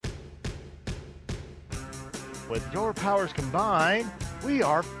With your powers combined, we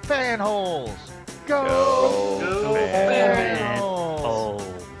are Fanholes. Go Fanholes!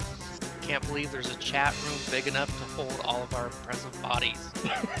 Can't believe there's a chat room big enough to hold all of our present bodies.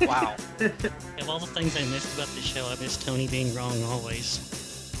 Wow. Of all the things I missed about the show, I miss Tony being wrong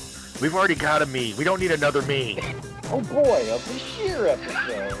always. We've already got a me. We don't need another me. Oh boy, a Bashir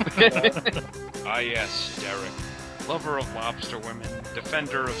episode. Yes, Derek. Lover of lobster women,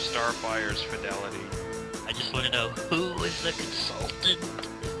 defender of Starfire's fidelity. I just want to know, who is the consultant?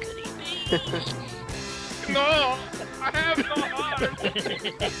 Who could he be? No! I have no heart!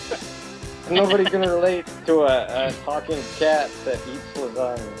 Nobody can relate to a talking cat that eats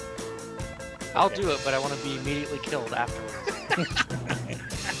lasagna. I'll do it, but I want to be immediately killed afterwards.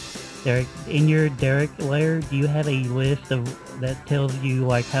 Derek, in your Derek lair, do you have a list that tells you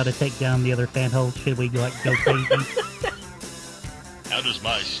like how to take down the other fanholes? Should we like go crazy? How does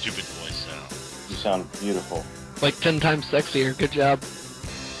my stupid voice sound? You sound beautiful. Like 10 times sexier. Good job.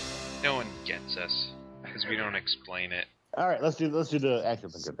 No one gets us, because we don't explain it. All right, let's do the action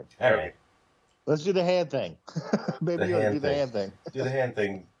thing. All right. Let's do the hand thing. Baby, you want to do the hand thing. Do the hand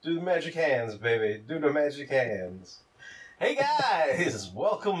thing. Do the magic hands, baby. Do the magic hands. Hey guys,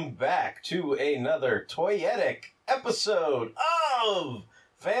 welcome back to another toyetic episode of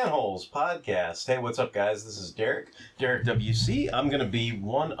Fanholes Podcast. Hey, what's up, guys? This is Derek WC. I'm going to be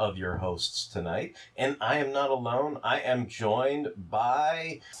one of your hosts tonight, and I am not alone. I am joined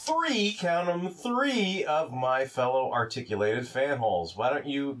by count 'em, three of my fellow articulated fanholes. Why don't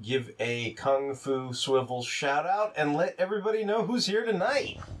you give a Kung Fu Swivel shout out and let everybody know who's here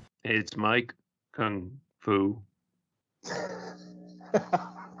tonight? It's Mike Kung Fu.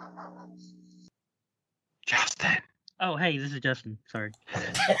 Justin. Oh, hey, this is Justin. Sorry.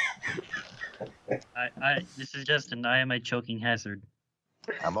 This is Justin. I am a choking hazard.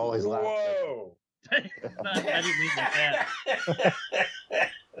 I'm always laughing. Whoa! I didn't mean like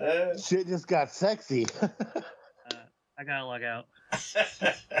that. Shit just got sexy. I gotta log out.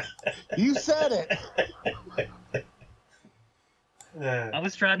 You said it. I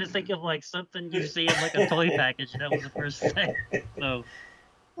was trying to think of like something you see in like a toy package. That was the first thing. So.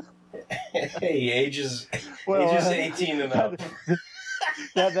 Hey, ages 18 and up.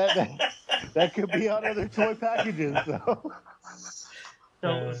 That could be on other toy packages, though.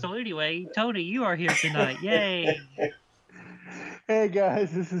 So anyway, Tony, you are here tonight. Yay! Hey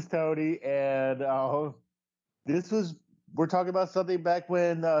guys, this is Tony, and we're talking about something back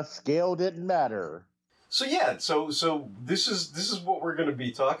when scale didn't matter. So yeah, so this is what we're going to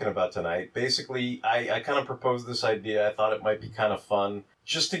be talking about tonight. Basically, I kind of proposed this idea. I thought it might be kind of fun.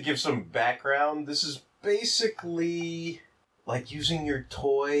 Just to give some background, this is basically like using your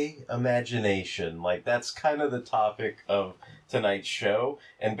toy imagination. Like, that's kind of the topic of tonight's show.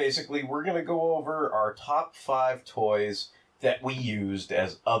 And basically, we're going to go over our top 5 toys that we used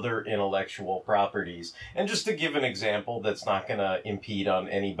as other intellectual properties. And just to give an example that's not going to impede on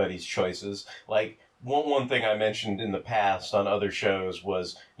anybody's choices, like, one thing I mentioned in the past on other shows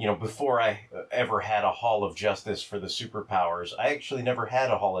was, before I ever had a Hall of Justice for the Superpowers, I actually never had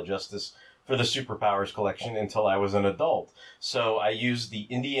a Hall of Justice for the Superpowers collection until I was an adult. So I used the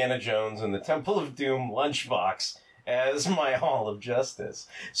Indiana Jones and the Temple of Doom lunchbox as my Hall of Justice.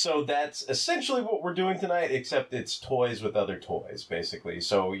 So that's essentially what we're doing tonight, except it's toys with other toys, basically.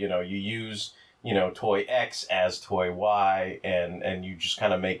 So, you use toy X as toy Y, and you just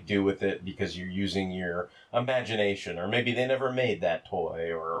kind of make do with it because you're using your imagination, or maybe they never made that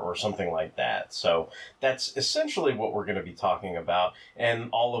toy or something like that. So that's essentially what we're going to be talking about.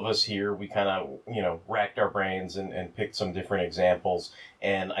 And all of us here, we kind of, racked our brains and picked some different examples.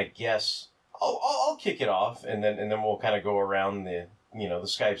 And I guess I'll kick it off, and then we'll kind of go around the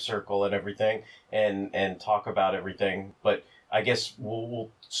Skype circle and everything and talk about everything. But I guess we'll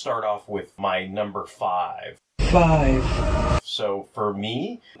start off with my number 5. So for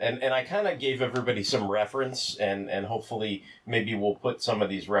me, and I kind of gave everybody some reference, and hopefully maybe we'll put some of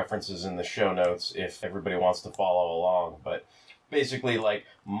these references in the show notes if everybody wants to follow along. But basically, like,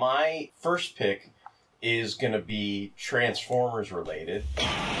 my first pick is going to be Transformers related.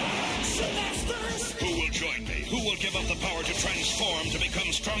 Who will join me? Who will give up the power to transform to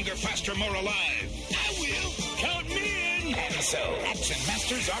become stronger, faster, more alive? I will! Count me in! And so, Action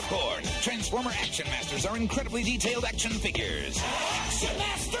Masters are born. Transformer Action Masters are incredibly detailed action figures. Action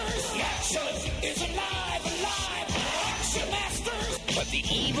Masters! The action is alive! Action Masters! But the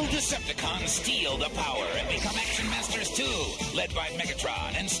evil Decepticons steal the power and become Action Masters too. Led by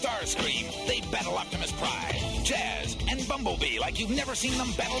Megatron and Starscream, they battle Optimus Prime, Jazz, and Bumblebee like you've never seen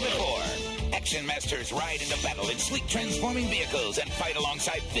them battle before. Action Masters ride into battle in sleek transforming vehicles and fight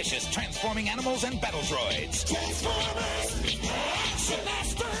alongside vicious transforming animals and battle droids. Transformers! Action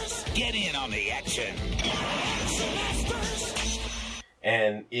Masters! Get in on the action. Action Masters!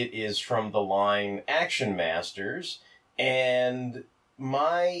 And it is from the line Action Masters, and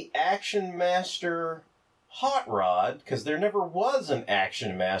my Action Master Hot Rod, because there never was an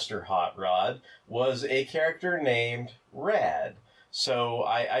Action Master Hot Rod, was a character named Rad. So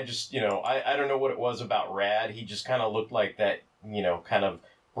I just, I don't know what it was about Rad. He just kind of looked like that, kind of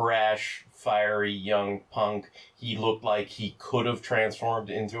brash, fiery young punk. He looked like he could have transformed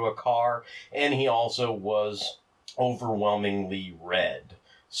into a car, and he also was overwhelmingly red.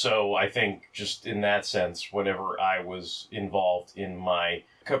 So I think just in that sense, whenever I was involved in my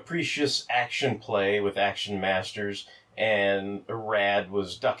capricious action play with Action Masters, and Rad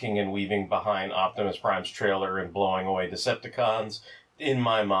was ducking and weaving behind Optimus Prime's trailer and blowing away Decepticons, in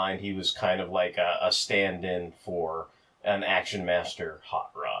my mind he was kind of like a stand-in for an Action Master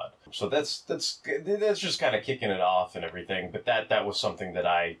Hot Rod. So that's just kind of kicking it off and everything, but that was something that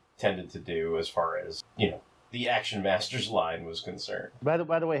I tended to do as far as, the Action Masters line was concerned. By the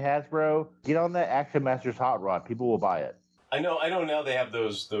way, Hasbro, get on that Action Masters Hot Rod. People will buy it. I know now they have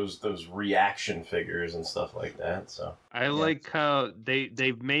those reaction figures and stuff like that. So I like how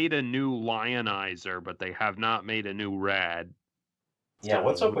they've made a new Lionizer, but they have not made a new Rad. Yeah,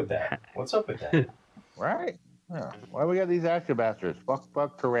 what's up with that? Right? Yeah. Why we got these Action Masters? Fuck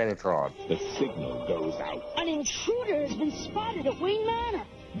Tyrannotron. The signal goes out. An intruder has been spotted at Wayne Manor.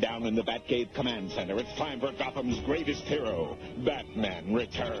 Down in the Batcave Command Center, it's time for Gotham's greatest hero, Batman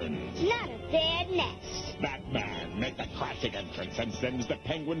returns. Not a bad nest. Batman makes a crashing entrance and sends the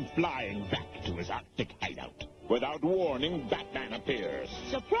Penguin flying back to his Arctic hideout. Without warning, Batman appears.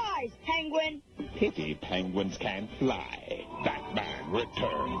 Surprise, Penguin! Pity penguins can't fly. Batman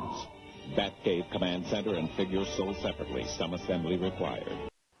returns. Batcave Command Center and figures sold separately. Some assembly required.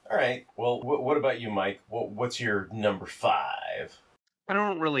 All right. Well, what about you, Mike? What's your number 5? I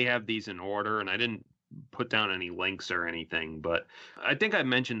don't really have these in order, and I didn't put down any links or anything, but I think I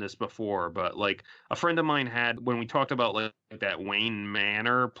mentioned this before, but like a friend of mine had, when we talked about like that Wayne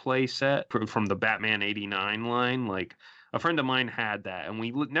Manor play set from the Batman 89 line, like a friend of mine had that, and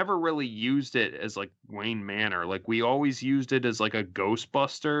we never really used it as like Wayne Manor. Like we always used it as like a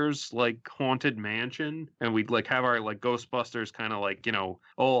Ghostbusters like haunted mansion, and we'd like have our like Ghostbusters kind of like,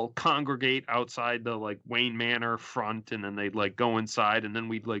 all congregate outside the like Wayne Manor front, and then they'd like go inside, and then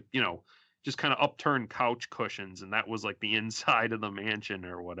we'd like, just kind of upturn couch cushions, and that was like the inside of the mansion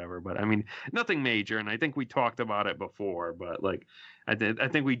or whatever. But I mean, nothing major, and I think we talked about it before, but like I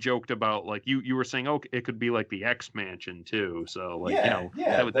think we joked about like you were saying, oh, it could be like the X Mansion too. So like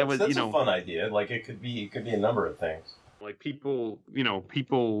that's a fun idea. Like it could be a number of things. Like people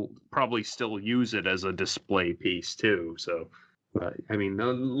probably still use it as a display piece too. So, but I mean,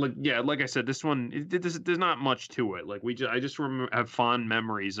 like I said, this one there's not much to it. Like I just have fond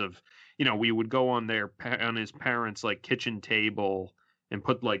memories of, we would go on his parents' like kitchen table and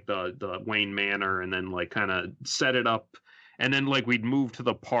put like the Wayne Manor, and then like kind of set it up. And then, like, we'd move to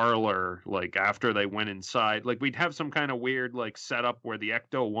the parlor, like, after they went inside. Like, we'd have some kind of weird, like, setup where the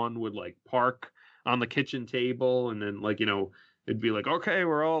Ecto-1 would, like, park on the kitchen table. And then, like, it'd be like, okay,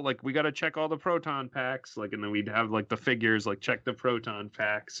 we're all, like, we got to check all the proton packs. Like, and then we'd have, like, the figures, like, check the proton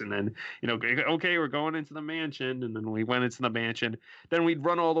packs. And then, okay, we're going into the mansion. And then we went into the mansion. Then we'd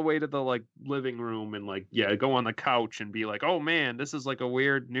run all the way to the, like, living room and, like, go on the couch and be like, oh, man, this is, like, a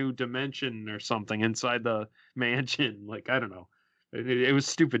weird new dimension or something inside the mansion. Like, I don't know. It was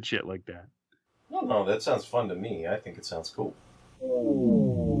stupid shit like that. No, that sounds fun to me. I think it sounds cool.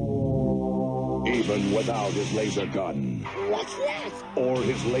 Even without his laser gun. What's that? Or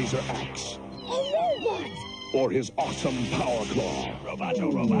his laser axe. A robot! Or his awesome power claw.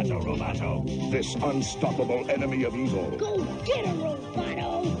 Roboto. This unstoppable enemy of evil. Go get him,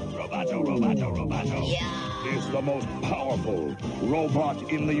 Roboto! Roboto. Yeah! Is the most powerful robot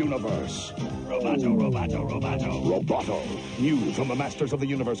in the universe. Roboto. New from the Masters of the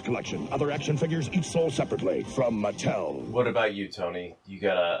Universe collection. Other action figures each sold separately from Mattel. What about you, Tony? You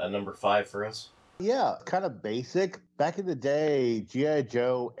got a number 5 for us? Yeah, kind of basic. Back in the day, G.I.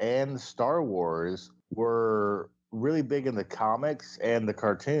 Joe and Star Wars were really big in the comics, and the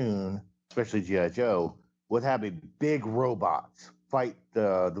cartoon, especially G.I. Joe, would have big robots fight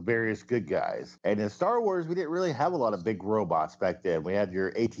the various good guys. And in Star Wars, we didn't really have a lot of big robots back then. We had your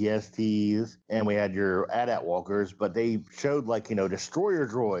AT-STs and we had your AT-AT walkers, but they showed like, destroyer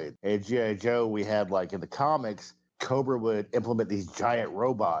droid. And G.I. Joe, we had like in the comics, Cobra would implement these giant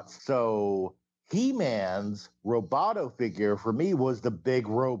robots. So He-Man's Roboto figure for me was the big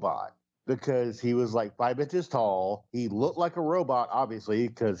robot. because he was like 5 inches tall. He looked like a robot, obviously,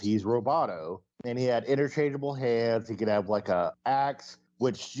 because he's Roboto. And he had interchangeable hands. He could have like a axe,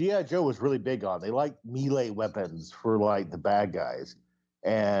 which G.I. Joe was really big on. They like melee weapons for like the bad guys.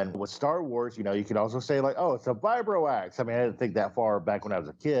 And with Star Wars, you could also say like, oh, it's a vibro axe. I mean, I didn't think that far back when I was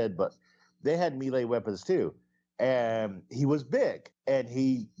a kid, but they had melee weapons too. And he was big, and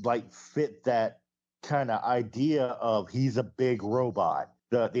he like fit that kind of idea of he's a big robot.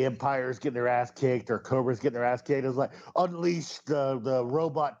 The Empire's getting their ass kicked, or Cobra's getting their ass kicked. It was like, unleash the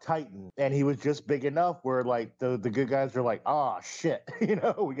robot Titan. And he was just big enough where like the good guys are like, oh shit, we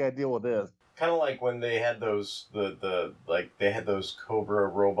gotta deal with this. Kind of like when they had those they had those Cobra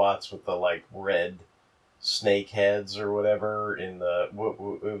robots with the like red snake heads or whatever in the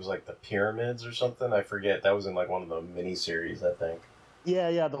it was like the pyramids or something. I forget. That was in like one of the miniseries, I think.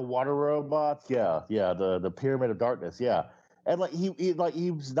 Yeah, the water robots. Yeah, the Pyramid of Darkness. Yeah, and like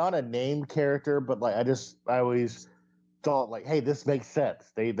he was not a named character, but like I always thought like, hey, this makes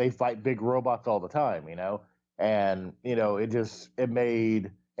sense. They fight big robots all the time, and it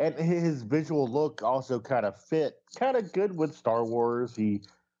made. And his visual look also kind of fit kind of good with Star Wars. He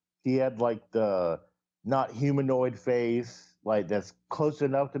had like the not humanoid face, like that's close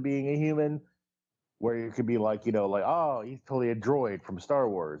enough to being a human, where you could be like, like, oh, he's totally a droid from Star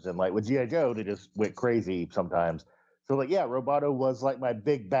Wars. And like with G.I. Joe, they just went crazy sometimes. So like, yeah, Roboto was like my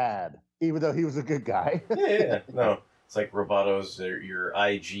big bad, even though he was a good guy. Yeah. No. It's like Roboto's your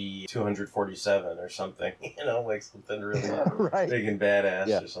IG 247 or something, like something really right. big and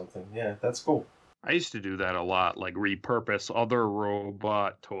badass or something. Yeah, that's cool. I used to do that a lot, like repurpose other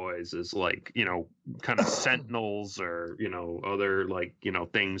robot toys as like, kind of sentinels or, other like,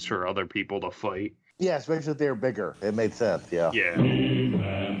 things for other people to fight. Yeah, especially if they were bigger. It made sense, yeah. Yeah.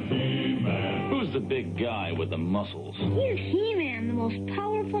 Who's the big guy with the muscles? He's He-Man, the most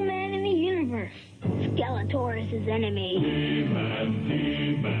powerful man in the universe. Skeletor is his enemy.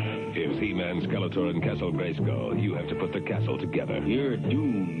 If He-Man, Skeletor, and Castle Grayskull, you have to put the castle together. You're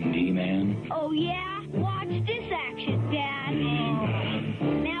doomed, He-Man. Oh, yeah? Watch this action, Dad.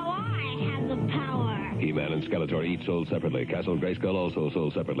 Now I have the power. He-Man and Skeletor each sold separately. Castle Grayskull also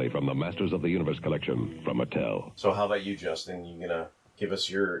sold separately from the Masters of the Universe collection from Mattel. So how about you, Justin? You gonna give us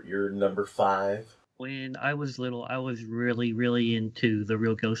your number 5? When I was little, I was really, really into the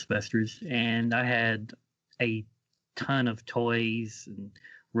real Ghostbusters, and I had a ton of toys and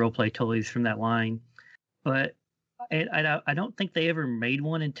role-play toys from that line. But I don't think they ever made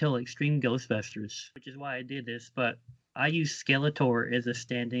one until Extreme Ghostbusters, which is why I did this. But I used Skeletor as a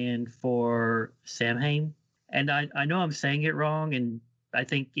stand-in for Samhain. And I know I'm saying it wrong, and I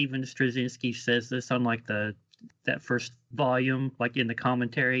think even Straczynski says this on like that first volume, like in the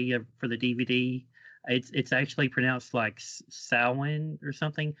commentary for the DVD. It's actually pronounced like Samhain or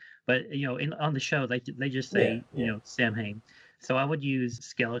something, but on the show they just say Samhain. So I would use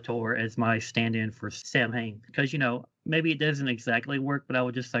Skeletor as my stand-in for Samhain because maybe it doesn't exactly work, but I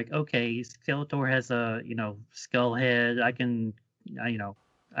would just like, okay, Skeletor has a skull head. I can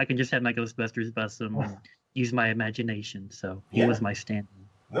just have my Ghostbusters bust him and use my imagination. So he was my stand-in.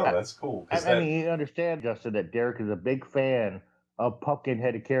 No, that's cool. I mean, you understand, Justin, that Derek is a big fan of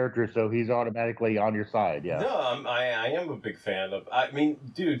pumpkin-headed characters, so he's automatically on your side. Yeah. No, I am a big fan of. I mean,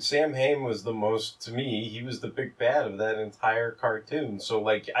 dude, Sam Hain was the most, to me, he was the big bad of that entire cartoon. So,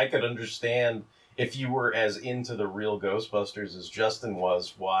 like, I could understand if you were as into the real Ghostbusters as Justin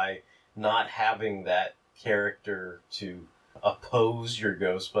was, why not having that character to oppose your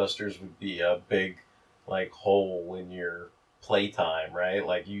Ghostbusters would be a big, like, hole in your playtime, right?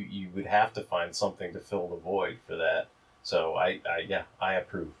 Like, you would have to find something to fill the void for that. So I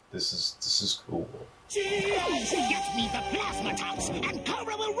approve. This is cool. Get me the plasma tops, and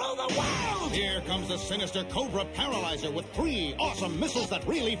Cobra will rule the world! Here comes the sinister Cobra Paralyzer with 3 awesome missiles that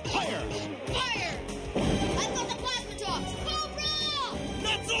really fire! Fire! I've got the plasma tops! Cobra!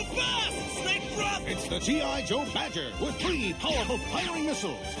 Not so fast, Snake Breath! It's the G.I. Joe Badger with 3 powerful firing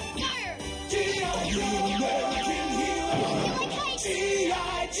missiles. Fire! G.I. Joe, American hero!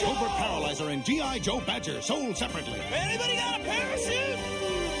 G.I. Joe! Cobra Paralyzer and G.I. Joe Badger sold separately. Anybody got a parachute?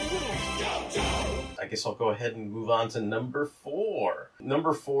 I guess I'll go ahead and move on to number 4.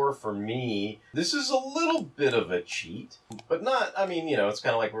 Number 4 for me, this is a little bit of a cheat, but not, I mean, it's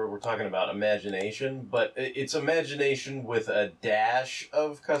kind of like we're talking about imagination, but it's imagination with a dash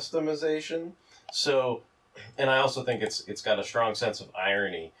of customization. So, and I also think it's got a strong sense of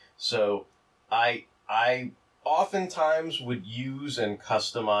irony. So, I oftentimes would use and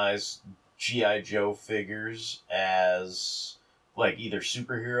customize G.I. Joe figures as like either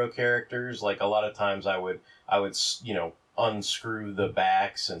superhero characters. Like a lot of times I would unscrew the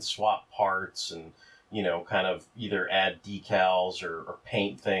backs and swap parts and, kind of either add decals or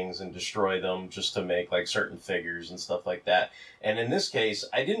paint things and destroy them just to make like certain figures and stuff like that. And in this case,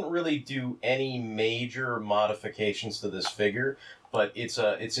 I didn't really do any major modifications to this figure, but it's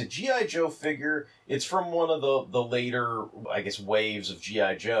a G.I. Joe figure. It's from one of the later, I guess, waves of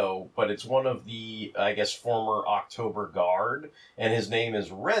G.I. Joe, but it's one of the, I guess, former October Guard, and his name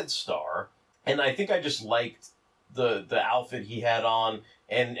is Red Star. And I think I just liked the outfit he had on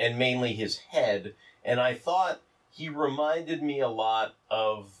and mainly his head. And I thought he reminded me a lot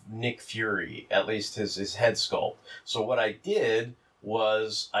of Nick Fury, at least his head sculpt. So what I did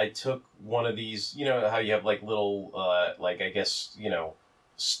was I took one of these, how you have like little, I guess,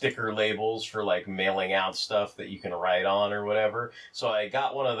 sticker labels for like mailing out stuff that you can write on or whatever. So I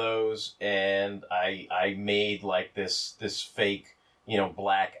got one of those and I made like this fake,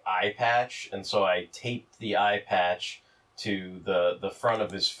 black eye patch. And so I taped the eye patch to the front of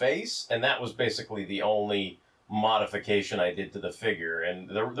his face, and that was basically the only modification I did to the figure. And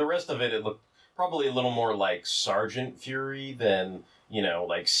the rest of it looked probably a little more like Sergeant Fury than,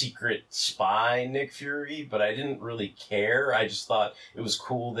 like secret spy Nick Fury, but I didn't really care. I just thought it was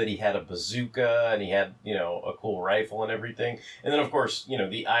cool that he had a bazooka and he had, a cool rifle and everything. And then, of course,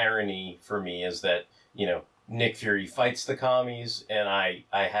 the irony for me is that, Nick Fury fights the commies, and I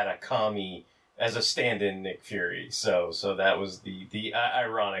had a commie as a stand-in Nick Fury. So that was the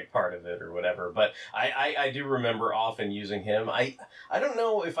ironic part of it or whatever. But I do remember often using him. I don't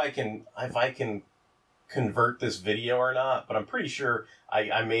know if I can convert this video or not, but I'm pretty sure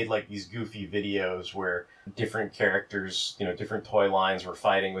I made like these goofy videos where different characters, different toy lines were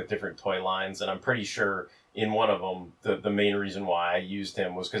fighting with different toy lines, and I'm pretty sure in one of them, the main reason why I used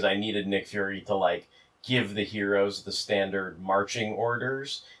him was because I needed Nick Fury to like give the heroes the standard marching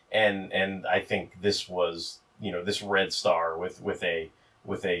orders, and I think this was, this Red Star with a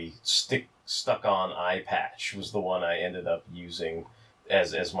stuck on eye patch was the one I ended up using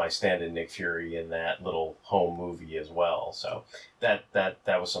as my stand-in Nick Fury in that little home movie as well. So that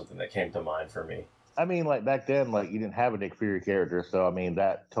was something that came to mind for me. I mean, like back then, like you didn't have a Nick Fury character, so I mean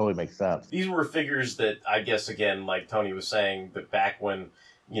that totally makes sense. These were figures that I guess, again, like Tony was saying, that back when,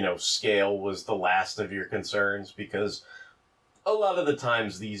 scale was the last of your concerns, because a lot of the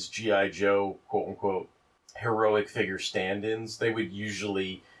times these G.I. Joe, quote-unquote, heroic figure stand-ins, they would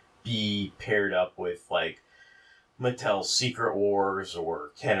usually be paired up with, like, Mattel's Secret Wars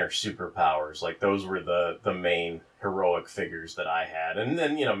or Kenner Superpowers. Like, those were the main heroic figures that I had. And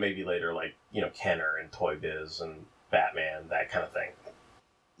then, maybe later, like, Kenner and Toy Biz and Batman, that kind of thing.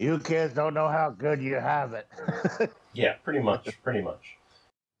 You kids don't know how good you have it. Yeah, pretty much.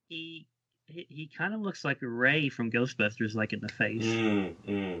 He kind of looks like Ray from Ghostbusters, like in the face.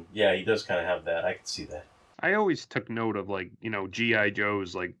 Yeah, he does kind of have that. I can see that. I always took note of like, G.I.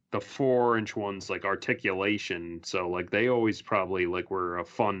 Joe's, like the 4-inch ones, like articulation. So like they always probably like were a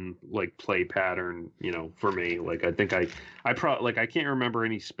fun like play pattern, for me. Like I think I can't remember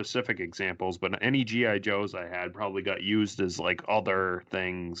any specific examples, but any G.I. Joes I had probably got used as like other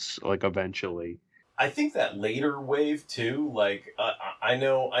things like eventually. I think that later wave too, like I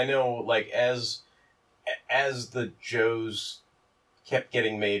know, like as the Joes kept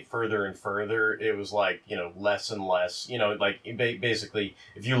getting made further and further, it was like, less and less, like basically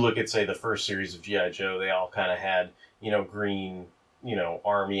if you look at, say, the first series of G.I. Joe, they all kind of had, green,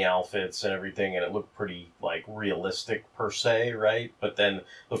 army outfits and everything, and it looked pretty like realistic per se, right? But then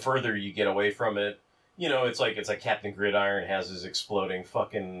the further you get away from it, it's like Captain Gridiron has his exploding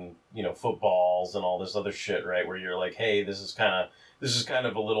fucking, footballs and all this other shit, right? Where you're like, hey, this is kind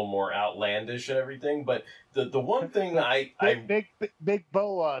of a little more outlandish and everything. But the one thing Big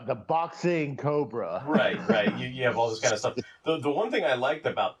Boa, the boxing cobra. Right. You have all this kind of stuff. The one thing I liked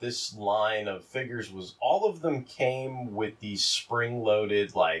about this line of figures was all of them came with these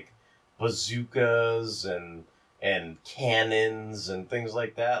spring-loaded, like, bazookas and cannons and things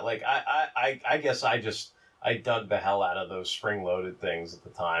like that. Like, I guess I dug the hell out of those spring-loaded things at the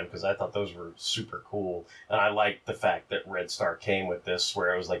time because I thought those were super cool. And I liked the fact that Red Star came with this,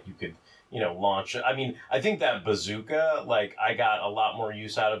 where it was like you could, launch it. I mean, I think that bazooka, like, I got a lot more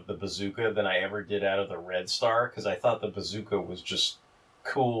use out of the bazooka than I ever did out of the Red Star, because I thought the bazooka was just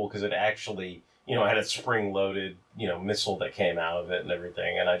cool because it actually, had a spring-loaded, missile that came out of it and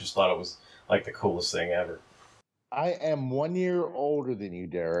everything. And I just thought it was, like, the coolest thing ever. I am 1 year older than you,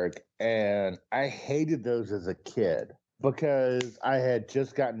 Derek, and I hated those as a kid because I had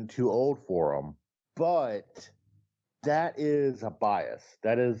just gotten too old for them. But that is a bias.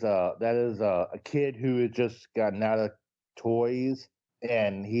 That is a kid who has just gotten out of toys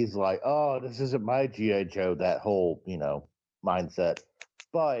and he's like, "Oh, this isn't my GI Joe." That whole mindset.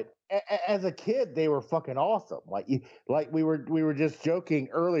 But as a kid, they were fucking awesome. Like we were just joking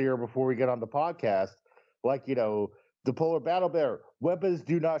earlier before we get on the podcast. Like the polar battle bear, weapons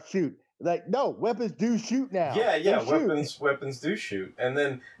do not shoot. Like no, weapons do shoot now. Yeah, weapons do shoot. And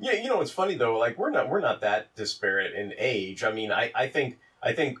then it's funny though, like we're not that disparate in age. I mean, I think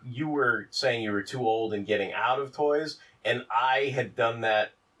you were saying you were too old and getting out of toys, and I had done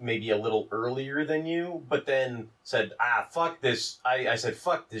that maybe a little earlier than you, but then said, fuck this. I said,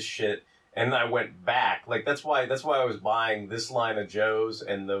 fuck this shit. And I went back. Like, that's why I was buying this line of Joes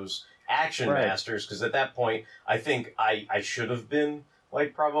and those Action Masters. Cause at that point, I think I should have been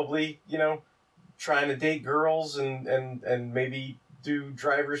like probably, trying to date girls and maybe do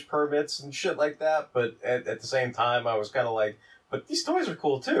driver's permits and shit like that. But at the same time, I was kind of like, but these toys are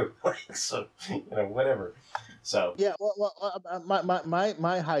cool too. Like, so, whatever. So yeah,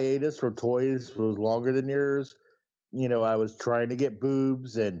 my hiatus for toys was longer than yours. I was trying to get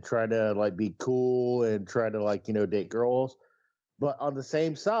boobs and trying to like be cool and try to date girls. But on the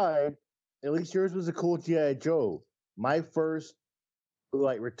same side, at least yours was a cool GI Joe. My first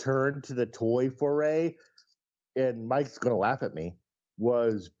return to the toy foray, and Mike's gonna laugh at me,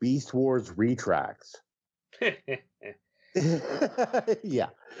 was Beast Wars Retracts. Yeah,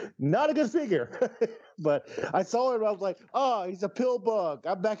 not a good figure. But I saw him, I was like, oh, he's a pill bug.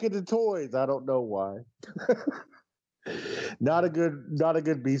 I'm back into toys. I don't know why. Not a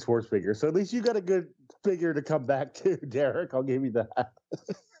good Beast Wars figure. So at least you got a good figure to come back to, Derek. I'll give you that.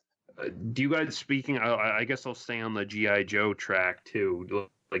 Do you guys, speaking, I guess I'll stay on the G.I. Joe track too.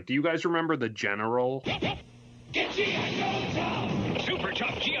 Like, do you guys remember the General? Get G.I. Joe down! Super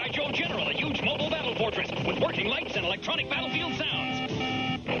tough G.I. Joe General, a huge mobile battle fortress with working lights and electronic battlefield sounds.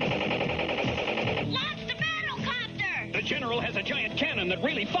 Launch the battlecopter! The General has a giant cannon that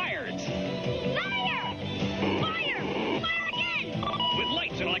really fires. Fire! Fire! Fire again! With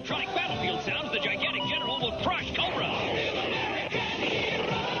lights and electronic battlefield sounds, the gigantic General will crush Cobra.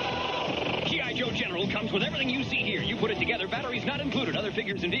 G.I. Joe General comes with everything you see here. You put it together, batteries not included, other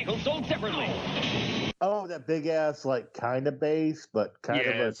figures and vehicles sold separately. Oh, that big ass, kind of base, but kind of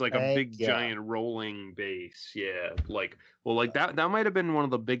it's like tank. a big giant rolling base. Yeah, that might have been one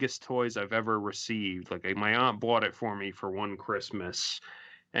of the biggest toys I've ever received. Like my aunt bought it for me for one Christmas,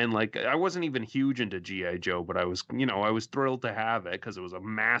 and I wasn't even huge into GI Joe, but I was thrilled to have it because it was a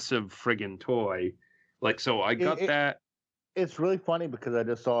massive friggin' toy. So I got that. It's really funny because I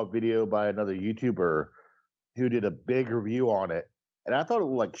just saw a video by another YouTuber who did a big review on it, and I thought it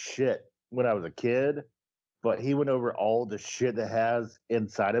looked like shit when I was a kid, but he went over all the shit that has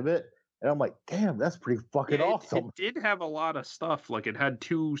inside of it, and I'm like, damn, that's pretty fucking awesome. It did have a lot of stuff. It had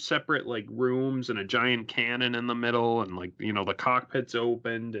two separate rooms and a giant cannon in the middle, and the cockpits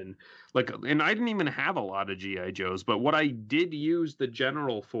opened, and and I didn't even have a lot of GI Joes, but what I did use the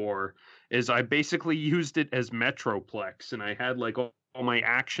General for is I basically used it as Metroplex, and I had all my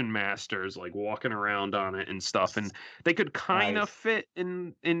Action Masters walking around on it and stuff, and they could kind of fit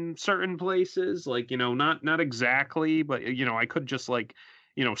in certain places, not exactly, but I could just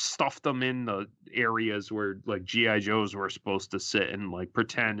stuff them in the areas where GI Joes were supposed to sit and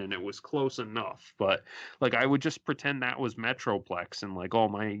pretend, and it was close enough. But I would just pretend that was Metroplex, and all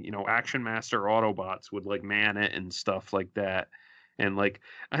my Action Master Autobots would man it and stuff like that. And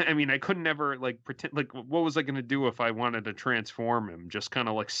I mean, I could never pretend, what was I going to do if I wanted to transform him? Just kind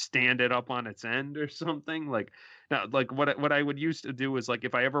of stand it up on its end or something. Now, what I would used to do is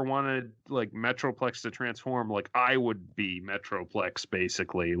if I ever wanted Metroplex to transform, I would be Metroplex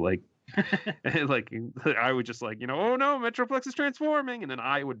basically. I would just oh no, Metroplex is transforming, and then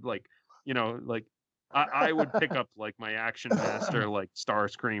I would I would pick up my Action Master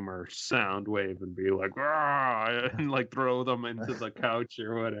Starscream or Soundwave and be and throw them into the couch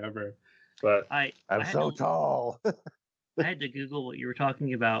or whatever. But I'm so tall. I had to Google what you were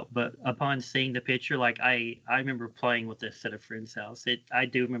talking about, but upon seeing the picture, I remember playing with this at a friend's house. I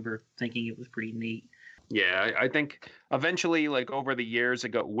do remember thinking it was pretty neat. Yeah, I think eventually, over the years, it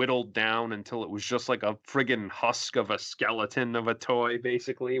got whittled down until it was just a friggin' husk of a skeleton of a toy,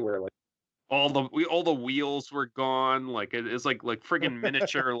 basically, where all the wheels were gone. It's like friggin'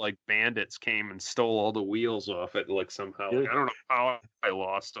 miniature bandits came and stole all the wheels off it somehow. I don't know how I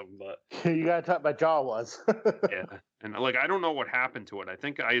lost them, but you gotta talk about Jawas. yeah, and I don't know what happened to it.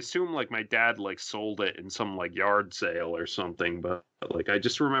 I assume my dad sold it in some yard sale or something, but I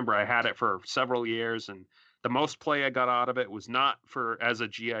just remember I had it for several years, and the most play I got out of it was not for as a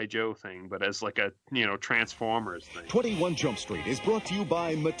G.I. Joe thing, but as like a, Transformers thing. 21 Jump Street is brought to you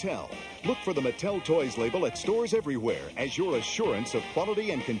by Mattel. Look for the Mattel Toys label at stores everywhere as your assurance of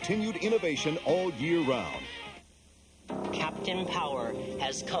quality and continued innovation all year round. Captain Power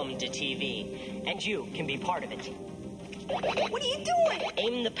has come to TV, and you can be part of it. What are you doing?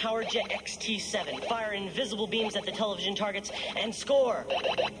 Aim the Power Jet XT7, fire invisible beams at the television targets, and score.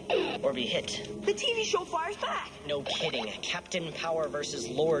 Or be hit. The TV show fires back. No kidding. Captain Power versus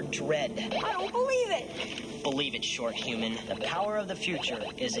Lord Dread. I don't believe it. Believe it, short human. The power of the future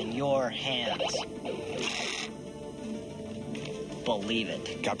is in your hands. Believe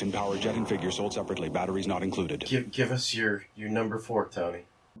it. Captain Power Jet and figure sold separately. Batteries not included. Give us your number 4, Tony.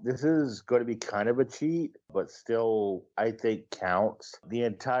 This is going to be kind of a cheat, but still, I think counts. The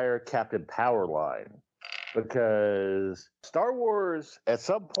entire Captain Power line. Because Star Wars, at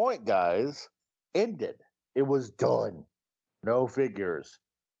some point, guys, ended. It was done. No figures.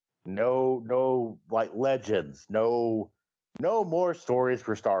 No like legends. No more stories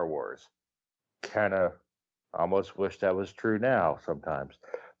for Star Wars. Kind of almost wish that was true now sometimes.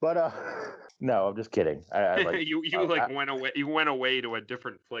 But no, I'm just kidding. I went away. You went away to a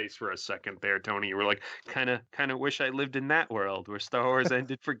different place for a second there, Tony. You were like, kind of wish I lived in that world where Star Wars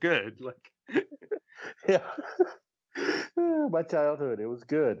ended for good. Like, yeah, my childhood. It was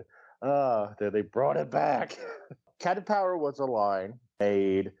good. They brought it back. Captain Power was a line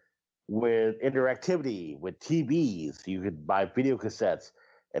made with interactivity with TVs. You could buy video cassettes,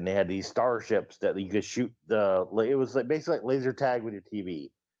 and they had these starships that you could shoot. It was like basically like laser tag with your TV.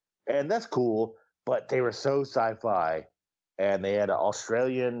 And that's cool, but they were so sci-fi, and they had an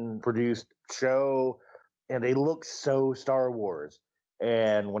Australian-produced show, and they looked so Star Wars.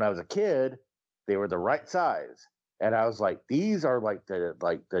 And when I was a kid, they were the right size, and I was like, "These are like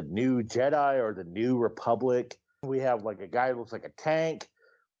the new Jedi or the New Republic." We have like a guy who looks like a tank,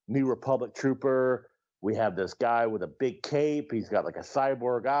 New Republic trooper. We have this guy with a big cape. He's got like a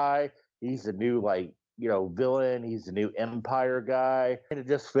cyborg eye. He's the new villain. He's the new Empire guy. And it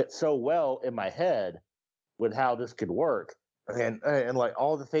just fits so well in my head with how this could work. And like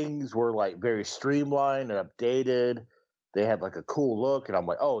all the things were like very streamlined and updated. They had like a cool look. And I'm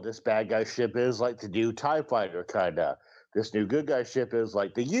like, oh, this bad guy ship is like the new TIE fighter kind of. This new good guy ship is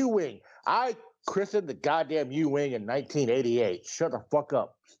like the U-Wing. I christened the goddamn U-Wing in 1988. Shut the fuck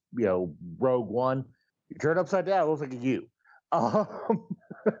up, Rogue One. You turn it upside down, it looks like a U.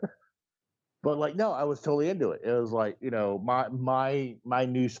 But like, no, I was totally into it. It was like, my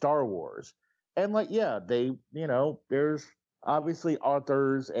new Star Wars. And like, yeah, they, there's obviously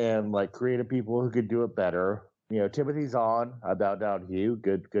authors and like creative people who could do it better. Timothy Zahn, I bow down to you.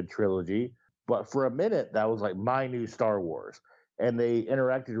 Good trilogy. But for a minute, that was like my new Star Wars. And they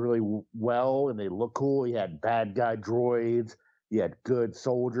interacted really well, and they looked cool. You had bad guy droids. You had good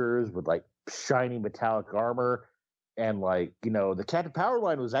soldiers with like shiny metallic armor. And like, the Captain Power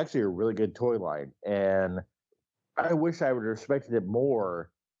line was actually a really good toy line. And I wish I would have respected it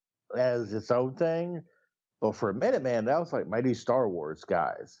more as its own thing. But for a minute, man, that was like my new Star Wars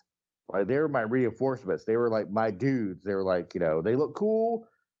guys. Like, they were my reinforcements. They were like my dudes. They were like, they look cool.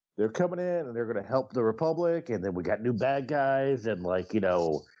 They're coming in and they're going to help the Republic. And then we got new bad guys. And like,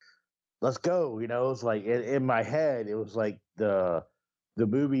 let's go. It's like in my head, it was like the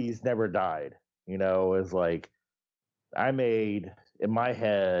movies never died. It's like, I made, in my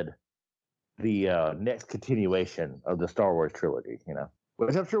head, the next continuation of the Star Wars trilogy,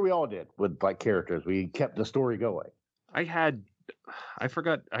 which I'm sure we all did with like characters. We kept the story going. I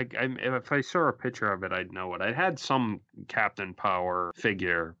forgot. If I saw a picture of it, I'd know it. I had some Captain Power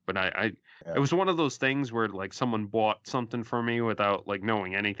figure, but it was one of those things where like someone bought something for me without like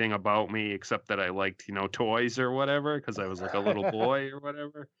knowing anything about me, except that I liked, toys or whatever, because I was like a little boy or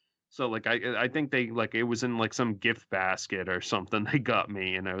whatever. So like I think they like it was in like some gift basket or something they got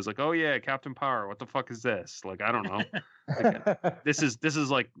me, and I was like, oh yeah, Captain Power, what the fuck is this? Like, I don't know. Like, this is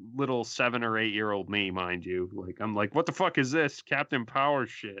like little 7 or 8 year old me, mind you. Like, I'm like, what the fuck is this Captain Power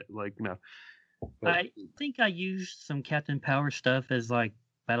shit? Like, no. But I think I used some Captain Power stuff as like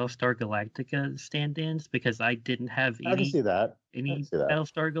Battlestar Galactica stand-ins because I didn't have any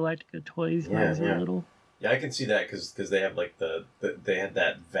Battlestar Galactica toys when I was little. Yeah, I can see that because they have like they had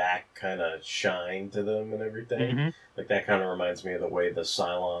that vac kind of shine to them and everything. Mm-hmm. Like that kind of reminds me of the way the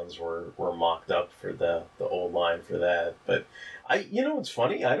Cylons were mocked up for the old line for that. But it's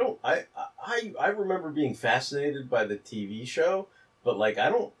funny. I remember being fascinated by the TV show, but like I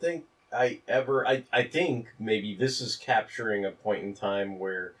don't think I think maybe this is capturing a point in time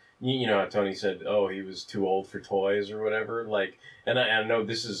where you know how Tony said, oh, he was too old for toys or whatever. Like, and I know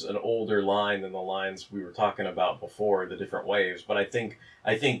this is an older line than the lines we were talking about before, the different waves. But I think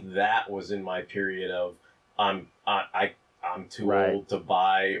that was in my period of I'm too old to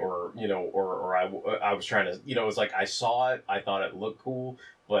buy, or I was trying to, it was like I saw it, I thought it looked cool,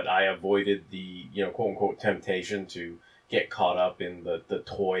 but I avoided the quote unquote temptation to get caught up in the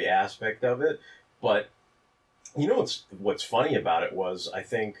toy aspect of it. But what's funny about it was, I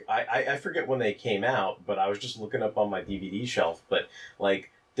think I forget when they came out, but I was just looking up on my DVD shelf, but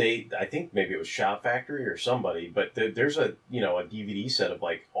like I think maybe it was Shop Factory or somebody, but there's a DVD set of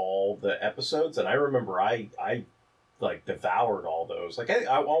like all the episodes, and I remember I like devoured all those. Like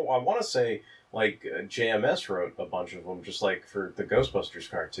I want to say like JMS wrote a bunch of them just like for the Ghostbusters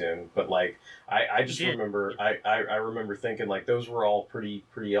cartoon, but like I just remember I remember thinking like those were all pretty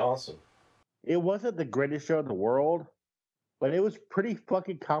awesome. It wasn't the greatest show in the world, but it was pretty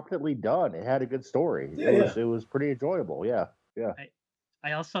fucking competently done. It had a good story. It was pretty enjoyable. Yeah.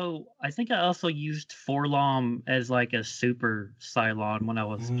 I think I also used Forlom as like a super Cylon when I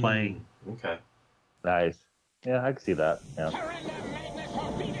was playing. Okay. Nice. Yeah, I can see that. Yeah.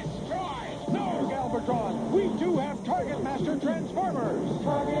 No, Galvatron, we do have Target Master Transformers.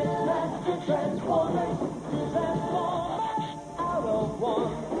 Target Master Transformers, transform out of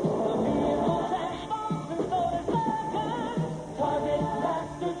one. Target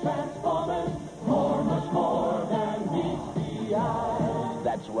Master Transformers, much more than meets the eye.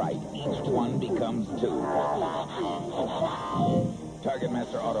 That's right. Each one becomes two. Target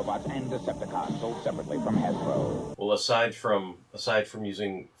Master Autobots and Decepticons sold separately from Hasbro. Well, aside from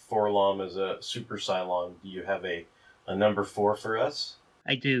using Forlom as a Super Cylon, do you have a number 4 for us?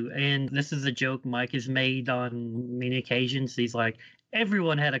 I do, and this is a joke Mike has made on many occasions. He's like,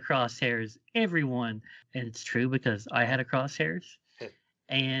 everyone had a Crosshairs, everyone. And it's true because I had a Crosshairs.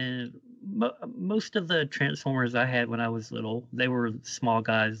 And most of the Transformers I had when I was little, they were small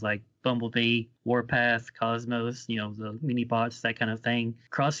guys like Bumblebee, Warpath, Cosmos, the mini bots, that kind of thing.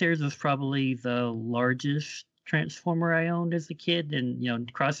 Crosshairs was probably the largest Transformer I owned as a kid.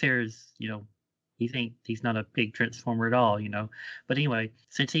 And, Crosshairs, he's not a big Transformer at all, But anyway,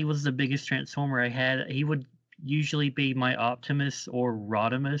 since he was the biggest Transformer I had, he would usually be my Optimus or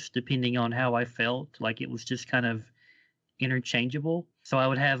Rodimus, depending on how I felt. Like it was just kind of interchangeable. So I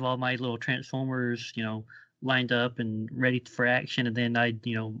would have all my little Transformers, lined up and ready for action, and then I'd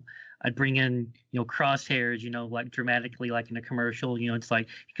bring in, Crosshairs, like dramatically, like in a commercial. It's like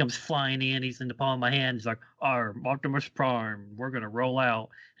he comes flying in, he's in the palm of my hand, he's like, Optimus Prime, we're gonna roll out.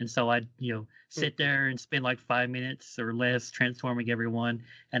 And so I'd, sit there and spend like 5 minutes or less transforming everyone,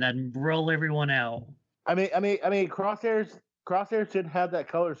 and I'd roll everyone out. I mean, Crosshairs did have that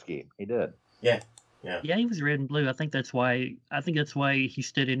color scheme. He did. Yeah. Yeah, he was red and blue. I think that's why he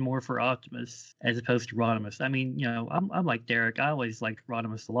stood in more for Optimus as opposed to Rodimus. I mean, I'm like Derek. I always liked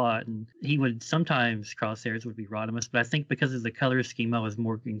Rodimus a lot, and he would sometimes Crosshairs would be Rodimus, but I think because of the color scheme, I was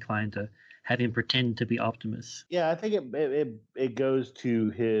more inclined to have him pretend to be Optimus. Yeah, I think it goes to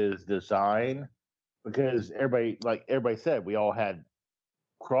his design, because everybody said, we all had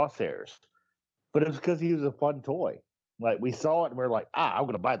Crosshairs, but it was because he was a fun toy. Like we saw it and we're like, I'm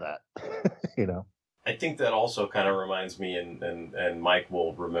gonna buy that. I think that also kind of reminds me, and Mike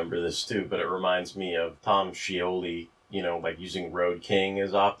will remember this too, but it reminds me of Tom Scioli, like using Road King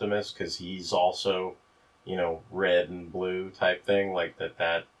as Optimus, because he's also, red and blue type thing, like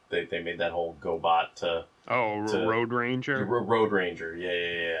that they made that whole GoBot to Road Ranger? Road Ranger,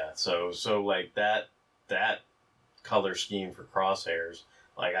 yeah. So like that color scheme for Crosshairs,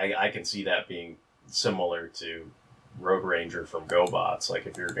 like I can see that being similar to Road Ranger from GoBots, like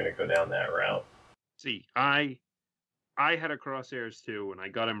if you're going to go down that route. See, I had a Crosshairs too, and I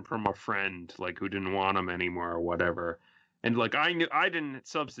got him from a friend, like, who didn't want him anymore or whatever. And like I didn't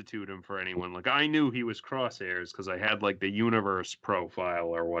substitute him for anyone. Like I knew he was Crosshairs because I had like the universe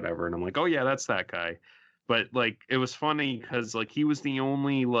profile or whatever, and I'm like, oh yeah, that's that guy. But like it was funny because like he was the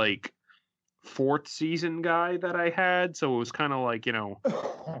only like 4th season guy that I had, so it was kind of like,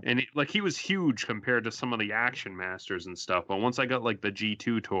 and he was huge compared to some of the Action Masters and stuff. But once I got like the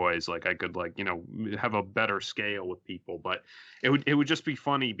G2 toys, like I could like have a better scale with people. But it would just be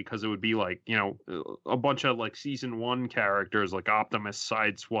funny because it would be like a bunch of like season 1 characters like Optimus,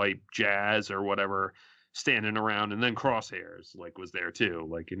 Sideswipe, Jazz, or whatever standing around, and then Crosshairs like was there too.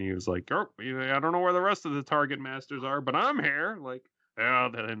 Like, and he was like, I don't know where the rest of the Target Masters are, but I'm here. Like. Yeah,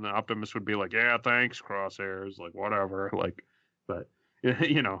 then the Optimus would be like, yeah, thanks, Crosshairs, like, whatever, like, but,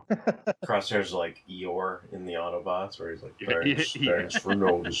 Crosshairs like Eeyore in the Autobots, where he's like, thanks for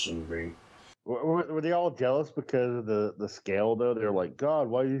noticing me. Were they all jealous because of the scale though? They're like, God,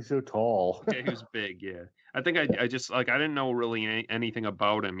 why is he so tall? Yeah, he was big. Yeah, I think I just like I didn't know really anything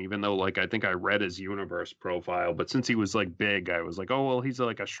about him, even though like I think I read his universe profile. But since he was like big, I was like, oh well, he's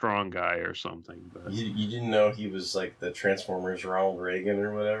like a strong guy or something. But You didn't know he was like the Transformers Ronald Reagan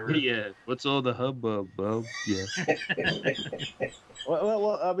or whatever? yeah, what's all the hubbub, bub? Yeah.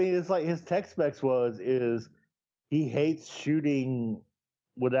 Well, I mean, it's like his tech specs is he hates shooting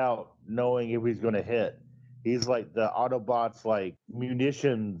without knowing if he's going to hit. He's like the Autobots, like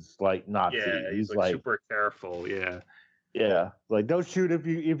munitions, like Nazi. Yeah, he's like super careful. Yeah, like don't shoot if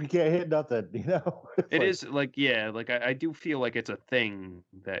you can't hit nothing. You know, it is like like I do feel like it's a thing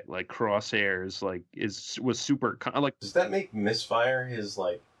that like Crosshairs like was super like. Does that make Misfire his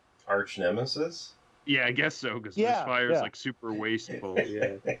like arch nemesis? Yeah, I guess so because Misfire is like super wasteful.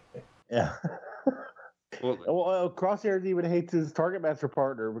 Yeah. Yeah. Well, Crosshairs even hates his Target Master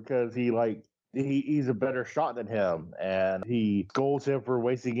partner because he's a better shot than him, and he scolds him for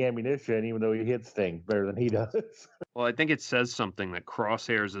wasting ammunition, even though he hits things better than he does. Well, I think it says something that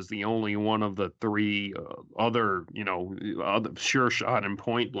Crosshairs is the only one of the three other Sure Shot and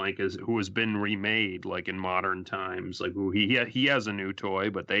Point Blank who has been remade like in modern times. Like who he has a new toy,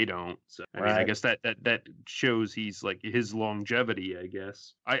 but they don't. So I mean, I guess that shows he's like his longevity. I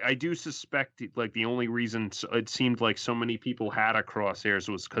guess I do suspect like the only reason it seemed like so many people had a Crosshairs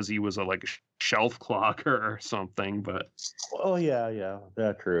was because he was a shelf clogger or something. But yeah,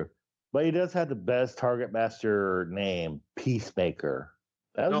 that's true. But he does have the best Target Master name, Peacemaker.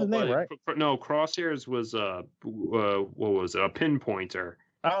 That was his name, right? No, Crosshairs was what was it? A Pinpointer.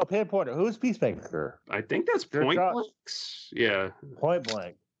 Oh, Pinpointer. Who's Peacemaker? I think that's Point Blank's. Yeah. Point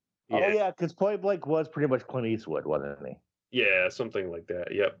Blank. Yeah. Oh yeah, because Point Blank was pretty much Clint Eastwood, wasn't he? Yeah, something like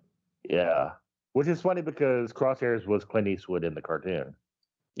that. Yep. Yeah. Which is funny because Crosshairs was Clint Eastwood in the cartoon.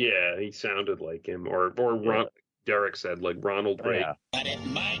 Yeah, he sounded like him, or Derek said, like Ronald Reagan. But it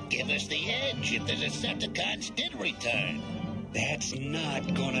might give us the edge if the Decepticons did return. That's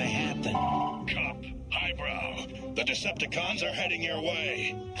not gonna happen. Cop, highbrow, the Decepticons are heading your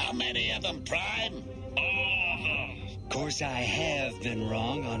way. How many of them, Prime? All of them. Of course, I have been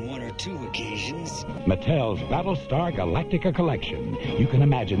wrong on one or two occasions. Mattel's Battlestar Galactica collection. You can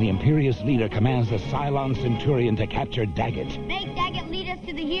imagine the Imperious leader commands the Cylon Centurion to capture Daggett. Make Daggett lead us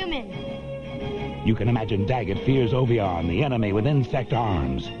to the humans. You can imagine Daggett fears Ovion, the enemy with insect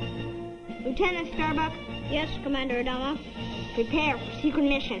arms. Lieutenant Starbuck? Yes, Commander Adama. Prepare for secret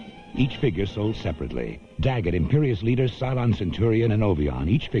mission. Each figure sold separately. Daggett, Imperious leaders, Cylon Centurion, and Ovion.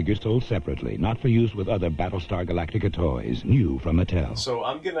 Each figure sold separately, not for use with other Battlestar Galactica toys. New from Mattel. So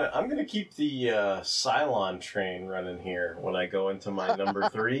I'm gonna keep the Cylon train running here when I go into my number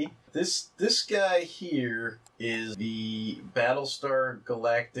 3. This guy here is the Battlestar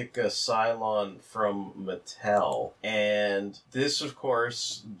Galactica Cylon from Mattel, and this, of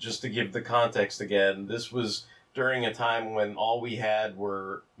course, just to give the context again, this was during a time when all we had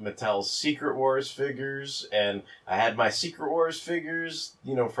were Mattel's Secret Wars figures, and I had my Secret Wars figures,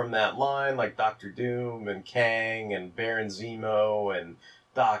 from that line, like Dr. Doom and Kang and Baron Zemo and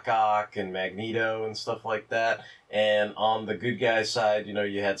Doc Ock and Magneto and stuff like that. And on the good guy side,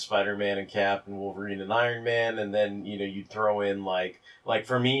 you had Spider-Man and Cap and Wolverine and Iron Man, and then, you'd throw in, like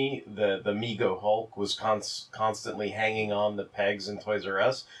for me, the Mego Hulk was constantly hanging on the pegs in Toys R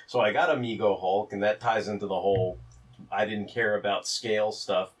Us. So I got a Mego Hulk, and that ties into the whole I didn't care about scale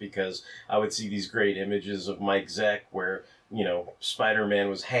stuff, because I would see these great images of Mike Zeck where, Spider-Man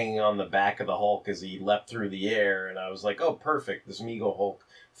was hanging on the back of the Hulk as he leapt through the air, and I was like, oh, perfect, this Mego Hulk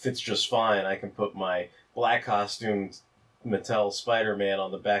fits just fine. I can put my black costumed Mattel Spider-Man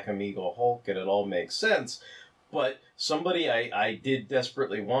on the back of Mego Hulk, and it all makes sense. But somebody I did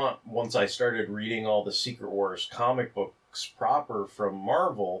desperately want, once I started reading all the Secret Wars comic books proper from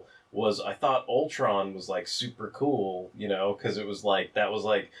Marvel, was I thought Ultron was super cool, because it was that was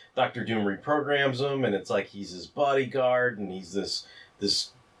Dr. Doom reprograms him, and it's he's his bodyguard, and he's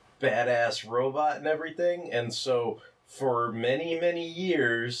this badass robot and everything. And so for many, many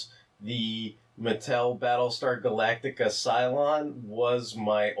years, the Mattel Battlestar Galactica Cylon was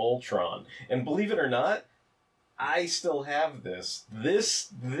my Ultron. And believe it or not, I still have this. This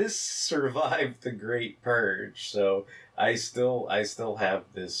survived the Great Purge, so I still have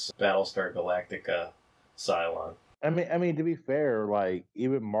this Battlestar Galactica Cylon. I mean, to be fair,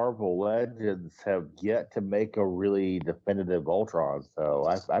 even Marvel Legends have yet to make a really definitive Ultron, so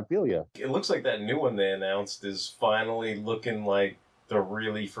I feel you. It looks like that new one they announced is finally looking like the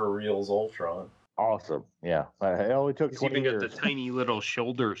really for reals Ultron. Awesome, yeah. It only took 20 even years. got the tiny little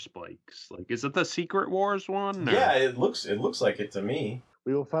shoulder spikes. Is it the Secret Wars one? Or? Yeah, it looks like it to me.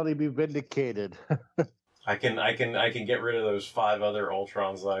 We will finally be vindicated. I can get rid of those 5 other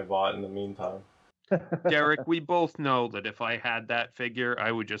Ultrons that I bought in the meantime. Derek, we both know that if I had that figure,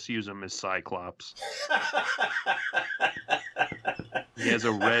 I would just use him as Cyclops. He has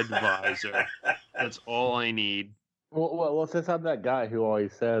a red visor. That's all I need. Well, since I'm that guy who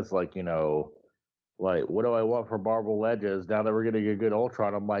always says, like, like, what do I want for Marvel Legends? Now that we're getting a good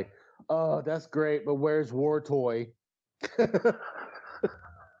Ultron, I'm like, oh, that's great, but where's War Toy?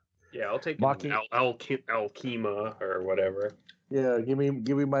 Yeah, I'll take Mocking- Alchema or whatever. Yeah, give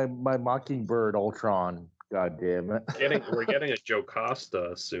me my Mockingbird Ultron. God damn it. We're getting a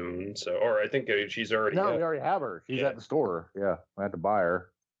Jocasta soon, or I think she's already. No, we already have her. She's at the store. Yeah, I had to buy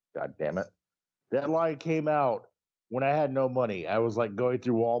her. God damn it. That line came out when I had no money. I was like going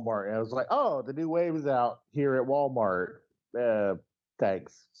through Walmart and I was like, oh, the new wave is out here at Walmart.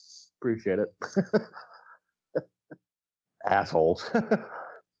 Thanks. Appreciate it. Assholes.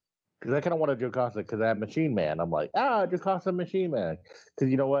 Because I kind of want a Jocasta because I have Machine Man. I'm like, Jocasta Machine Man.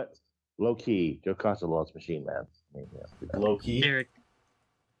 Because you know what? Low key, Jocasta loves Machine Man. I mean, yeah, Low key? Derek,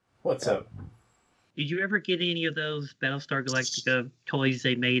 What's up? did you ever get any of those Battlestar Galactica toys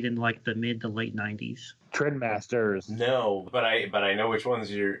they made in like the mid to late 90s? Trendmasters. No, but I know which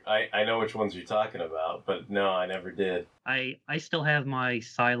ones I know which ones you're talking about, but no, I never did. I still have my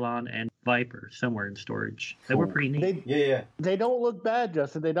Cylon and Viper somewhere in storage. They were pretty neat. They don't look bad,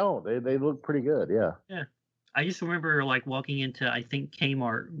 Justin. They don't. They look pretty good. Yeah. Yeah. I just remember like walking into, I think,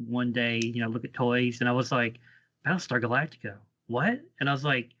 Kmart one day, look at toys, and I was like, Battlestar Galactica, what? And I was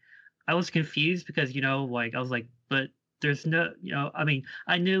like, I was confused because, I was like, but there's no, I mean,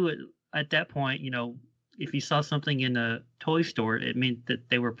 I knew it at that point, if you saw something in a toy store, it meant that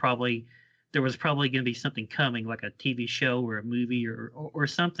there was probably going to be something coming, like a TV show or a movie or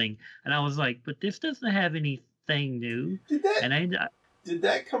something. And I was like, but this doesn't have anything new. Did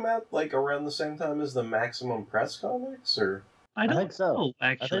that come out like around the same time as the Maximum Press comics, or? I don't think so. know,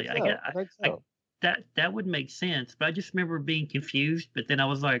 actually. I think so. That would make sense, but I just remember being confused. But then I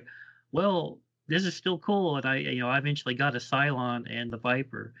was like, well, this is still cool, and I eventually got a Cylon and the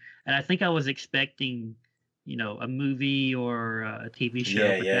Viper, and I think I was expecting, a movie or a TV show.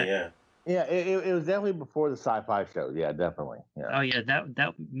 Yeah, it was definitely before the sci-fi show. Yeah, definitely. Yeah. Oh yeah,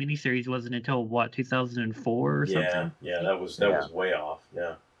 that miniseries wasn't until what, 2004 or something. Yeah, that was way off.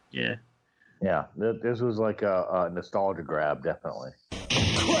 Yeah. Yeah. Yeah, this was like a nostalgia grab, definitely.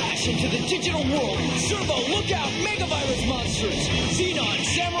 Crash into the digital world. Servo, look out! Megavirus monsters! Xenon,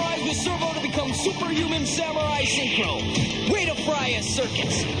 samurais with Servo to become superhuman samurai synchro. Way to fry us,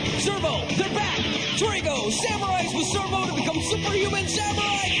 circuits! Servo, they're back! Drago, samurais with Servo to become superhuman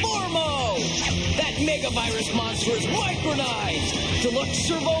samurai Formo! That Megavirus monster is micronized! Deluxe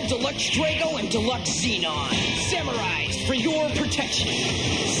Servo, Deluxe Drago, and Deluxe Xenon. Samurais, for your protection.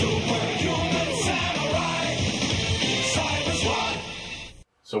 Superhuman samurai! Cyber Squad!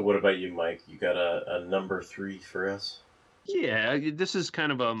 So what about you, Mike? You got a number 3 for us? Yeah, this is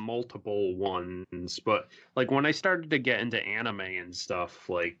kind of a multiple ones, but like when I started to get into anime and stuff,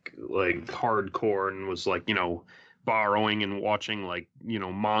 like hardcore, and was like, borrowing and watching like,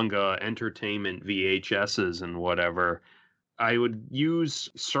 manga entertainment VHSs and whatever, I would use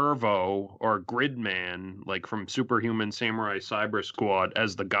Servo or Gridman, like from Superhuman Samurai Cyber Squad,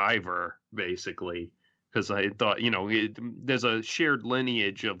 as the Guyver, basically. Because I thought, there's a shared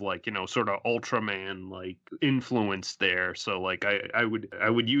lineage of like, sort of Ultraman like influence there. So like I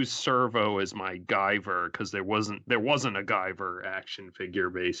would use Servo as my Guyver because there wasn't a Guyver action figure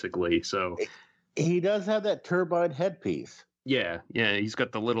basically. So he does have that turbine headpiece. Yeah, he's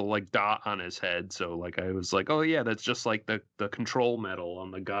got the little like dot on his head. So like I was like, oh yeah, that's just like the control medal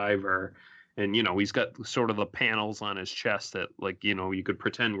on the Guyver. And, he's got sort of the panels on his chest that, like, you could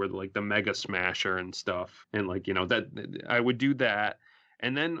pretend were, like, the Mega Smasher and stuff. And, like, that I would do that.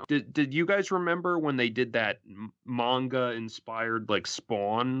 And then, did you guys remember when they did that manga-inspired, like,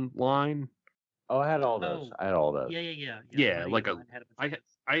 Spawn line? Oh, I had all those. Yeah. Like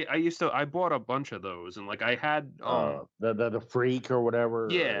I bought a bunch of those, and like I had the Freak or whatever.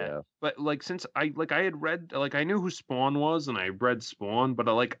 Yeah, but like since I had read, like I knew who Spawn was, and I read Spawn, but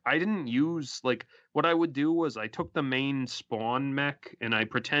I didn't use, like, what I would do was I took the main Spawn mech and I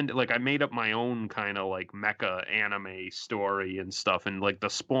pretended like I made up my own kind of like mecha anime story and stuff, and like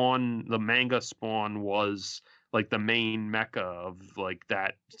the manga Spawn was like the main mecha of like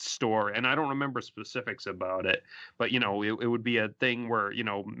that story, and I don't remember specifics about it, but it would be a thing where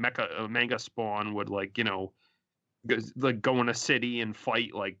manga Spawn would like go in a city and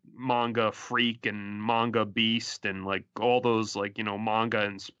fight like manga Freak and manga Beast and like all those like manga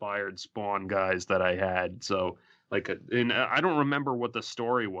inspired Spawn guys that I had. So and I don't remember what the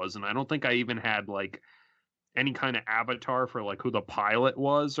story was, and I don't think I even had like any kind of avatar for like who the pilot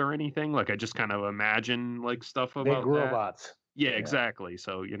was or anything. Like I just kind of imagine like stuff about Big that. robots. Yeah, exactly.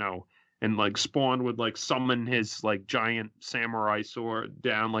 So, and like Spawn would like summon his like giant samurai sword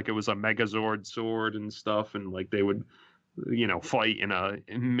down like it was a Megazord sword and stuff, and like they would, fight in a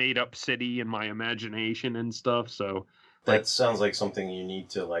made up city in my imagination and stuff. So that sounds like something you need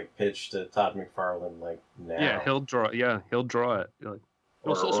to like pitch to Todd McFarlane like now. Yeah, he'll draw it. Like,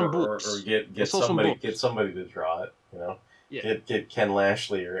 he'll sell some books. Or get somebody to draw it. Yeah. Get Ken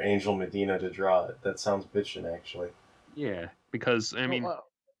Lashley or Angel Medina to draw it. That sounds bitchin', actually. Yeah, because I mean,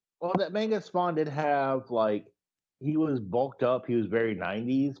 well, that manga Spawn did have like he was bulked up. He was very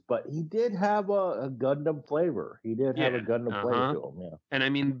 90s, but he did have a Gundam flavor. He did have a Gundam flavor to him. Yeah. And I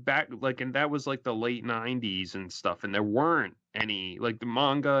mean, back and that was like the late 90s and stuff, and there weren't any like the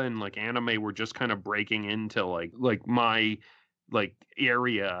manga and like anime were just kind of breaking into like my like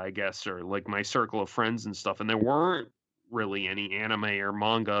area, I guess, or like my circle of friends and stuff, and there weren't really any anime or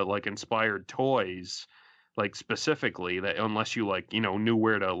manga like inspired toys like specifically that unless you like knew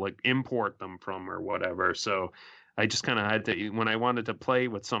where to like import them from or whatever. So I just kind of had to, when I wanted to play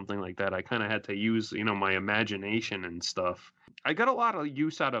with something like that, I kind of had to use my imagination and stuff. I got a lot of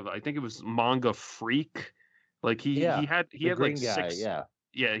use out of, I think it was Manga Freak. Like he had like six.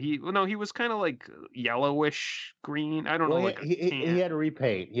 He was kind of like yellowish green. I don't know. Like he had a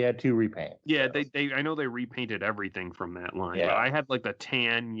repaint. He had 2 repaints. Yeah, they I know they repainted everything from that line. Yeah. But I had like the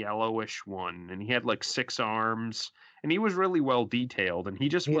tan yellowish one, and he had like 6 arms, and he was really well detailed, and he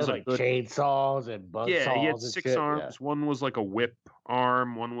was had, a like good chainsaws and buzzsaws. Yeah, he had and 6 shit. arms. Yeah. One was like a whip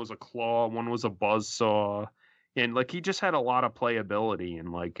arm, one was a claw, one was a buzz saw. And like he just had a lot of playability,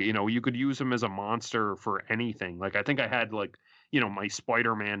 and like you could use him as a monster for anything. Like I think I had like my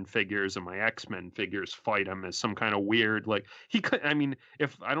Spider-Man figures and my X-Men figures fight him as some kind of weird, like he could, I mean,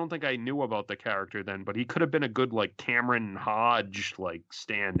 if I don't think I knew about the character then, but he could have been a good like Cameron Hodge like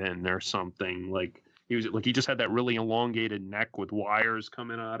stand-in or something. Like he just had that really elongated neck with wires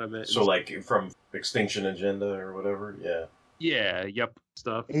coming out of it. So like from Extinction Agenda or whatever, yeah. Yeah, yep,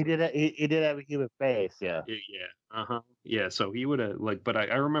 stuff. He did have a human face, yeah. Yeah, so he would have like, but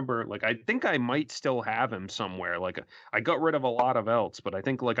I remember like I think I might still have him somewhere. Like I got rid of a lot of else, but I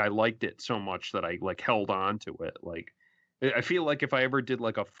think like I liked it so much that I like held on to it. Like I feel like if I ever did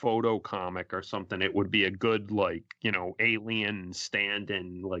like a photo comic or something, it would be a good like alien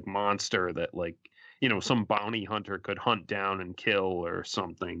stand-in like monster that like some bounty hunter could hunt down and kill or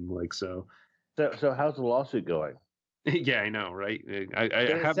something like so. So how's the lawsuit going? Yeah, I know, right?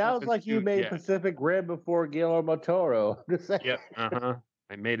 It sounds like you made Pacific Rim before Guillermo Toro. Yep.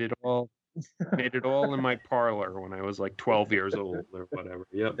 I made it all in my parlor when I was like 12 years old or whatever.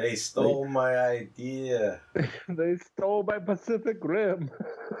 Yep. They stole my idea. They stole my Pacific Rim.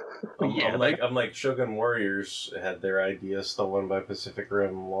 I'm like Shogun Warriors had their idea stolen by Pacific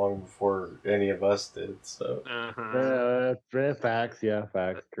Rim long before any of us did. So facts,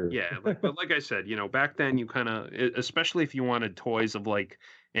 true. Yeah, but like I said, back then you kind of, especially if you wanted toys of like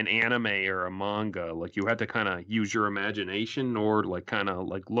an anime or a manga, like you had to kind of use your imagination or like kind of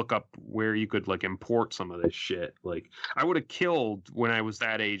like look up where you could like import some of this shit. Like I would have killed when I was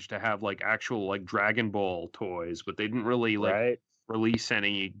that age to have like actual like Dragon Ball toys, but they didn't really like release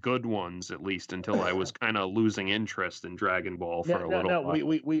any good ones, at least until I was kind of losing interest in Dragon Ball for a little while.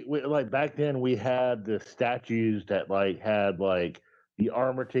 We like back then we had the statues that like had like the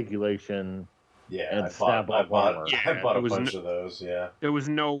arm articulation. Yeah, I bought a bunch of those. Yeah, there was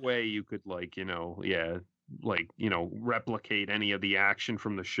no way you could replicate any of the action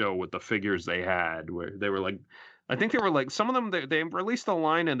from the show with the figures they had. Where they were like, I think they were like some of them. They released a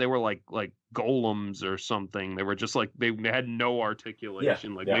line and they were like golems or something. They were just like they had no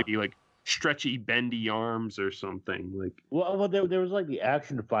articulation. Maybe like stretchy, bendy arms or something. Like there was like the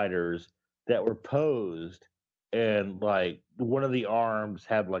action fighters that were posed. And like one of the arms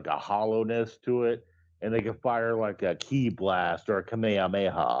had like a hollowness to it, and they could fire like a ki blast or a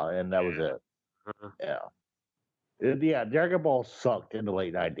kamehameha, and that was it. Yeah, Dragon Ball sucked in the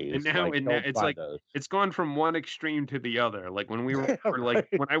late 90s. And now, it's like it's gone from one extreme to the other. Like when we were like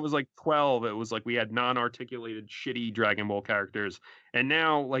when I was like 12, it was like we had non-articulated, shitty Dragon Ball characters, and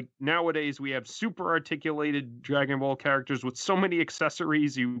now like nowadays we have super articulated Dragon Ball characters with so many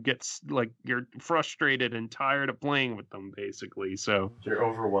accessories. You get like you're frustrated and tired of playing with them, basically. So you're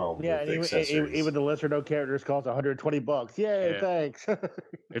overwhelmed. Yeah, even the lesser known characters cost $120. Yay, thanks.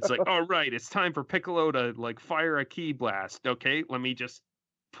 It's like, all right, it's time for Piccolo to like fire a ki blast. Okay, let me just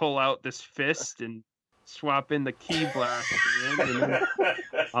pull out this fist and swap in the key blast in, and then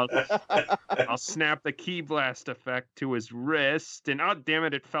I'll snap the key blast effect to his wrist, and oh damn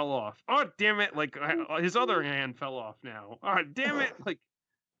it fell off. Oh damn it, like his other hand fell off now. Oh damn it, like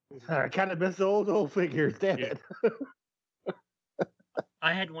I kind of miss the old figures. Damn it.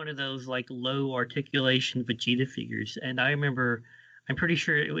 I had one of those like low articulation Vegeta figures, and I remember, I'm pretty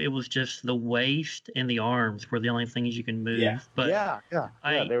sure it was just the waist and the arms were the only things you can move. Yeah. But Yeah,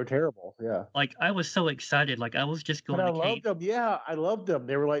 they were terrible. Yeah. like I was so excited, like I was just going But I to loved them. Yeah, I loved them.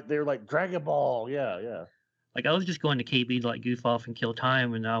 They were like Dragon Ball. Yeah. like I was just going to KB to like goof off and kill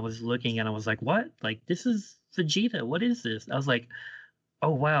time, and I was looking and I was like, what? Like this is Vegeta. What is this? I was like,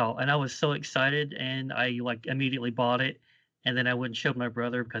 oh wow, and I was so excited, and I like immediately bought it. And then I wouldn't show my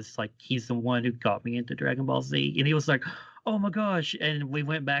brother because like he's the one who got me into Dragon Ball Z, and he was like, "Oh my gosh!" And we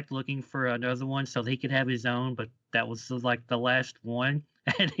went back looking for another one so he could have his own, but that was like the last one,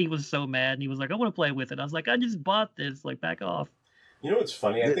 and he was so mad, and he was like, "I want to play with it." I was like, "I just bought this, like back off." You know what's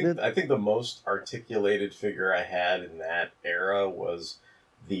funny? I think the most articulated figure I had in that era was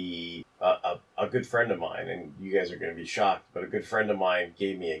the a good friend of mine, and you guys are going to be shocked, but a good friend of mine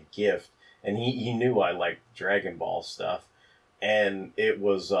gave me a gift, and he knew I liked Dragon Ball stuff. And it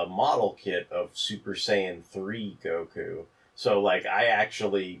was a model kit of Super Saiyan 3 Goku. So, like, I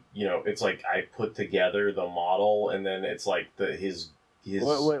actually, it's like I put together the model, and then it's like his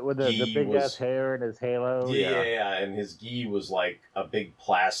with the big ass hair and his halo. Yeah, and his gi was like a big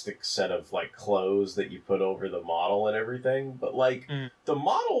plastic set of like clothes that you put over the model and everything. But like the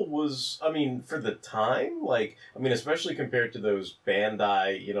model was, I mean, for the time, like, I mean, especially compared to those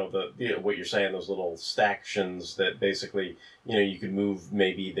Bandai, the what you're saying, those little stactions that basically, you could move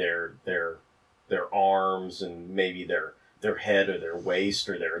maybe their arms and maybe their head or their waist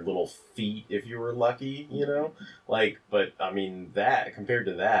or their little feet if you were lucky, but I mean that compared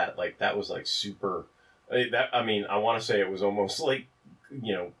to that, like that was like super, I want to say it was almost like,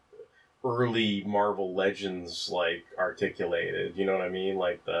 early Marvel Legends, like articulated, you know what I mean?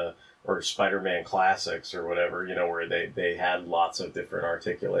 Like or Spider-Man Classics or whatever, where they had lots of different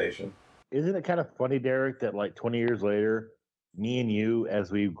articulation. Isn't it kind of funny, Derek, that like 20 years later, me and you,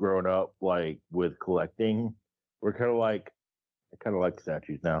 as we've grown up, like with collecting, we're kind of like, I kind of like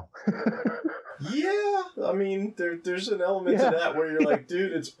statues now. Yeah, I mean, there's an element to that where you're like,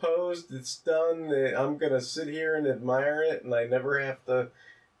 dude, it's posed, it's done, I'm going to sit here and admire it, and I never have to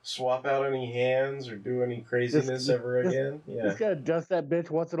swap out any hands or do any craziness ever again. Yeah. Just got to dust that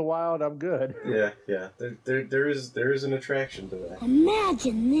bitch once in a while, and I'm good. Yeah. There is an attraction to that.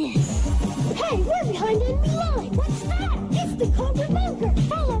 Imagine this. Hey, we're behind enemy line. What's that? It's the Cobra Bunker.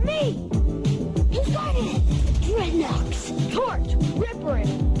 Follow me. Who's got it? Dreadnoks, Torch, Ripper,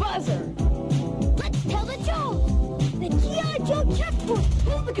 and Buzzer. Let's tell the Joe. The G.I. Joe checkpoint.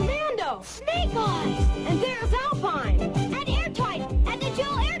 Who's the commando? Snake Eyes. And there's Alpine. And Airtight. And the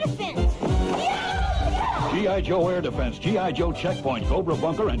Joe Air Defense. Yeah! G.I. Joe Air Defense, G.I. Joe Checkpoint, Cobra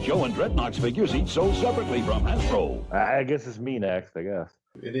Bunker, and Joe and Dreadnoks figures each sold separately from Hasbro. I guess it's me next, I guess.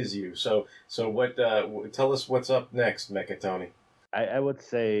 It is you. So what? Tell us what's up next, Mechatoni. I would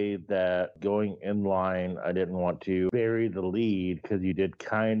say that going in line, I didn't want to bury the lead because you did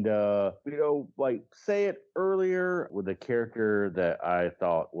kind of, like say it earlier with a character that I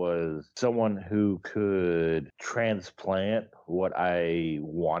thought was someone who could transplant what I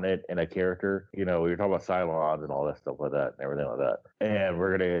wanted in a character. We were talking about Cylons and all that stuff like that and everything like that. And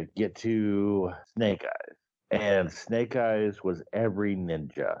we're going to get to Snake Eyes. And Snake Eyes was every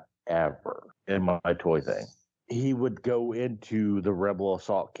ninja ever in my toy thing. He would go into the Rebel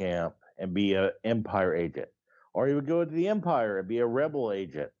assault camp and be an Empire agent, or he would go into the Empire and be a Rebel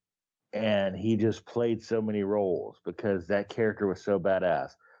agent. And he just played so many roles because that character was so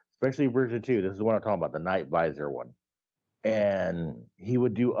badass, especially version 2. This is what I'm talking about, the Night Visor one. And he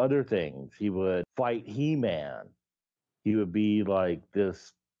would do other things. He would fight He-Man. He would be like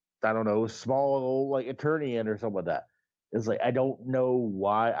this, I don't know, small like Eternian or something like that. It's like, I don't know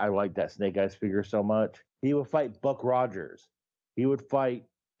why I like that Snake Eyes figure so much. He would fight Buck Rogers. He would fight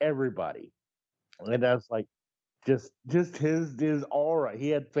everybody. And that's like just his aura. He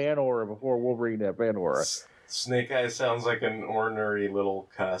had fan aura before Wolverine had fan aura. Snake Eyes sounds like an ornery little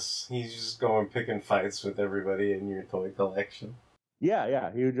cuss. He's just going picking fights with everybody in your toy collection.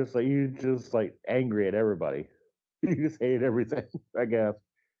 Yeah. He was just like angry at everybody. He just hated everything, I guess.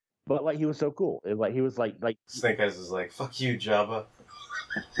 But like he was so cool. He was like Snake Eyes is like, fuck you, Jabba.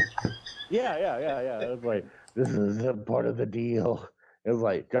 Yeah. It was like, this is a part of the deal. It was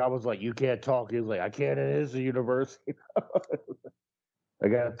like, God was like, you can't talk. He was like, I can't in his universe. I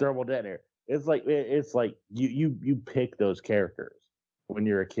got a thermal detonator. It's like you pick those characters when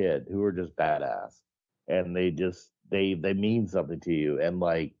you're a kid who are just badass. and they mean something to you. And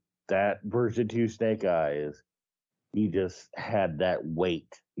like that version 2 Snake Eyes, he just had that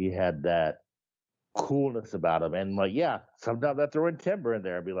weight. He had that coolness about him. And like, yeah, sometimes I throw in Timber in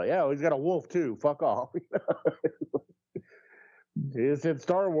there and be like, yeah, he's got a wolf too. Fuck off. It's in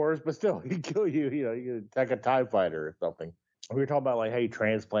Star Wars, but still, he'd kill you. You know, you attack a TIE fighter or something. We were talking about like, hey,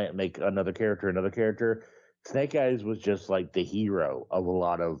 transplant, make another character. Snake Eyes was just like the hero of a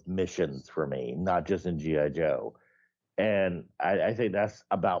lot of missions for me, not just in G.I. Joe. And I think that's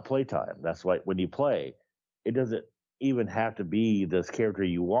about playtime. That's like when you play, it doesn't even have to be this character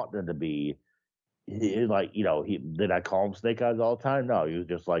you want them to be. Like, you know, did I call him Snake Eyes all the time? No, he was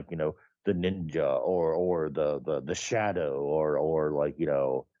just like, you know, the ninja or the shadow or like, you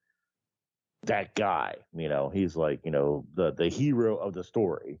know, that guy. You know, he's like, you know, the hero of the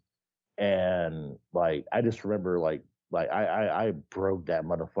story. And like I just remember like I broke that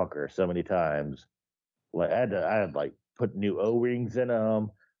motherfucker so many times. Like I had like put new O-rings in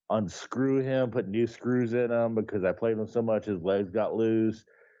him, unscrew him, put new screws in him because I played him so much his legs got loose,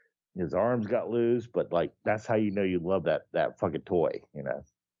 his arms got loose. But like that's how you know you love that fucking toy, you know.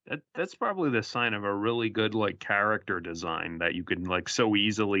 That's probably the sign of a really good like character design, that you can like so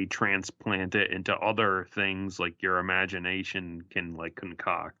easily transplant it into other things like your imagination can like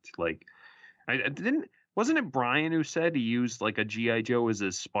concoct. Like wasn't it Brian who said he used like a G.I. Joe as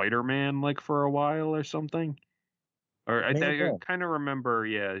his Spider-Man like for a while or something? Or I kind of remember,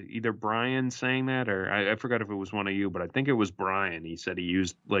 yeah, either Brian saying that or I forgot if it was one of you, but I think it was Brian. He said he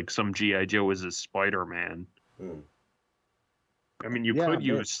used like some G.I. Joe as his Spider-Man. I mean, you could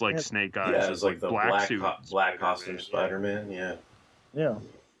use like Snake Eyes as like the black suit black costume Spider-Man. Yeah,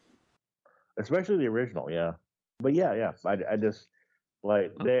 especially the original. Yeah, but yeah. I just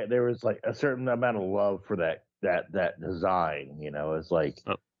like there was like a certain amount of love for that design. You know, it's like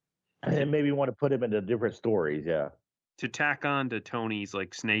and maybe want to put him into different stories. Yeah. To tack on to Tony's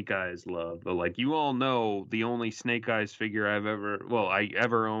like Snake Eyes love, but like you all know, the only Snake Eyes figure I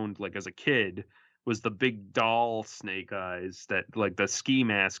ever owned like as a kid was the big doll Snake Eyes, that like the ski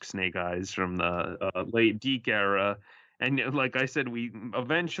mask Snake Eyes from the late Deke era. And like I said, we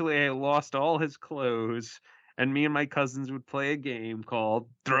eventually lost all his clothes, and me and my cousins would play a game called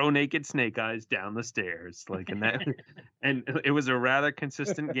Throw Naked Snake Eyes Down the Stairs. Like, and it was a rather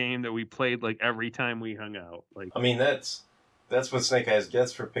consistent game that we played like every time we hung out. Like, I mean, that's what Snake Eyes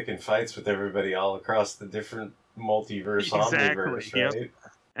gets for picking fights with everybody all across the different multiverse, omniverse, right? Yep.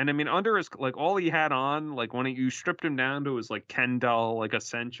 And I mean, under his like all he had on, like when you stripped him down to his like Ken doll like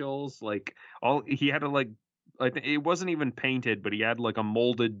essentials, like all he had to like it wasn't even painted, but he had like a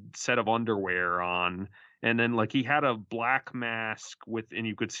molded set of underwear on, and then like he had a black mask and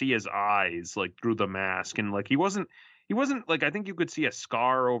you could see his eyes like through the mask, and like he wasn't like, I think you could see a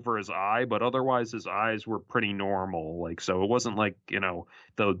scar over his eye, but otherwise his eyes were pretty normal. Like, so it wasn't like, you know,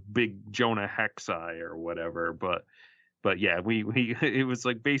 the big Jonah Hex eye or whatever, but yeah, we it was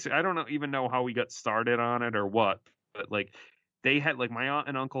like basic. I don't even know how we got started on it or what, but like they had like my aunt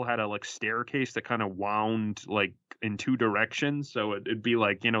and uncle had a like staircase that kind of wound like in two directions, so it'd be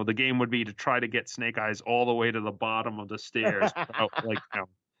like, you know, the game would be to try to get Snake Eyes all the way to the bottom of the stairs without like, you know,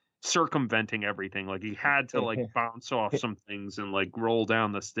 circumventing everying. Like he had to like bounce off some things and like roll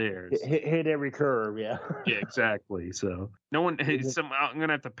down the stairs, hit every curve. Yeah. Yeah, exactly. So no one I'm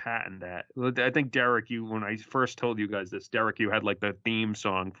gonna have to patent that. I think Derek, when I first told you guys this, Derek, you had like the theme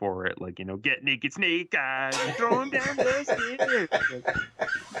song for it, like, you know, get naked Snake Eyes, throw him down the stairs.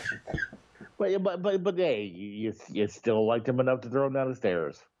 But hey, you still liked him enough to throw him down the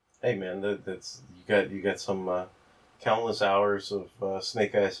stairs. Hey man, that's you got some countless hours of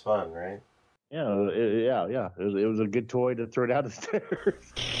Snake Eyes fun, right? Yeah, It was a good toy to throw down the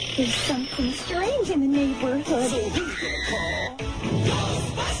stairs. There's something strange in the neighborhood.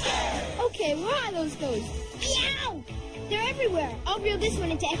 Okay, where are those ghosts? Meow! They're everywhere. I'll reel this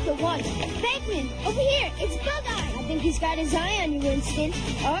one into Ecto 1. Bankman, over here. It's Bug Eye. I think he's got his eye on you, Winston.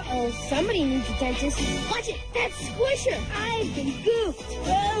 Uh-oh, somebody needs a dentist. Watch it. That's Squisher. I've been goofed.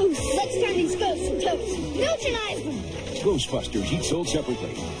 Gross. Let's turn these ghosts into toast. Neutralize them. Ghostbusters, each sold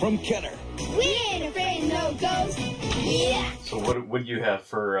separately. From Kenner. We ain't afraid of no ghosts. Yeah. So what would you have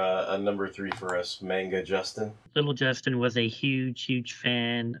for a number 3 for us, Manga Justin? Little Justin was a huge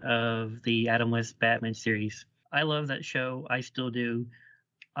fan of the Adam West Batman series. I love that show. I still do.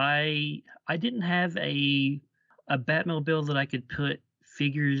 I didn't have a Batmobile that I could put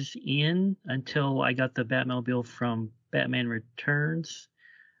figures in until I got the Batmobile from Batman Returns.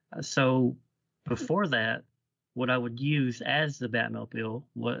 So before that, what I would use as the Batmobile,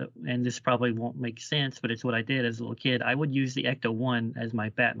 and this probably won't make sense, but it's what I did as a little kid. I would use the Ecto 1 as my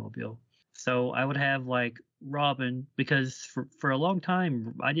Batmobile. So I would have like Robin, because for a long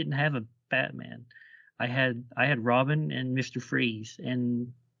time I didn't have a Batman. I had Robin and Mr. Freeze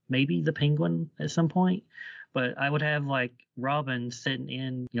and maybe the Penguin at some point, but I would have like Robin sitting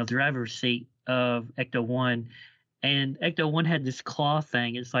in the driver's seat of Ecto One, and Ecto One had this claw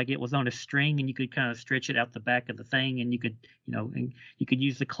thing. It's like it was on a string, and you could kind of stretch it out the back of the thing, and you could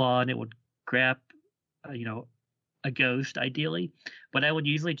use the claw, and it would grab, a ghost ideally. But I would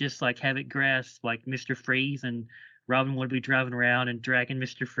usually just like have it grasp like Mr. Freeze, and Robin would be driving around and dragging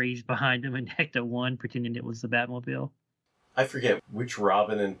Mr. Freeze behind him, and Ecto One pretending it was the Batmobile. I forget which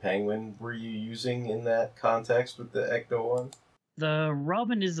Robin and Penguin were you using in that context with the Ecto One? The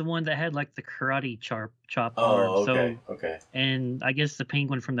Robin is the one that had like the karate chop Oh, arm. okay, So, okay. and I guess the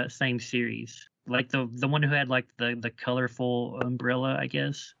Penguin from that same series, like the one who had like the colorful umbrella, I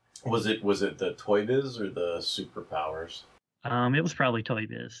guess. Was it the Toy Biz or the superpowers? It was probably Toy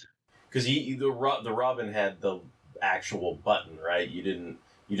Biz. Because the Robin had the actual button, right? You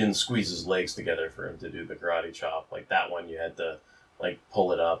didn't squeeze his legs together for him to do the karate chop. Like that one, you had to like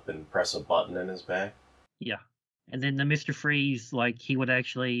pull it up and press a button in his back. Yeah. And then the Mr. Freeze, like he would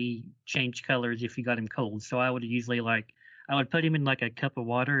actually change colors if you got him cold. So I would usually I would put him in like a cup of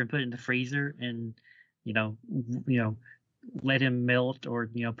water and put it in the freezer, and let him melt, or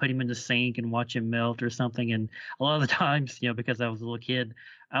put him in the sink and watch him melt or something. And a lot of the times, because I was a little kid,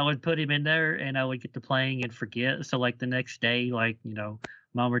 I would put him in there and I would get to playing and forget. So like the next day, like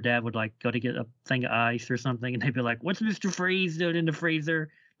mom or dad would like go to get a thing of ice or something, and they'd be like, "What's Mr. Freeze doing in the freezer?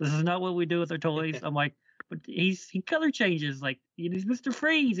 This is not what we do with our toys." I'm like, "But he color changes. Like he's Mr.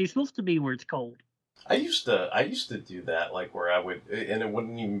 Freeze. He's supposed to be where it's cold." I used to do that, like where I would, and it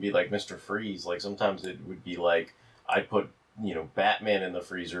wouldn't even be like Mr. Freeze. Like sometimes it would be like I'd put Batman in the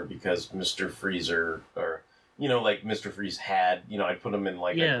freezer because Mr. Freezer, or like Mr. Freeze had, I'd put him in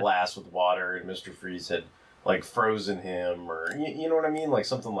like a glass with water, and Mr. Freeze had like frozen him, or you know what I mean, like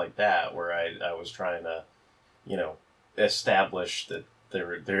something like that, where I was trying to establish that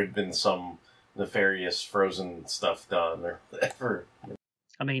there had been some nefarious frozen stuff done or whatever.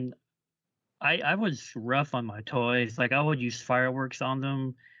 I mean, I was rough on my toys. Like I would use fireworks on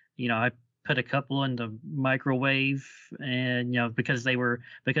them. I put a couple in the microwave, and because they were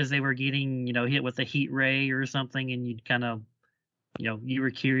getting hit with a heat ray or something, and you'd kind of you were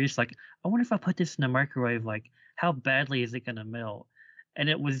curious, like, I wonder if I put this in the microwave, like how badly is it going to melt? And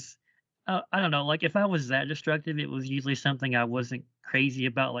it was I don't know, like if I was that destructive, it was usually something I wasn't crazy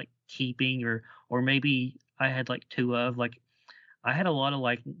about like keeping, or maybe I had like two of, like I had a lot of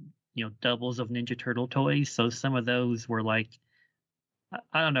like doubles of Ninja Turtle toys, so some of those were like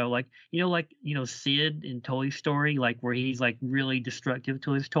I don't know, like Sid in Toy Story, like where he's like really destructive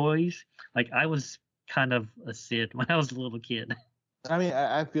to his toys. Like I was kind of a Sid when I was a little kid. I mean,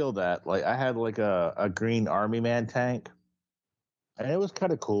 I feel that. Like I had like a green Army Man tank, and it was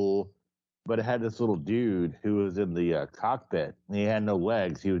kind of cool, but it had this little dude who was in the cockpit, and he had no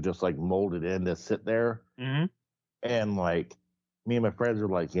legs. He was just like molded in to sit there. Mm-hmm. And like me and my friends were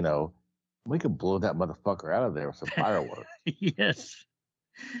like, we could blow that motherfucker out of there with some fireworks. Yes.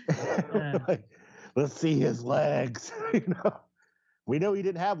 Like, let's see his legs. We know he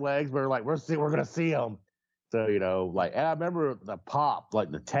didn't have legs, but we're gonna see him. So and I remember the pop,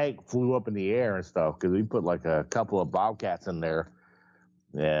 like the tank flew up in the air and stuff, because we put like a couple of Bobcats in there,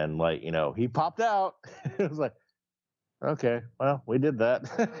 and like he popped out. It was like, okay, well, we did that.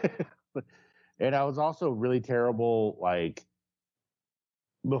 And I was also really terrible, like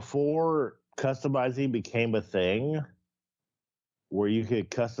before customizing became a thing, where you could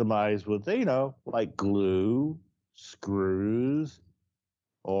customize with, like glue, screws,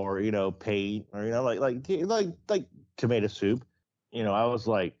 or, paint, or, like tomato soup. I was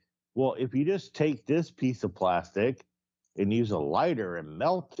like, well, if you just take this piece of plastic and use a lighter and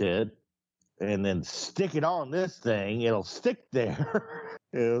melt it and then stick it on this thing, it'll stick there.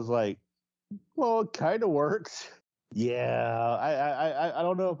 It was like, well, it kind of works. Yeah, I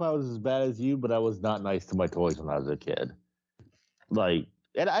don't know if I was as bad as you, but I was not nice to my toys when I was a kid. Like,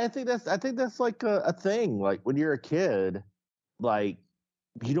 and I think that's like a thing. Like when you're a kid, like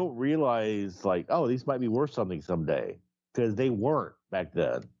you don't realize like, oh, these might be worth something someday, because they weren't back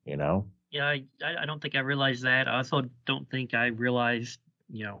then. Yeah, I don't think I realized that. I also don't think I realized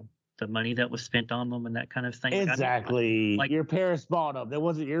the money that was spent on them and that kind of thing. Exactly. Like your parents bought them. That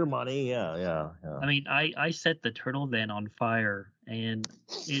wasn't your money. Yeah. I mean, I set the turtle van on fire, and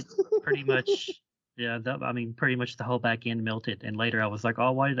it pretty much, pretty much the whole back end melted. And later I was like,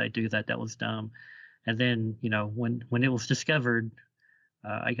 oh, why did I do that? That was dumb. And then, when it was discovered,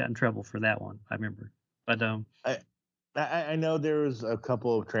 I got in trouble for that one, I remember. But I know there was a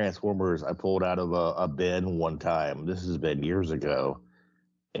couple of Transformers I pulled out of a bin one time. This has been years ago.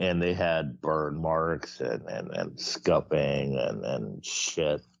 And they had burn marks and scuffing and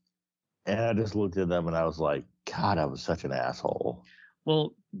shit. And I just looked at them and I was like, God, I was such an asshole.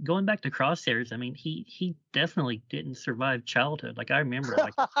 Well, going back to Crosshairs, I mean, he definitely didn't survive childhood. Like I remember,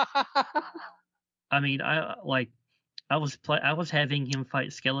 like I mean, I was having him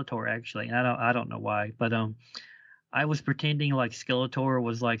fight Skeletor actually, and I don't know why, but I was pretending like Skeletor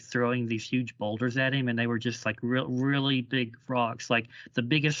was like throwing these huge boulders at him, and they were just like really big rocks, like the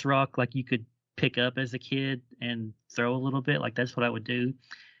biggest rock like you could pick up as a kid and throw a little bit. Like that's what I would do.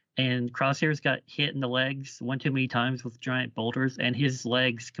 And Crosshairs got hit in the legs one too many times with giant boulders, and his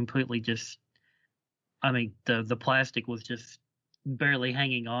legs completely just, I mean, the plastic was just barely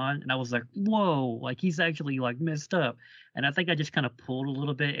hanging on, and I was like, whoa, like he's actually like messed up. And I think I just kind of pulled a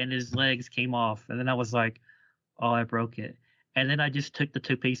little bit, and his legs came off, and then I was like, oh, I broke it. And then I just took the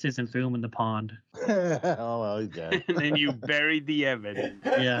two pieces and threw them in the pond. Oh, well, he's dead. And then you buried the evidence.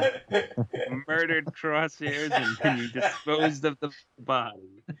 Yeah. Murdered Crosshairs, and then you disposed of the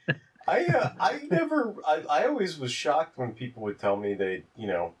body. I always was shocked when people would tell me they,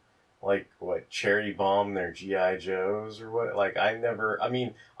 like what, cherry bomb their GI Joes or what. Like I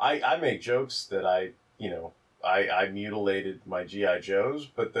make jokes that I mutilated my GI Joes,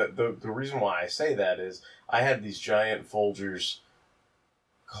 but the reason why I say that is I had these giant Folgers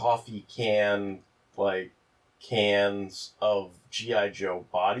coffee cans of GI Joe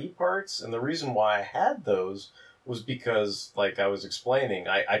body parts, and the reason why I had those was because, like I was explaining,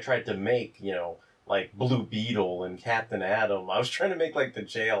 I tried to make, like Blue Beetle and Captain Atom. I was trying to make like the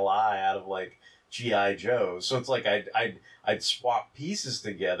JLI out of like GI Joe. So it's like I'd swap pieces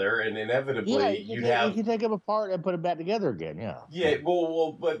together, and inevitably you can take them apart and put them back together again. Yeah. Yeah.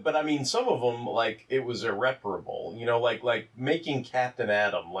 Well, but I mean, some of them, like, it was irreparable. Like making Captain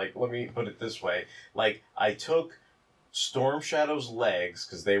Atom. Like, let me put it this way. Like, I took Storm Shadow's legs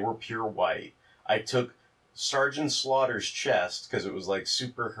because they were pure white. I took Sergeant Slaughter's chest because it was like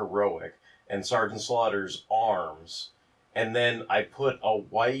super heroic, and Sergeant Slaughter's arms, and then I put a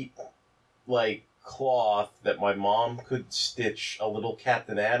white like cloth that my mom could stitch a little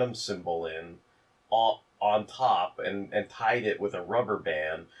Captain Atom symbol in on top and tied it with a rubber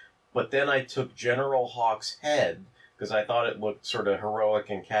band. But then I took General Hawk's head because I thought it looked sort of heroic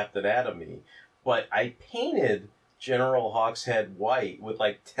and Captain Atom-y, but I painted General Hawk's head white with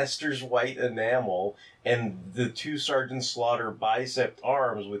like Tester's white enamel, and the two Sergeant Slaughter bicep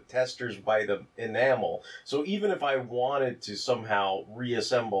arms with Tester's white enamel. So even if I wanted to somehow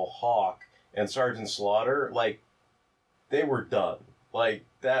reassemble Hawk and Sergeant Slaughter, like, they were done. Like,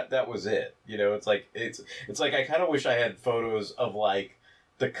 that was it. It's like I kind of wish I had photos of like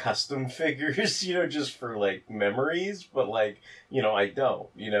the custom figures, just for like memories, but like, I don't,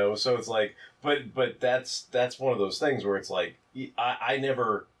 so it's like, but that's one of those things where it's like, I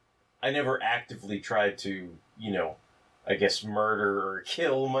never actively tried to, I guess murder or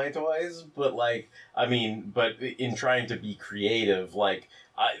kill my toys, but like, I mean, but in trying to be creative, like,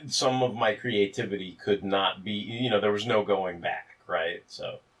 some of my creativity could not be, there was no going back, right?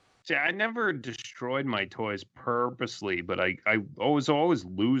 So. See, I never destroyed my toys purposely, but I was always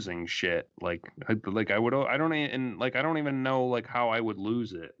losing shit. I don't even know like how I would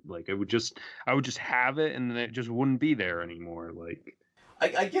lose it. Like I would just have it, and then it just wouldn't be there anymore. Like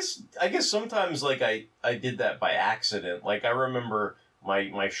I guess sometimes like I did that by accident. Like I remember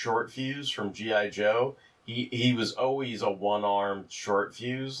my short fuse from G.I. Joe. He was always a one-armed short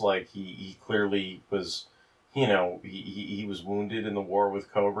fuse. Like he clearly was, he was wounded in the war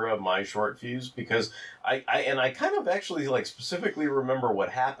with Cobra, my short fuse, because I kind of actually like specifically remember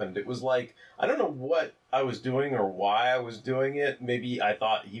what happened. It was like, I don't know what I was doing or why I was doing it. Maybe I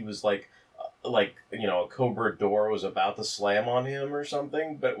thought he was like, a Cobra door was about to slam on him or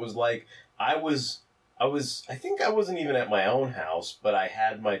something, but it was like, I think I wasn't even at my own house, but I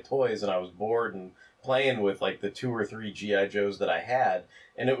had my toys and I was bored and playing with like the 2 or 3 G.I. Joes that I had,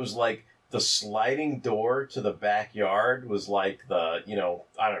 and it was like the sliding door to the backyard was like the,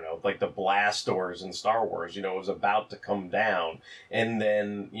 I don't know, like the blast doors in Star Wars, it was about to come down, and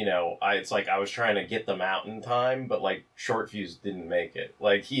then, it's like I was trying to get them out in time, but like short fuse didn't make it.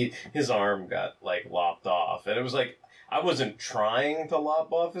 Like his arm got like lopped off, and it was like, I wasn't trying to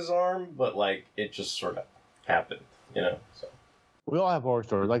lop off his arm, but like it just sort of happened, so. We all have horror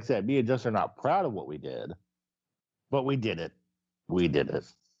stories. Like I said, me and Justin are not proud of what we did, but we did it. We did it.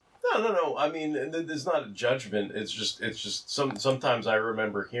 No. I mean, there's not a judgment. It's just sometimes I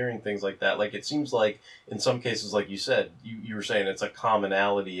remember hearing things like that. Like, it seems like in some cases, like you said, you were saying it's a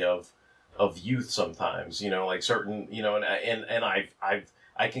commonality of of youth sometimes, like certain, and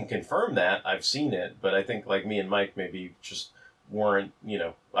I can confirm that. I've seen it, but I think like me and Mike maybe just weren't,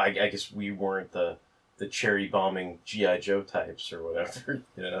 I guess we weren't the cherry bombing G.I. Joe types or whatever,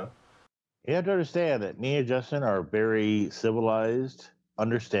 You have to understand that me and Justin are very civilized,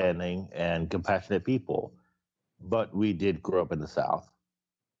 understanding, and compassionate people, but we did grow up in the South.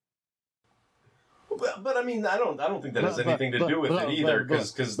 But I mean, I don't think that has anything to do with it either,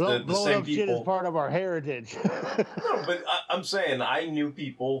 because the same shit is people. part of our heritage. No, but I'm saying I knew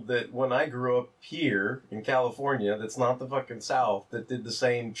people that when I grew up here in California, that's not the fucking South, that did the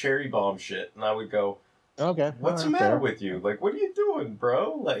same cherry bomb shit, and I would go, okay, what's the matter with you? Like, what are you doing,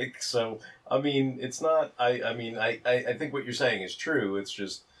 bro? Like, so I mean, it's not. I mean, I think what you're saying is true. It's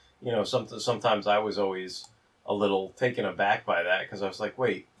just, sometimes I was always a little taken aback by that, because I was like,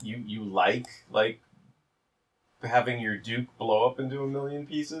 wait, you like having your Duke blow up into a million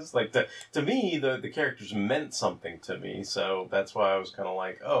pieces? Like, to me, the characters meant something to me, so that's why I was kind of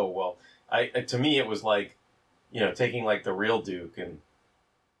like, oh, well, to me it was like, taking like the real Duke and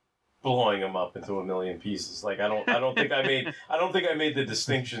blowing him up into a million pieces. Like, I don't think I made the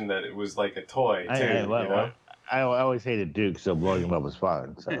distinction that it was like a toy too. I always hated Duke, so blowing him up was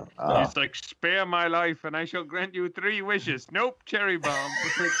fun. So It's like, spare my life and I shall grant you 3 wishes. Nope, cherry bomb.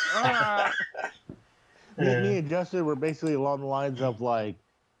 It's like, ah. Me and Justin were basically along the lines of like,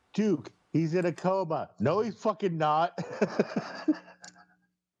 Duke, he's in a coma. No, he's fucking not.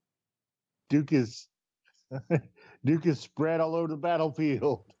 Duke is spread all over the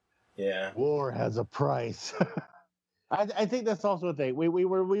battlefield. Yeah. War has a price. I think that's also a thing. We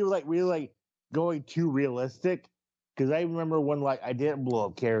were like going too realistic, because I remember when like I didn't blow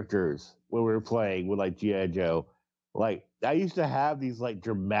up characters when we were playing with like G.I. Joe. Like, I used to have these like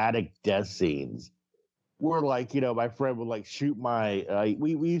dramatic death scenes where like, my friend would like shoot my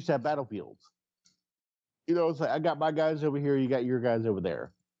we used to have battlefields. It's like, I got my guys over here, you got your guys over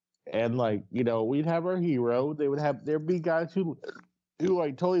there. And like, we'd have our hero, there'd be guys who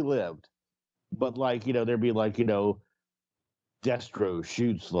like totally lived. But like, there'd be like, Destro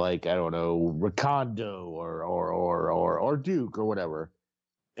shoots like, I don't know, Recondo or Duke or whatever.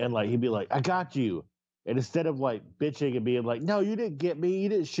 And like, he'd be like, I got you. And instead of like bitching and being like, no, you didn't get me, you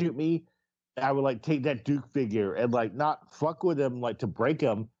didn't shoot me, I would like take that Duke figure and like not fuck with him like to break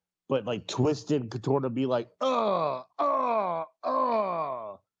him, but like twist it and contort him, be like, go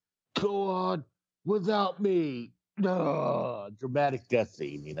on without me. Dramatic death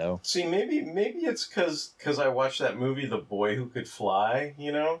scene, See, maybe it's because I watched that movie, The Boy Who Could Fly,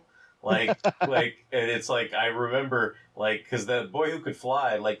 like and it's like I remember like, because that Boy Who Could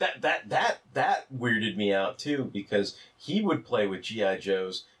Fly, like that weirded me out too, because he would play with G.I.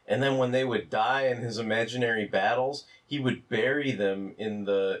 Joes, and then when they would die in his imaginary battles, he would bury them in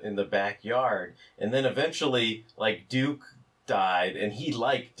the backyard, and then eventually like Duke died, and he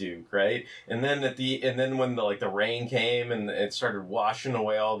liked Duke, right? And then when the rain came and it started washing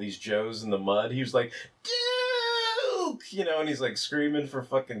away all these Joes in the mud, he was like, Duke, and he's like screaming for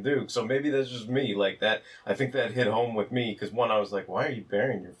fucking Duke. So maybe that's just me, like that. I think that hit home with me, because one, I was like, why are you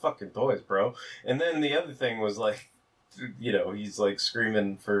burying your fucking toys, bro? And then the other thing was like, he's like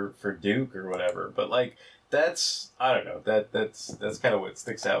screaming for Duke or whatever. But like, that's, I don't know, that's kind of what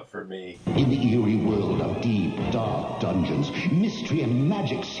sticks out for me. In the eerie world of deep, dark dungeons, mystery and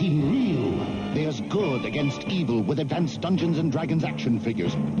magic seem real. There's good against evil with advanced Dungeons and Dragons action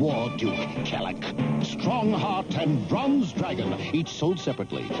figures. War Duke, Kellic, Strongheart, and Bronze Dragon, each sold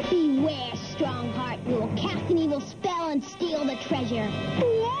separately. Beware, Strongheart. You will cast an evil spell and steal the treasure.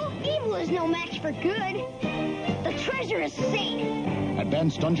 Well, evil is no match for good. The treasure is safe.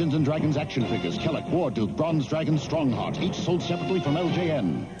 Advanced Dungeons and Dragons action figures, Kellic, War Duke, Bronze Dragon, Strongheart, each sold separately from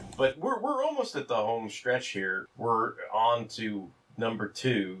LJN. But we're almost at the home stretch here. We're on to number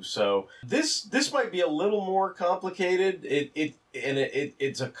 2. So this might be a little more complicated.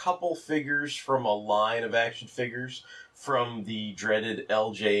 It's a couple figures from a line of action figures from the dreaded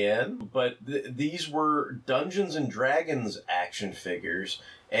LJN, but these were Dungeons and Dragons action figures,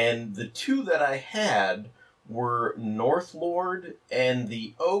 and the 2 that I had were Northlord and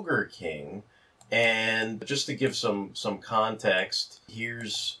the Ogre King. And just to give some context,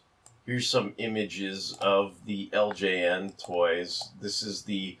 here's some images of the LJN toys. This is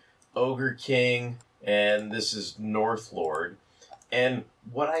the Ogre King, and this is Northlord. And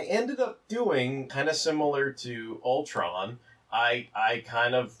what I ended up doing, kind of similar to Ultron, I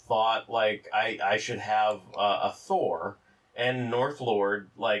kind of thought like I should have a Thor. And Northlord,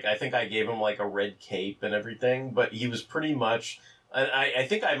 like, I think I gave him like a red cape and everything, but he was pretty much, and I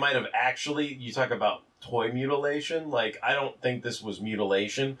think I might have actually, you talk about toy mutilation, like, I don't think this was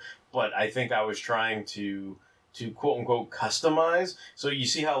mutilation, but I think I was trying to quote unquote customize. So you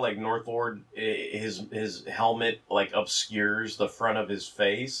see how like Northlord, his helmet like obscures the front of his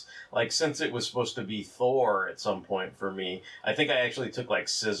face. Like since it was supposed to be Thor at some point for me, I think I actually took like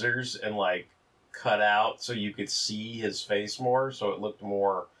scissors and like cut out so you could see his face more, so it looked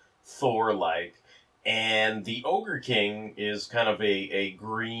more Thor-like. And the Ogre King is kind of a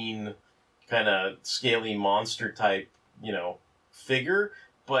green, kind of scaly monster type, figure.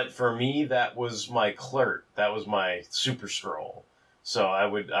 But for me, that was my Clerk. That was my Super Skrull. So I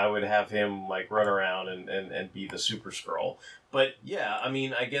would have him like run around and be the Super Skrull. But yeah, I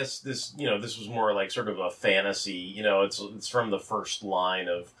mean, I guess this this was more like sort of a fantasy. It's from the first line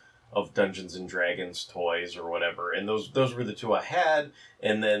of Dungeons and Dragons toys or whatever, and those were the two I had.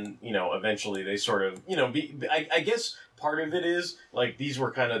 And then eventually they sort of I guess part of it is like these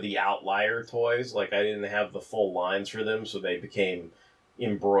were kind of the outlier toys. Like I didn't have the full lines for them, so they became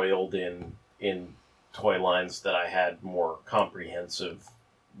embroiled in toy lines that I had more comprehensive,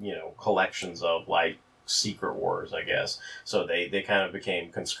 collections of, like Secret Wars, I guess. So they kind of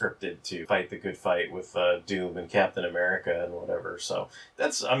became conscripted to fight the good fight with Doom and Captain America and whatever. So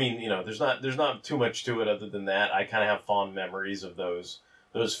that's, I mean, there's not too much to it other than that. I kind of have fond memories of those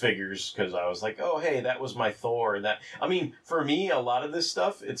figures because I was like, oh hey, that was my Thor. And that, I mean, for me, a lot of this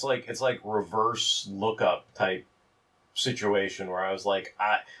stuff, it's like reverse lookup type situation where I was like,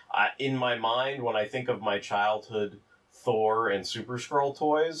 I in my mind, when I think of my childhood Thor and Super Skrull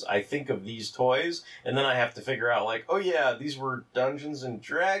toys, I think of these toys, and then I have to figure out like, oh yeah, these were Dungeons and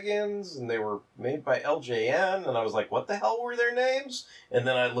Dragons, and they were made by LJN, and I was like, what the hell were their names? And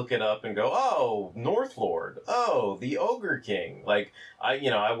then I look it up and go, oh, Northlord, oh, the Ogre King. Like,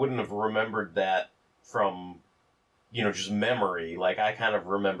 I wouldn't have remembered that from, just memory. Like, I kind of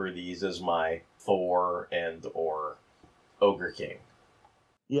remember these as my Thor and or Ogre King.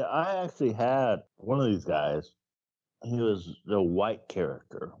 Yeah, I actually had one of these guys. He was the white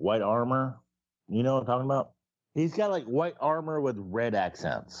character, white armor. You know what I'm talking about? He's got like white armor with red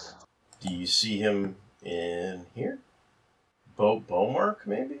accents. Do you see him in here? Beaumark,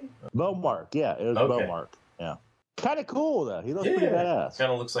 maybe? Beaumark, yeah, it was okay. Beaumark. Yeah, kind of cool though. He looks pretty badass.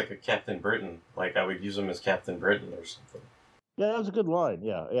 Kind of looks like a Captain Britain. Like I would use him as Captain Britain or something. Yeah, that was a good line.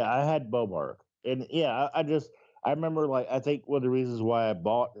 Yeah, I had Beaumark, and yeah, I remember like I think one of the reasons why I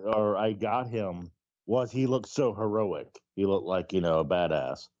bought or I got him was he looked so heroic. He looked like, a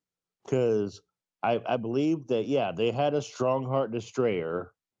badass. Because I believe that, yeah, they had a Strongheart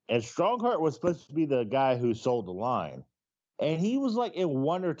Destroyer, and Strongheart was supposed to be the guy who sold the line. And he was like in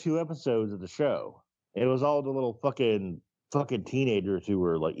one or two episodes of the show. It was all the little fucking teenagers who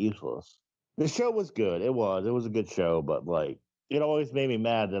were like useless. The show was good. It was a good show, but like it always made me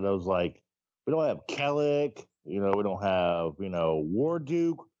mad that I was like, we don't have Kellic, we don't have,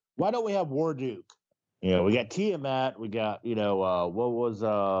 Warduke. Why don't we have Warduke? We got Tiamat. We got, what was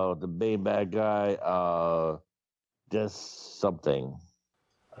the main bad guy? Just something.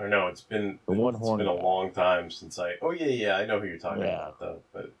 I don't know. It's been a long time since I. Oh yeah, I know who you're talking about though.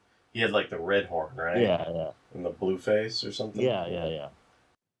 But he had like the red horn, right? Yeah. And the blue face or something. Yeah.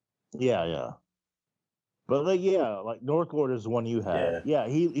 But like, like Northlord is the one you had. Yeah,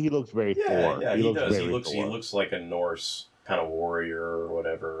 he looks very Thor. Yeah, he does. He looks like a Norse kind of warrior or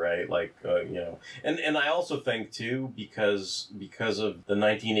whatever, right? Like, and I also think too, because of the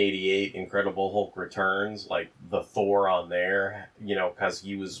 1988 Incredible Hulk Returns, like the Thor on there, because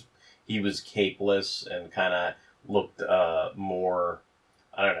he was capeless and kind of looked more,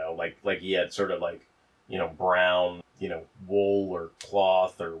 I don't know, like he had sort of like, brown, wool or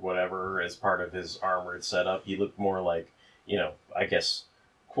cloth or whatever as part of his armored setup. He looked more like, I guess,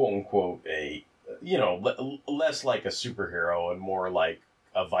 quote unquote, a less like a superhero and more like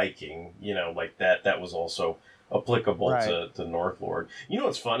a Viking, like that was also applicable to Northlord.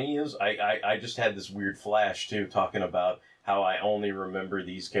 What's funny is I just had this weird flash too, talking about how I only remember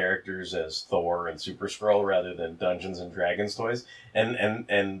these characters as Thor and Super Skrull rather than Dungeons and Dragons toys.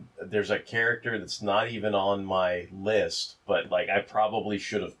 And there's a character that's not even on my list, but like I probably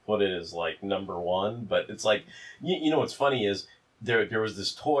should have put it as like number one, but it's like, what's funny is there was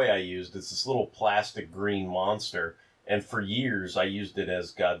this toy I used. It's this little plastic green monster. And for years, I used it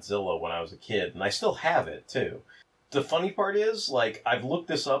as Godzilla when I was a kid. And I still have it, too. The funny part is, like, I've looked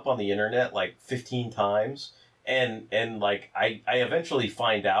this up on the internet, like, 15 times. And like, I eventually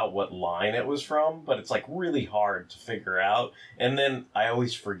find out what line it was from. But it's, like, really hard to figure out. And then I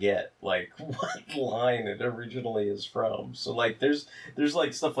always forget, like, what line it originally is from. So, like, there's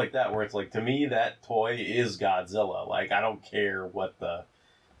like, stuff like that where it's, like, to me, that toy is Godzilla. Like, I don't care what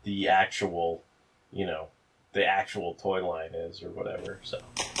the actual, the actual toy line is or whatever, so.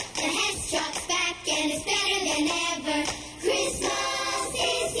 The Hess truck's back and it's better than ever. Christmas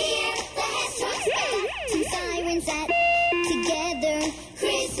is here. The Hess truck's back. Two sirens at together.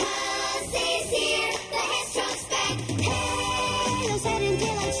 Christmas is here. The Hess truck's back. Hey, those head and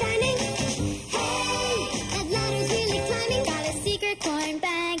tail lights shining. Hey, that ladder's really climbing. Got a secret coin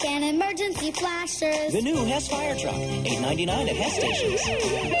bank and emergency flashers. The new Hess fire truck, $8.99 at Hess stations. The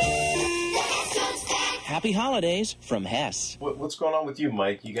Hess truck's back. Happy holidays from Hess. What's going on with you,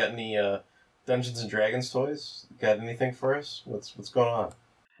 Mike? You got any Dungeons and Dragons toys? Got anything for us? What's going on?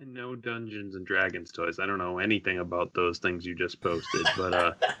 No Dungeons and Dragons toys. I don't know anything about those things you just posted,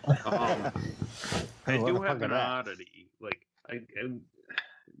 but I do have an oddity. Like,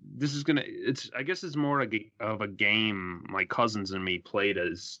 this is gonna. I guess it's more of a game my cousins and me played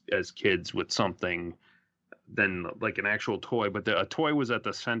as kids with something than like an actual toy. But a toy was at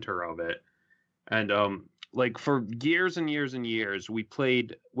the center of it, and like for years and years and years, we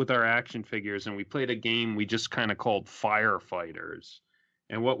played with our action figures, and we played a game we just kind of called Firefighters.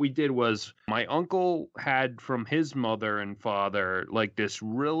 And what we did was my uncle had from his mother and father like this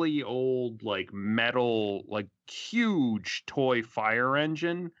really old like metal like huge toy fire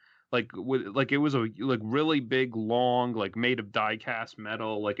engine, like it was a like really big long like made of die cast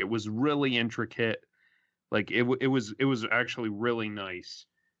metal, like it was really intricate, like it was actually really nice.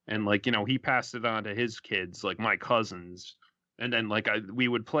 And like, you know, he passed it on to his kids, like my cousins, and then like we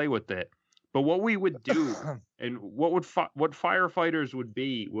would play with it. But what we would do, and what Firefighters would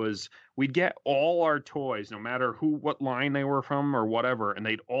be, was we'd get all our toys, no matter what line they were from or whatever, and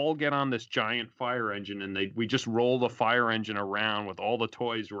they'd all get on this giant fire engine, and we just roll the fire engine around with all the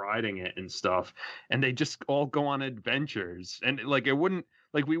toys riding it and stuff, and they just all go on adventures, and like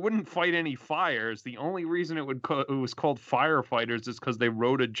we wouldn't fight any fires. The only reason it was called Firefighters is because they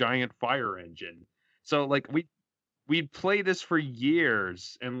rode a giant fire engine. So like we'd play this for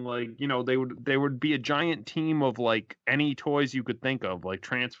years, and like, you know, they would be a giant team of like any toys you could think of, like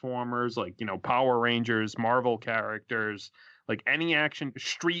Transformers, like, you know, Power Rangers, Marvel characters, like any action,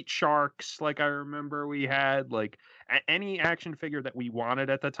 Street Sharks, like I remember we had, like any action figure that we wanted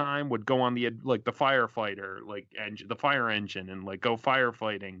at the time would go on the firefighter, like the fire engine, and like go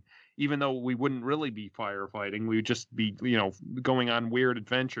firefighting. Even though we wouldn't really be firefighting, we would just be, you know, going on weird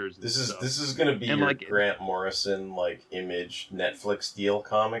adventures. This is going to be your like, Grant Morrison like Image Netflix deal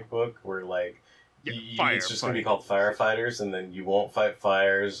comic book where like it's just going to be called Firefighters, and then you won't fight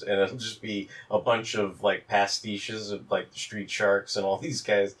fires, and it'll just be a bunch of like pastiches of like Street Sharks and all these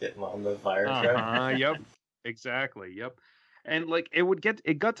guys getting on the fire truck. Yep, exactly. Yep, and like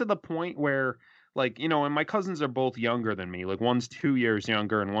it got to the point where, like, you know, and my cousins are both younger than me. Like one's 2 years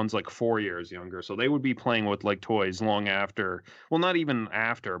younger and one's like 4 years younger. So they would be playing with like toys long after, well, not even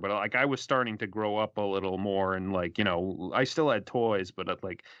after, but like I was starting to grow up a little more, and like, you know, I still had toys, but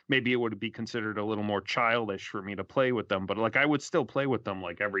like maybe it would be considered a little more childish for me to play with them. But like I would still play with them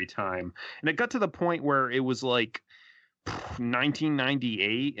like every time. And it got to the point where it was like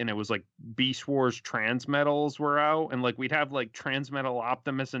 1998, and it was like Beast Wars Transmetals were out, and like we'd have like Transmetal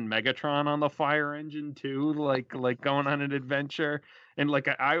Optimus and Megatron on the fire engine too, like going on an adventure. And like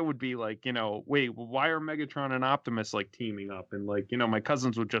I would be like, you know, wait, why are Megatron and Optimus like teaming up? And like, you know, my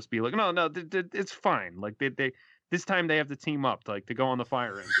cousins would just be like, no, it's fine, like they this time they have to team up to go on the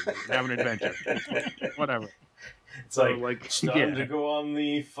fire engine and have an adventure. Whatever. It's like it's time to go on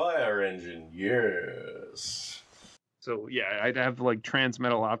the fire engine. Yes. So yeah, I'd have like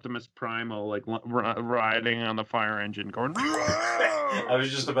Transmetal Optimus Primal like riding on the fire engine, going. I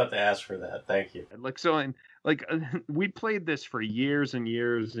was just about to ask for that. Thank you. Like so, and like we played this for years and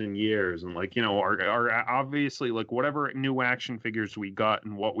years and years, and like, you know, our obviously like whatever new action figures we got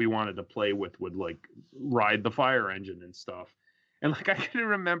and what we wanted to play with would like ride the fire engine and stuff. And like I can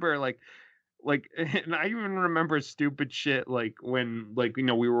remember like, and I even remember stupid shit like when, like, you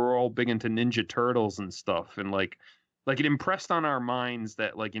know, we were all big into Ninja Turtles and stuff, and like it impressed on our minds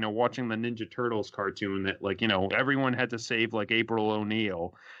that, like, you know, watching the Ninja Turtles cartoon, that, like, you know, everyone had to save like April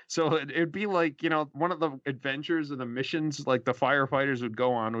O'Neil. So it'd be like, you know, one of the adventures of the missions like the firefighters would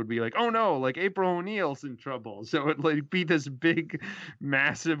go on would be like, oh no, like April O'Neil's in trouble. So it'd like be this big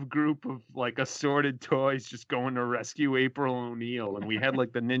massive group of like assorted toys just going to rescue April O'Neil. And we had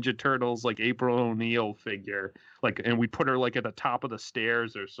like the Ninja Turtles like April O'Neil figure, like, and we put her like at the top of the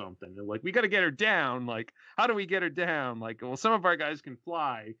stairs or something, and like we got to get her down. Like, how do we get her down? Like, well, some of our guys can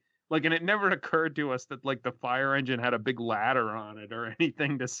fly. Like, and it never occurred to us that like the fire engine had a big ladder on it or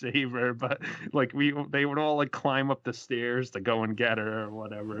anything to save her. But like they would all like climb up the stairs to go and get her or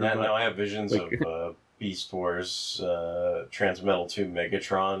whatever. Now I have visions of Beast Wars Transmetal 2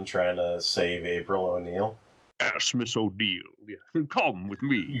 Megatron trying to save April O'Neil. Yes, Miss O'Deal. Yeah, come with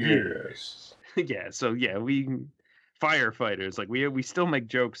me. Yes. Yeah. So yeah, we firefighters like we still make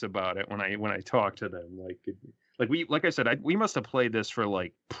jokes about it when I talk to them. Like I said, we must have played this for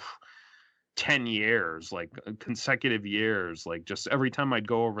like 10 years, like consecutive years. Like just every time I'd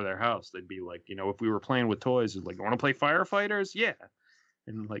go over their house, they'd be like, if we were playing with toys, it's like, you want to play firefighters? Yeah.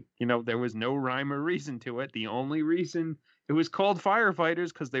 And like, there was no rhyme or reason to it. The only reason it was called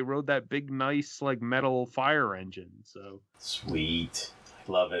firefighters because they rode that big, nice, like metal fire engine. So sweet.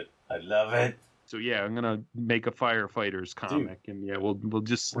 I love it. I love it. So yeah, I'm gonna make a firefighters comic, and yeah, we'll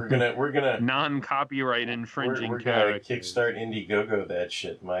just we're gonna non-copyright infringing. We're gonna kickstart Indiegogo that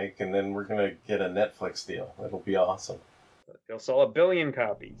shit, Mike, and then we're gonna get a Netflix deal. It'll be awesome. They'll sell 1 billion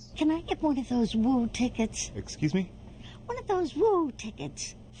copies. Can I get one of those woo tickets? Excuse me? One of those woo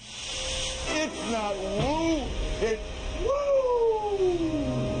tickets. It's not woo, it's woo!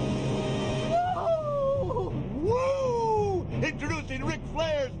 Woo! Woo! Introducing Ric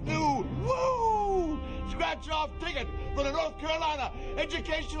Flair's new woo! Scratch-off ticket for the North Carolina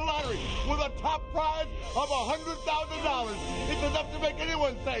Educational Lottery with a top prize of $100,000. It's enough to make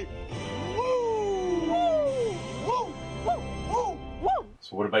anyone say woo! Woo! Woo! Woo! Woo! Woo!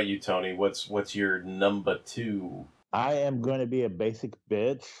 So what about you, Tony? What's your number 2? I am going to be a basic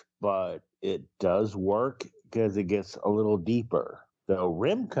bitch, but it does work because it gets a little deeper. So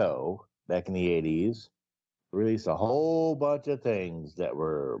Remco, back in the 80s, released a whole bunch of things that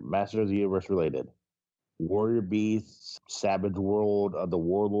were Masters of the Universe related. Warrior Beasts, Savage World of the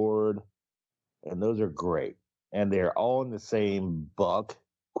Warlord, and those are great. And they're all in the same buck,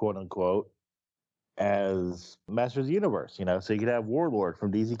 quote unquote, as Masters of the Universe, So you could have Warlord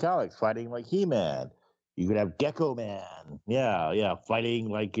from DC Comics fighting like He-Man. You could have Gecko Man, fighting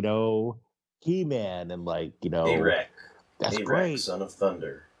like, He-Man and like, A-Rek. That's A-Rek, great. Son of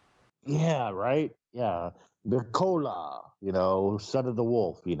Thunder. Yeah, right? Yeah. The Cola, Son of the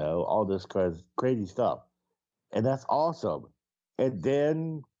Wolf, all this crazy stuff. And that's awesome. And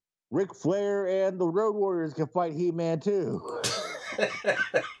then Ric Flair and the Road Warriors can fight He-Man too.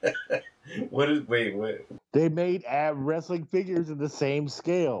 Wait. They made wrestling figures in the same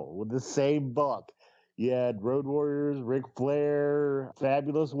scale with the same buck. You had Road Warriors, Ric Flair,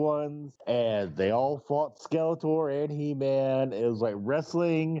 fabulous ones, and they all fought Skeletor and He-Man. It was like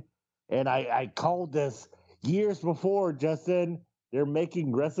wrestling, and I called this years before, Justin. They're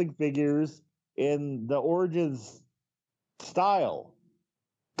making wrestling figures in the Origins style.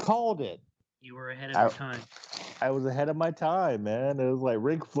 Called it. You were ahead of your time. I was ahead of my time, man. It was like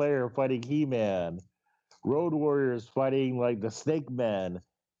Ric Flair fighting He-Man, Road Warriors fighting like the Snake Men.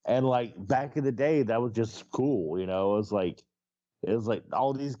 And like back in the day, that was just cool, It was like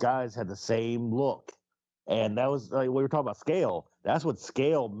all these guys had the same look, and that was like we were talking about scale. That's what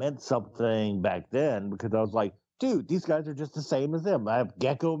scale meant something back then, because I was like, dude, these guys are just the same as them. I have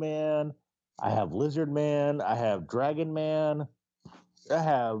Gecko Man, I have Lizard Man, I have Dragon Man, I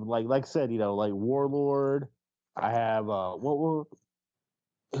have like I said, like Warlord. I have what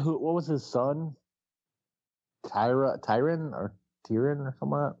was his son? Tyron or something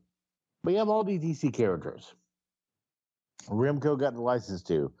like that. But you have all these DC characters. Remco got the license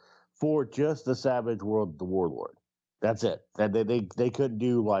to for just the Savage World of the Warlord. That's it. They couldn't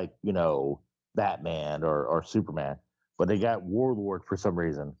do like, Batman or Superman, but they got Warlord for some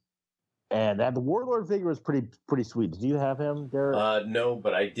reason. And the Warlord figure was pretty sweet. Did you have him, Derek? No,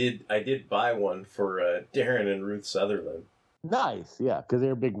 but I did buy one for Darren and Ruth Sutherland. Nice, yeah, because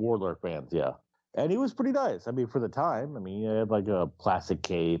they're big Warlord fans, yeah. And he was pretty nice. I mean, for the time, he had like a plastic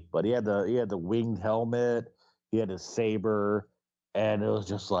cape, but he had the winged helmet, he had a saber, and it was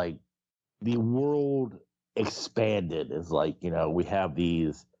just like the world expanded. It's like, we have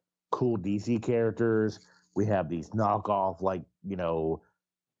these cool DC characters, we have these knockoff like,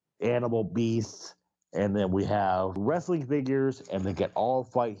 animal beasts, and then we have wrestling figures, and they can all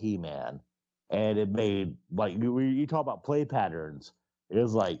fight He-Man. And it made like you talk about play patterns. It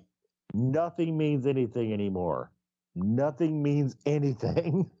was like nothing means anything anymore. Nothing means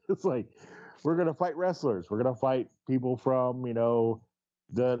anything. It's like we're gonna fight wrestlers. We're gonna fight people from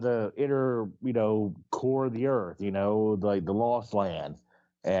the inner core of the earth. Like the Lost Land,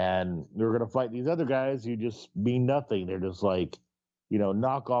 and we're gonna fight these other guys who just mean nothing. They're just like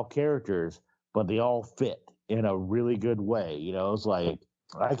knockoff characters, but they all fit in a really good way. It's like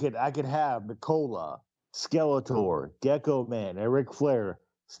I could have Nicola, Skeletor, Gecko Man, and Ric Flair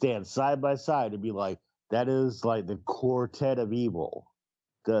stand side by side and be like, that is like the quartet of evil,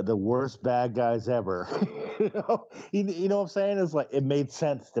 the worst bad guys ever. you know what I'm saying? It's like it made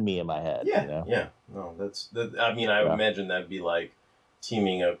sense to me in my head. Yeah. No, I would imagine that'd be like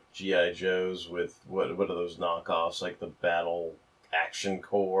teaming up GI Joes with what are those knockoffs, like the Battle Action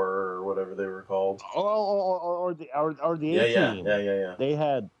Corps or whatever they were called. Or the Yeah, A-Team. yeah. They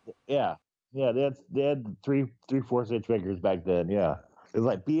had they had 3/4 inch figures back then. Yeah, it was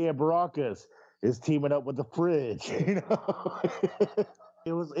like B.A. Baracus is teaming up with the Fridge. You know,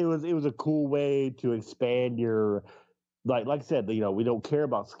 it was a cool way to expand your like I said. You know, we don't care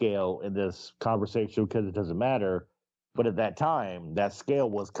about scale in this conversation because it doesn't matter. But at that time, that scale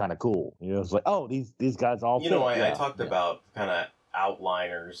was kind of cool. You know, it's like, oh, these guys all. You know, fit. I talked about kind of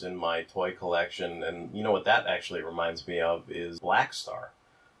outliners in my toy collection, and you know what that actually reminds me of is Black Star.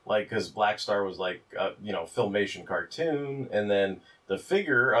 Like, because Black Star was like, Filmation cartoon, and then the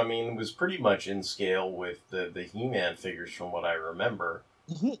figure, I mean, was pretty much in scale with the He-Man figures from what I remember.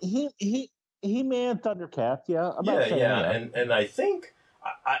 He-Man, Thundercats, yeah. And I think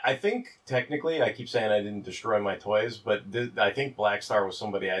I think technically, I keep saying I didn't destroy my toys, but I think Black Star was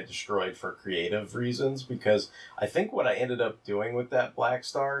somebody I destroyed for creative reasons, because I think what I ended up doing with that Black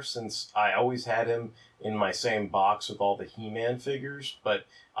Star, since I always had him in my same box with all the He-Man figures, but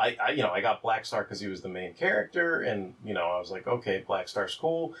I got Black Star because he was the main character, and I was like, okay, Black Star's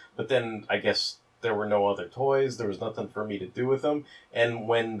cool, but then I guess there were no other toys. There was nothing for me to do with them. And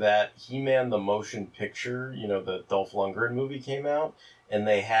when that He-Man the Motion Picture, the Dolph Lundgren movie came out, and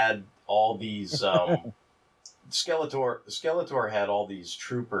they had all these Skeletor had all these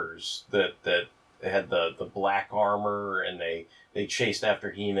troopers that had the black armor, and they chased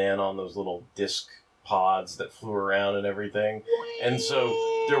after He-Man on those little disc pods that flew around and everything. And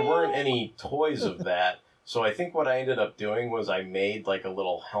so there weren't any toys of that. So I think what I ended up doing was I made like a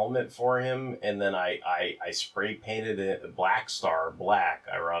little helmet for him, and then I spray painted it Black Star black,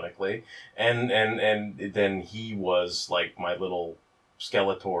 ironically, and then he was like my little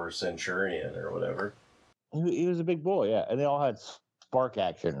Skeletor Centurion or whatever. He was a big boy, yeah, and they all had spark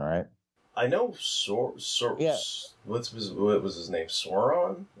action, right? I know what was his name?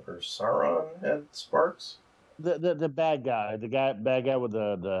 Sauron had sparks. The bad guy with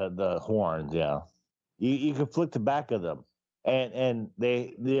the horns, yeah. You can flick the back of them, and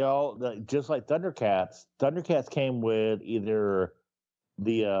they all just like Thundercats. Thundercats came with either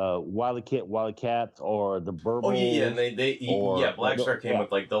the Wily Cats or the Burbles. Oh yeah, and Black Star came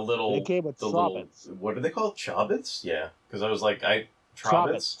with like the little. They came with Trobbits. What are they called? Chobbits? Yeah, because I was like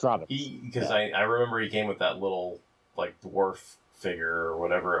Trobbits. Because I remember he came with that little like dwarf figure or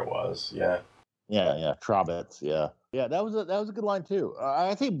whatever it was. Yeah. Yeah, Trobbits. Yeah. That was a good line too.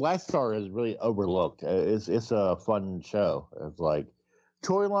 I think Black Star is really overlooked. It's a fun show. It's like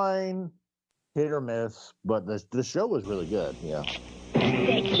toy line, hit or miss, but the show was really good. Yeah.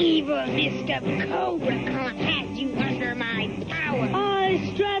 The evilness of CobraCon has you under my power.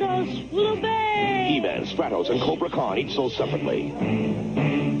 I, Stratos, will obey. He-Man, Stratos, and Cobra Khan, each sold separately.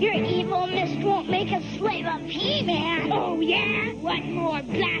 Your evilness won't make a slave of He-Man. Oh, yeah? One more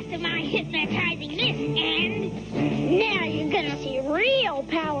blast of my hypnotizing mist, and now you're gonna see real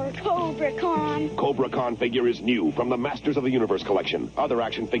power, CobraCon. Cobra Khan figure is new from the Masters of the Universe collection. Other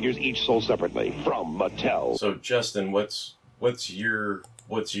action figures each sold separately from Mattel. So, Justin, what's your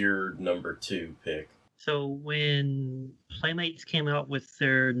number 2 pick? So when Playmates came out with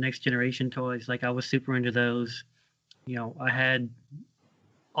their next generation toys, like I was super into those. I had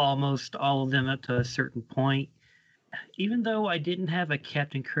almost all of them up to a certain point. Even though I didn't have a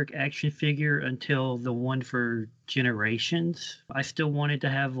Captain Kirk action figure until the one for Generations, I still wanted to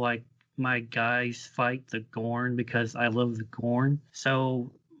have like my guys fight the Gorn because I love the Gorn.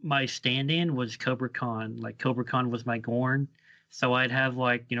 So my stand-in was Cobra Khan. Like Cobra Khan was my Gorn. So I'd have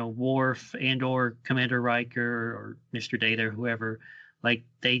like, Worf and or Commander Riker or Mr. Data or whoever, like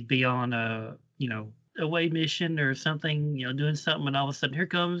they'd be on a, away mission or something, doing something, and all of a sudden here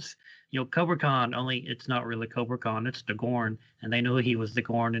comes, Cobra Khan, only it's not really Cobra Khan, it's the Gorn, and they knew he was the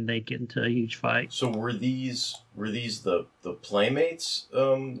Gorn, and they'd get into a huge fight. So were these the Playmates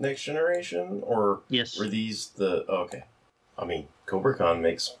next generation, or yes, were these okay? I mean, Cobra Khan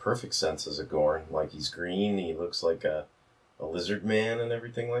makes perfect sense as a Gorn. Like he's green, he looks like a lizard man and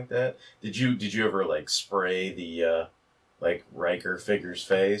everything like that. Did you ever like spray the like Riker figure's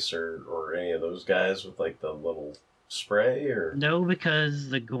face or any of those guys with like the little spray? Or no,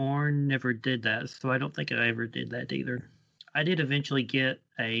 because the Gorn never did that, so I don't think I ever did that either. I did eventually get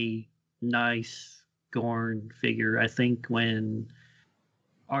a nice Gorn figure, I think, when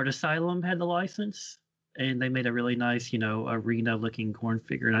Art Asylum had the license, and they made a really nice, arena looking Gorn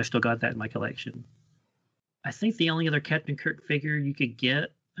figure, and I still got that in my collection. I think the only other Captain Kirk figure you could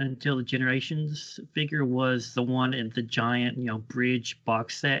get until the Generations figure was the one in the giant, bridge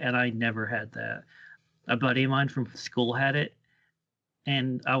box set, and I never had that. A buddy of mine from school had it,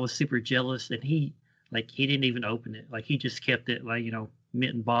 and I was super jealous. And he didn't even open it. Like he just kept it mint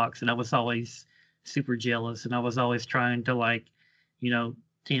in box. And I was always super jealous, and I was always trying to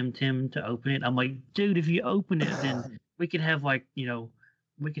tempt him to open it. I'm like, dude, if you open it, then we can have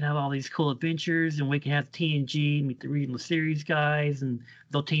we can have all these cool adventures, and we can have TNG, meet the regional series guys, and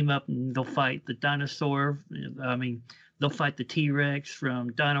they'll team up and they'll fight the dinosaur. I mean, they'll fight the T-Rex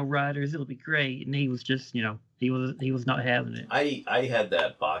from Dino Riders. It'll be great. And he was just, he was not having it. I had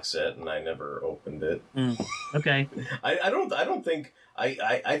that box set and I never opened it. Okay. I don't think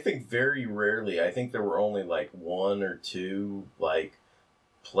I think very rarely. I think there were only like one or two like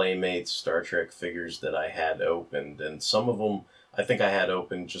Playmates Star Trek figures that I had opened, and some of them I think I had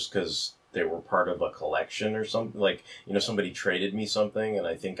opened just because they were part of a collection or something. Like, somebody traded me something, and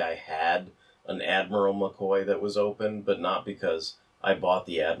I think I had an Admiral McCoy that was open, but not because I bought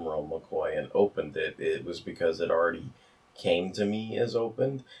the Admiral McCoy and opened it. It was because it already came to me as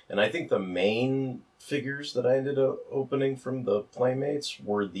opened. And I think the main figures that I ended up opening from the Playmates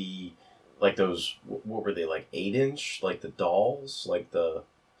were what were they, like 8-inch, like the dolls, like the,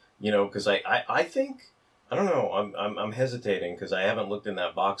 because I think, I don't know, I'm hesitating because I haven't looked in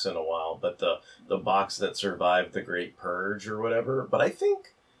that box in a while, but the box that survived the Great Purge or whatever, but I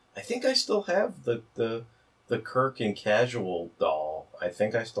think I still have the Kirk and Casual doll. I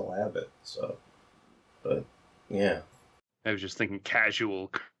think I still have it. So, but yeah. I was just thinking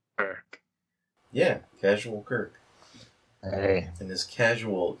Casual Kirk. Yeah, Casual Kirk. Hey. And his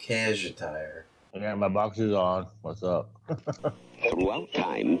casual attire. Yeah, my box is on. What's up? Throughout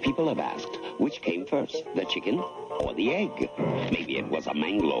time, people have asked, which came first, the chicken or the egg? Maybe it was a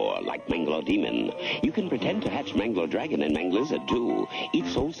Manglore, like Manglore Demon. You can pretend to hatch Manglore Dragon and Manglizard, too, each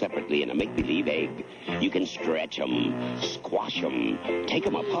sold separately in a make-believe egg. You can stretch them, squash them, take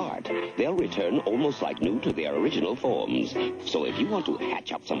them apart. They'll return almost like new to their original forms. So if you want to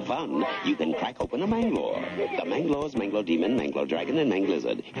hatch up some fun, you can crack open a Manglore. The Manglores, Manglore Demon, Manglore Dragon, and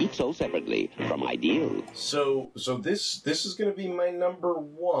Manglizard, each sold separately from Ideal. So this is going to be my number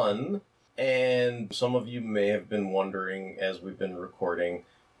one, and some of you may have been wondering as we've been recording,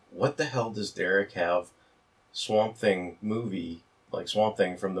 what the hell does Derek have Swamp Thing movie, like Swamp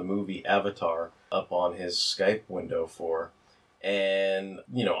Thing from the movie Avatar, up on his Skype window for? And,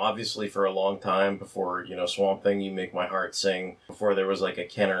 obviously for a long time before, Swamp Thing, You Make My Heart Sing, before there was like a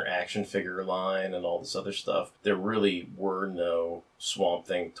Kenner action figure line and all this other stuff, there really were no Swamp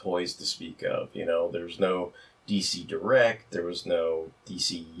Thing toys to speak of. There was no DC Direct, there was no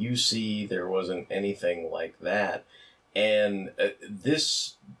DC UC, there wasn't anything like that. And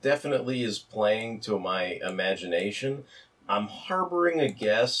this definitely is playing to my imagination. I'm harboring a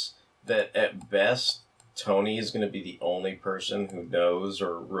guess that at best, Tony is going to be the only person who knows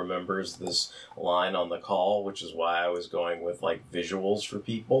or remembers this line on the call, which is why I was going with like visuals for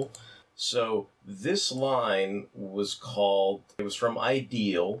people. So this line was from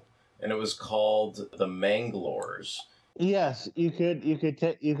Ideal, and it was called the Manglores. Yes, you could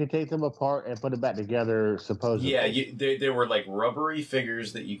take them apart and put it back together. Supposedly, yeah, they were like rubbery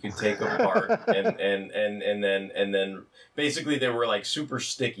figures that you could take apart, and then basically they were like super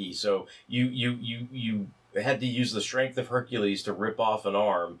sticky. So you had to use the strength of Hercules to rip off an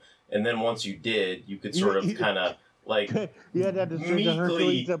arm, and then once you did, you could sort of kind of like you had to have the strength of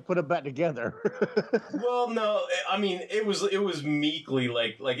Hercules to put it back together. Well, no, I mean it was meekly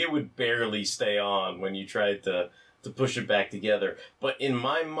like it would barely stay on when you tried to push it back together. But in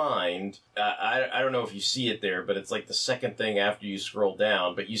my mind, I don't know if you see it there, but it's like the second thing after you scroll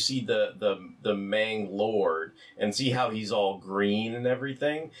down, but you see the Manglord and see how he's all green and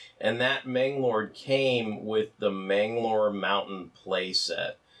everything. And that Manglord came with the Manglore Mountain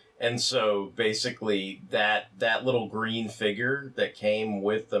playset. And so basically that little green figure that came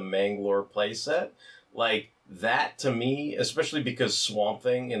with the Manglore playset, like, that, to me, especially because Swamp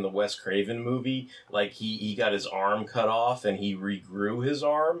Thing in the Wes Craven movie, like, he got his arm cut off and he regrew his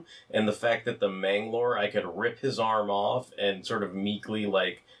arm, and the fact that the Manglore, I could rip his arm off and sort of meekly,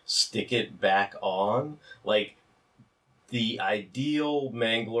 like, stick it back on. Like, the Ideal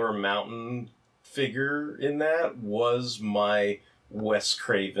Manglore Mountain figure in that was my Wes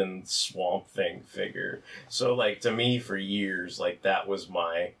Craven Swamp Thing figure. So, like, to me, for years, like, that was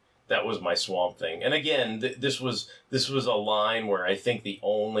my Swamp Thing. And again, this was a line where I think the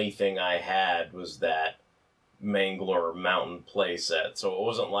only thing I had was that Manglore Mountain playset. So it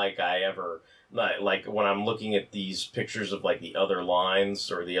wasn't like I ever, like when I'm looking at these pictures of like the other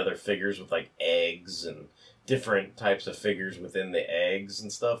lines or the other figures with like eggs and different types of figures within the eggs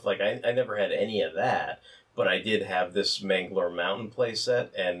and stuff, like I never had any of that. But I did have this Manglore Mountain playset,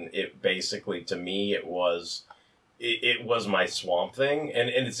 and it basically, to me, it was it was my Swamp Thing, and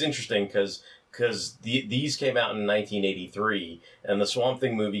it's interesting because these came out in 1983, and the Swamp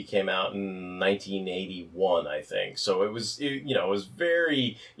Thing movie came out in 1981, I think. So it was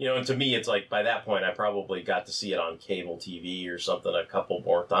very, and to me, it's like by that point, I probably got to see it on cable TV or something a couple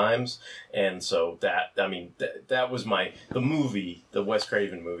more times, and so that was the movie, the Wes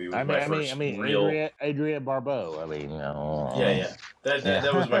Craven movie was my first real. Adrienne Barbeau.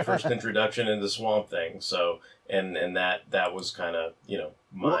 That was my first introduction into Swamp Thing. So. And that was kind of,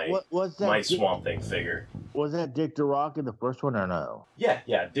 my Swamp Thing figure. Was that Dick DeRock in the first one or no? Yeah.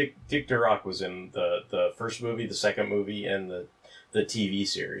 Dick DeRock was in the first movie, the second movie, and the TV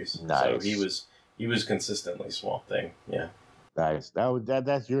series. Nice. So he was consistently Swamp Thing. Yeah. Nice.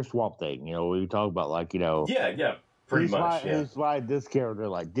 That's your Swamp Thing. We talk about Yeah. Pretty much. Who's why this character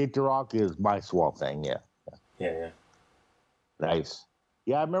Dick DeRock is my Swamp Thing. Yeah. Nice.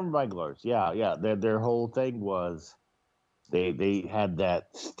 Yeah, I remember Manglers. Yeah. Their whole thing was they had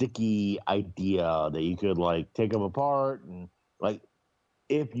that sticky idea that you could take them apart, and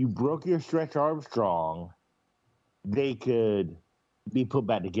if you broke your Stretch Armstrong, they could be put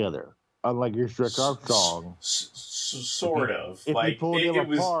back together. Unlike your Stretch Armstrong, sort of. If you pulled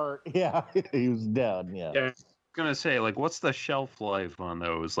him apart, he was done. Yeah. I was gonna say, what's the shelf life on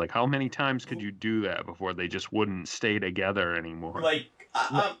those? How many times could you do that before they just wouldn't stay together anymore?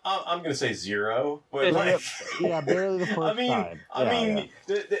 I'm going to say 0, but barely the first time.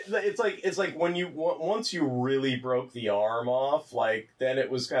 It's like when once you really broke the arm off, then it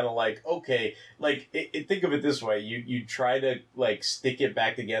was kind of okay, think of it this way: you try to stick it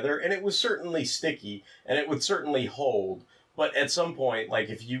back together, and it was certainly sticky, and it would certainly hold. But at some point,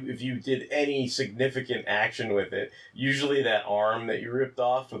 if you did any significant action with it, usually that arm that you ripped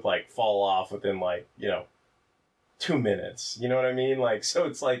off would fall off within 2 minutes. You know what I mean? So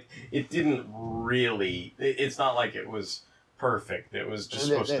it's it didn't really. It's not like it was perfect. It was just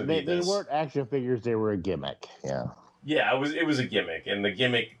supposed to be. They weren't action figures. They were a gimmick. Yeah. Yeah, it was a gimmick, and the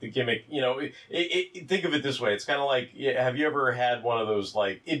gimmick. Think of it this way: it's kind of have you ever had one of those?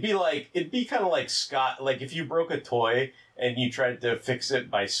 It'd be kind of like Scott. If you broke a toy and you tried to fix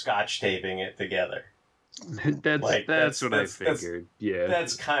it by Scotch taping it together. That's what I figured.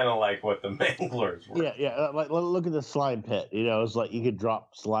 That's kind of what the Manglers were. Yeah. Look at the slime pit. It's you could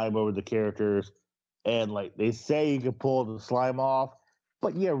drop slime over the characters, and they say you can pull the slime off,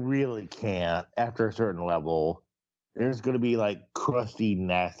 but you really can't after a certain level. There's going to be crusty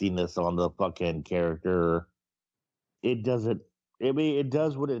nastiness on the fucking character. It doesn't. It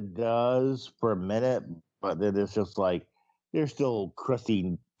does what it does for a minute, but then it's just there's still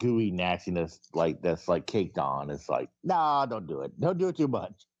crusty, gooey nastiness that's caked on. It's nah, don't do it. Don't do it too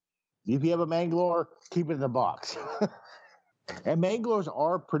much. If you have a Manglore, keep it in the box. And Manglores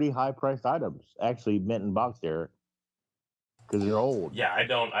are pretty high priced items, actually, mint in box there, because they're old. Yeah, I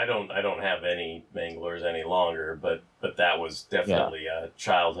don't have any Manglores any longer, but that was definitely a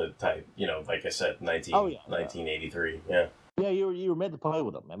childhood type. Like I said, 1983. Yeah. Yeah, you were meant to play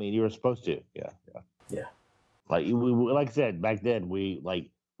with them. I mean, you were supposed to. Yeah. Like I said, back then we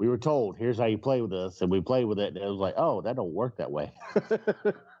were told, here's how you play with this, and we played with it, and it was oh, that don't work that way.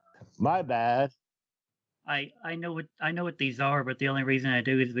 My bad. I know what these are, but the only reason I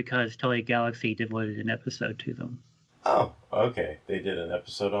do is because Toy Galaxy devoted an episode to them. Oh, okay. They did an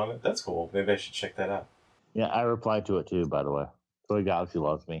episode on it. That's cool. Maybe I should check that out. Yeah, I replied to it too, by the way. Toy Galaxy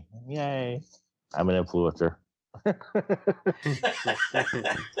loves me. Yay. I'm an influencer.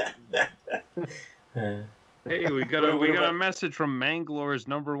 Hey, we got a message from Manglore's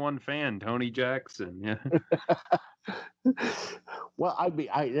 #1 fan, Tony Jackson. Yeah. Well, I mean,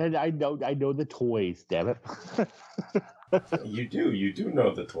 I know the toys, damn it. You do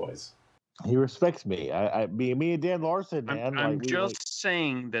know the toys. He respects me. Me and Dan Larson, man. I'm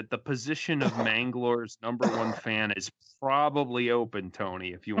saying that the position of Manglore's #1 fan is probably open,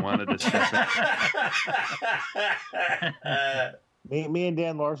 Tony, if you wanted to step in. Me and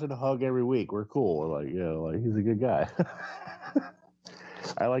Dan Larson hug every week. We're cool. He's a good guy.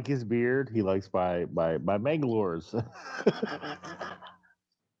 I like his beard. He likes my Manglores.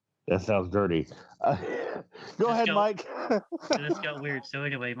 That sounds dirty. Go ahead, Mike. This got weird. So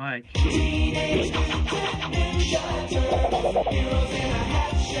anyway, Mike. Splinter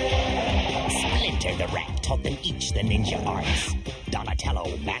the Rat taught them each the ninja arts.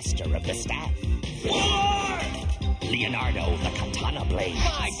 Donatello, master of the staff. Leonardo, the katana blade.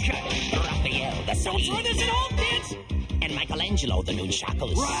 My goodness. Raphael, the Don't throw this at home, kids! And Michelangelo, the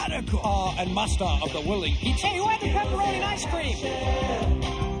nunchakus. Radical! And Master of the Willing Pizza. Hey, who had the pepperoni and ice cream?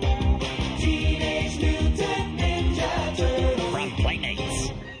 Teenage Mutant Ninja Turtles. From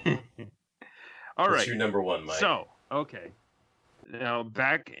Playmates. All What's right. your number one, Mike? So, okay. Now,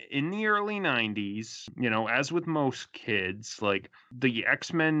 back in the early 90s, as with most kids, like the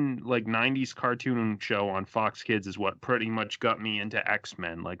X-Men, like 90s cartoon show on Fox Kids is what pretty much got me into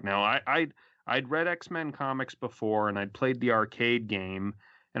X-Men. Like now I'd read X-Men comics before and I'd played the arcade game.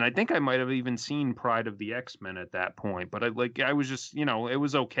 And I think I might have even seen Pride of the X-Men at that point, but I was just, it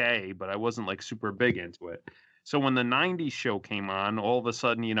was okay, but I wasn't like super big into it. So when the 90s show came on, all of a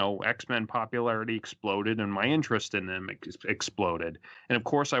sudden, X-Men popularity exploded and my interest in them exploded. And of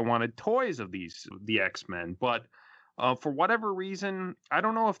course, I wanted toys of the X-Men, but for whatever reason, I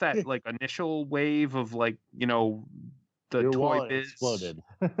don't know if that like initial wave of like, the Your toy wallet biz exploded.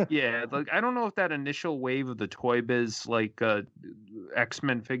 yeah, like I don't know if that initial wave of the toy biz like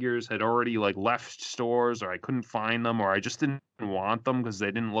X-Men figures had already like left stores or I couldn't find them or I just didn't want them because they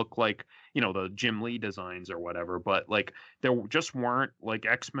didn't look like, the Jim Lee designs or whatever, but like there just weren't like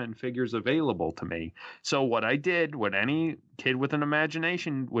X-Men figures available to me. So what I did, what any kid with an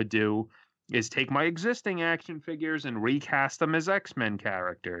imagination would do, is take my existing action figures and recast them as X-Men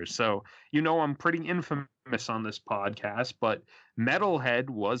characters. So, I'm pretty infamous on this podcast, but Metalhead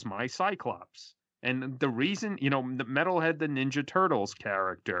was my Cyclops. And the reason, the Metalhead, the Ninja Turtles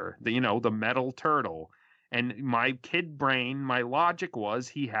character, the metal turtle. And my kid brain, my logic was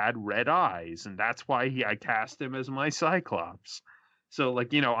he had red eyes, and that's why I cast him as my Cyclops. So,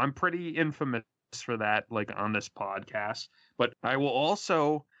 like, I'm pretty infamous for that, like, on this podcast. But I will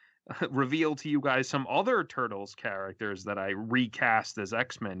also reveal to you guys some other Turtles characters that I recast as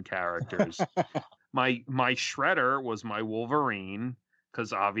X-Men characters. My Shredder was my Wolverine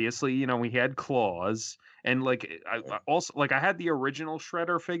because obviously he had claws, and like I also like I had the original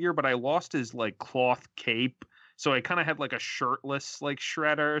Shredder figure, but I lost his like cloth cape, so I kind of had like a shirtless like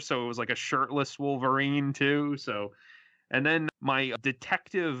Shredder, so it was like a shirtless Wolverine too. So. And then my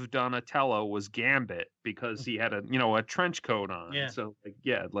detective Donatello was Gambit because he had a trench coat on. Yeah. So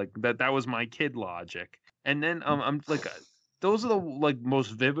like that was my kid logic. And then I'm like those are the like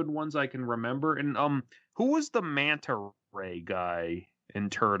most vivid ones I can remember. And who was the Manta Ray guy in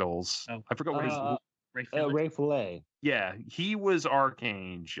Turtles? Oh, I forgot what his Ray Fillet. yeah, he was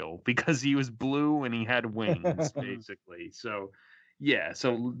Archangel because he was blue and he had wings, basically. So, yeah,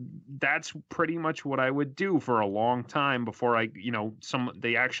 so that's pretty much what I would do for a long time before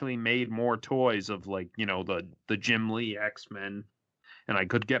they actually made more toys of like, the Jim Lee X-Men and I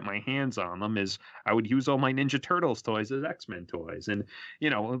could get my hands on them is I would use all my Ninja Turtles toys as X-Men toys. And,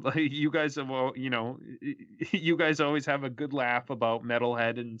 you guys have, you guys always have a good laugh about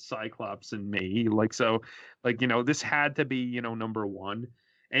Metalhead and Cyclops and me. This had to be, number one.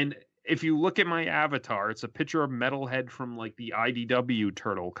 And if you look at my avatar, it's a picture of Metalhead from like the IDW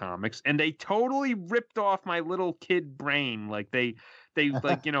Turtle comics, and they totally ripped off my little kid brain. Like they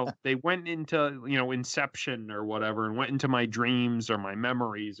like they went into Inception or whatever and went into my dreams or my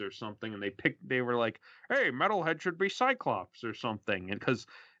memories or something, and they were like, hey, Metalhead should be Cyclops or something, and because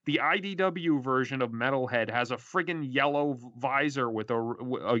the IDW version of Metalhead has a friggin' yellow visor with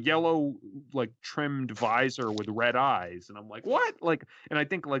a yellow like trimmed visor with red eyes, and I'm like, what? Like, and I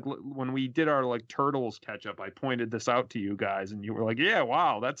think like when we did our like Turtles catch up, I pointed this out to you guys, and you were like, yeah,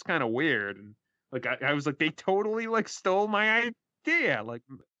 wow, that's kind of weird, and like I was like, they totally like stole my idea, like,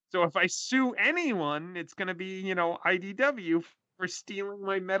 so if I sue anyone, it's gonna be IDW for stealing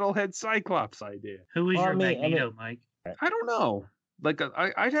my Metalhead Cyclops idea. Who is your Magneto, Mike? I don't know. Like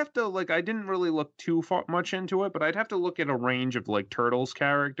I'd have to like I didn't really look too much into it, but I'd have to look at a range of like Turtles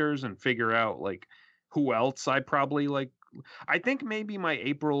characters and figure out like who else I probably like. I think maybe my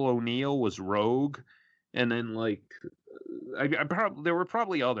April O'Neil was Rogue, and then like I probably there were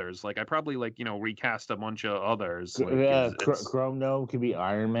probably others. Like I probably like recast a bunch of others. Like, Chrome Gnome could be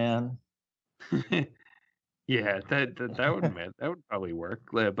Iron Man. Yeah, that would probably work.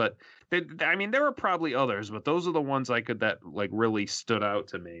 But I mean, there were probably others, but those are the ones that like really stood out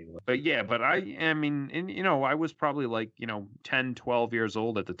to me. But yeah, but I mean, and I was probably like 10, 12 years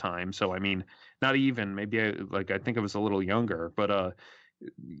old at the time, so I mean, not even maybe I think I was a little younger, but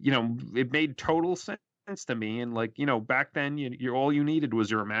it made total sense to me, and like back then, you all you needed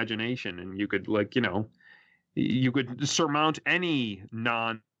was your imagination, and you could like you could surmount any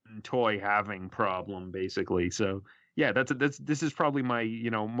toy having problem basically. So yeah, this is probably my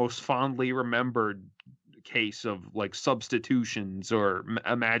most fondly remembered case of like substitutions or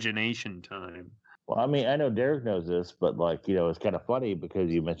imagination time. Well, I mean, I know Derek knows this, but like it's kind of funny because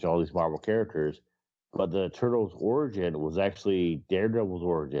you mentioned all these Marvel characters, but the Turtles' origin was actually Daredevil's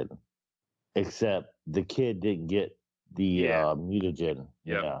origin, except the kid didn't get the mutagen.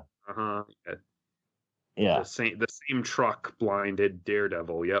 Yep. Yeah. Yeah. The same truck blinded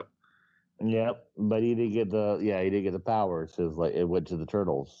Daredevil. Yep. Yep, but he didn't get the powers. So like it went to the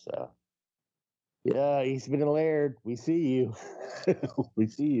turtles. So yeah, he's been Laird. We see you. We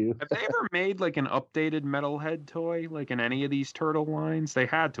see you. Have they ever made like an updated Metalhead toy, like in any of these turtle lines? They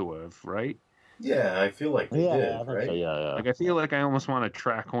had to have, right? Yeah, I feel like they did, I think right? so. Yeah. Like I feel like I almost want to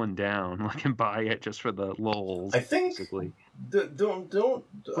track one down, like and buy it just for the lols. I think basically.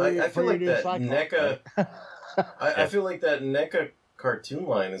 I feel like that NECA. Right? I feel like that NECA cartoon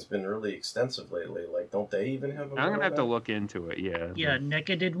line has been really extensive lately. Like, don't they even have a I'm gonna have to Metalhead? look into it. Yeah. Yeah,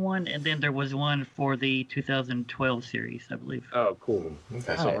 NECA did one, and then there was one for the 2012 series, I believe. Oh, cool.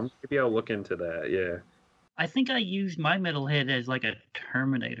 Okay. So maybe I'll look into that. Yeah. I think I used my Metalhead as like a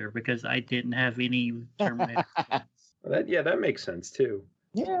Terminator because I didn't have any Terminator. That makes sense too.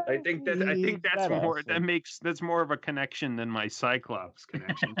 Yeah, I think that's badass. That's more of a connection than my Cyclops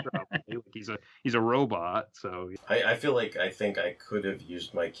connection. Probably. Like he's a robot, so I feel like I think I could have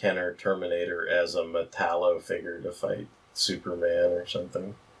used my Kenner Terminator as a Metallo figure to fight Superman or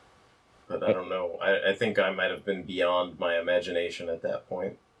something. But I don't know. I think I might have been beyond my imagination at that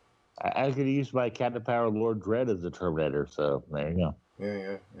point. I could use my Captain Power Lord Dread as the Terminator. So there you go.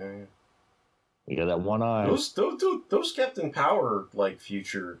 Yeah. You got that one eye. Those Captain Power like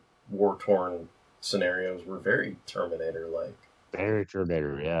future war torn scenarios were very Terminator like. Very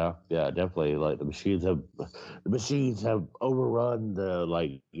Terminator, yeah, definitely. Like the machines have overrun the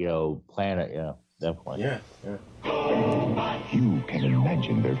planet, yeah, definitely. Yeah. You can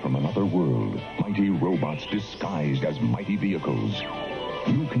imagine they're from another world. Mighty robots disguised as mighty vehicles.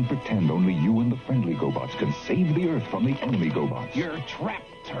 You can pretend only you and the friendly GoBots can save the Earth from the enemy GoBots. You're trapped,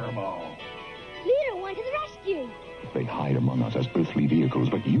 Turbo. Leader one to the rescue. They hide among us as earthly vehicles,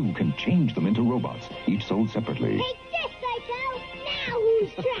 but you can change them into robots, each sold separately. Take this, Psycho! Now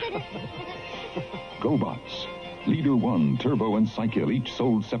who's trapped? GoBots. Leader 1, Turbo, and Cykill, each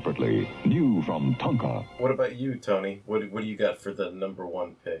sold separately. New from Tonka. What about you, Tony? What do you got for the number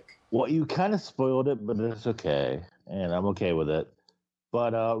one pick? Well, you kind of spoiled it, but it's okay, and I'm okay with it.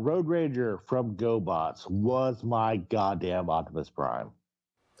 But Road Ranger from GoBots was my goddamn Optimus Prime.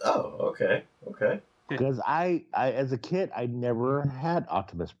 Oh, okay. Because I as a kid, I never had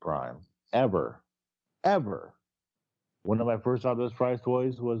Optimus Prime. Ever. One of my first Optimus Prime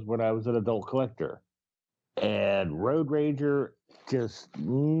toys was when I was an adult collector. And Road Ranger just,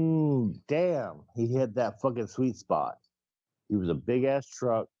 damn, he hit that fucking sweet spot. He was a big-ass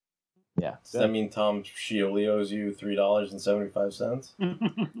truck. Yeah. Does that mean Tom Scioli owes you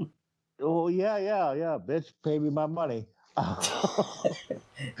 $3.75? Oh, yeah. Bitch, pay me my money.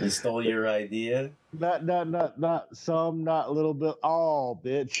 He stole your idea? Not some, not a little bit. Oh,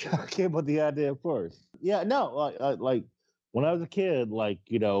 bitch. I came up with the idea first. Yeah, no, like when I was a kid,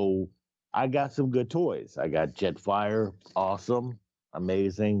 I got some good toys. I got Jetfire, awesome,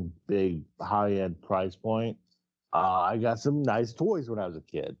 amazing, big, high-end price point. I got some nice toys when I was a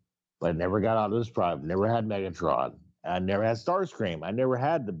kid, but I never got Optimus Prime, never had Megatron. I never had Starscream. I never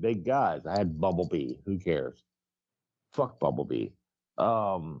had the big guys. I had Bumblebee. Who cares? Fuck Bumblebee.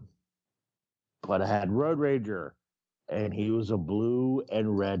 But I had Road Ranger, and he was a blue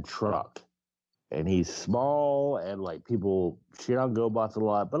and red truck. And he's small, and people shit on GoBots a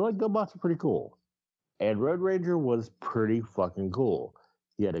lot, but GoBots are pretty cool. And Road Ranger was pretty fucking cool.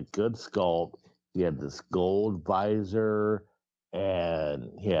 He had a good sculpt. He had this gold visor,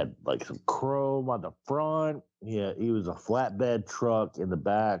 and he had some chrome on the front. He was a flatbed truck in the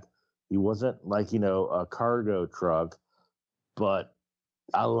back. He wasn't a cargo truck, but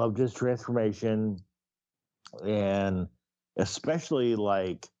I loved his transformation, and especially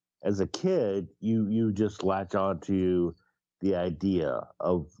as a kid, you just latch on to the idea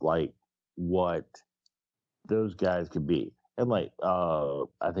of what those guys could be. And I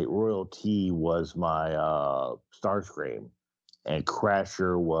think Royal T was my Starscream, and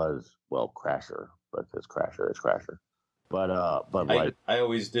Crasher was Crasher, but it's Crasher. But I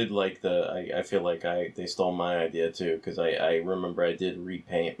always did I feel like they stole my idea too, because I remember I did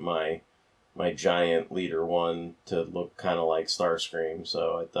repaint my giant Leader 1 to look kind of like Starscream,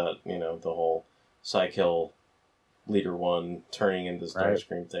 so I thought, the whole Cykill Leader 1 turning into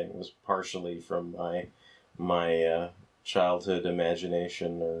Starscream thing was partially from my childhood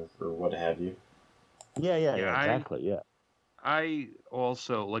imagination or what have you. Yeah, exactly, yeah. I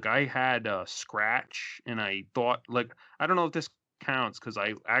also I had a Scratch, and I thought I don't know if this counts because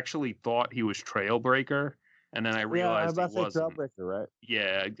I actually thought he was Trailbreaker, and then I realized he wasn't. Trailbreaker, right?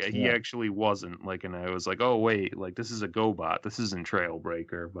 Yeah, he actually wasn't. And I was like, oh wait, this is a GoBot. This isn't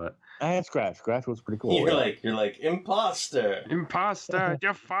Trailbreaker. But I had Scratch. Scratch was pretty cool. You're like imposter,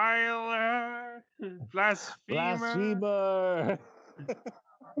 defiler, blasphemer.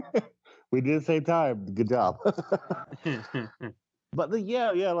 We did the same time. Good job. But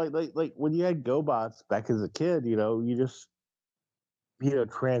like when you had GoBots back as a kid, you just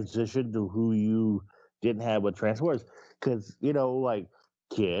transitioned to who you didn't have with Transformers, because like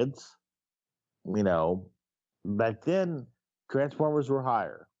kids, you know, back then Transformers were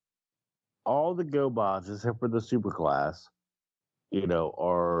higher. All the GoBots, except for the Superclass,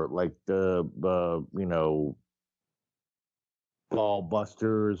 are like the ball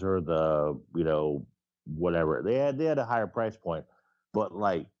busters or the whatever. They had a higher price point, but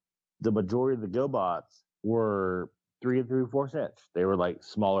like the majority of the GoBots were 3 3/4 inch. They were like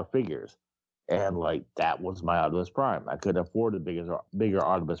smaller figures, and like that was my Optimus Prime. I couldn't afford the bigger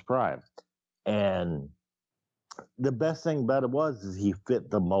Optimus Prime, and the best thing about it is he fit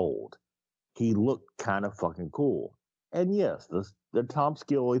the mold. He looked kind of fucking cool. And yes, the Tom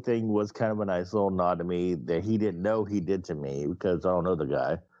Scioli thing was kind of a nice little nod to me that he didn't know he did to me, because I don't know the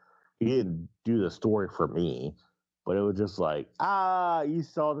guy. He didn't do the story for me, but it was just like, you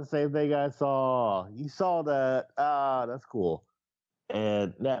saw the same thing I saw. You saw that. That's cool.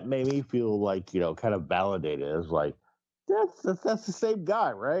 And that made me feel like, kind of validated. It was like, that's the same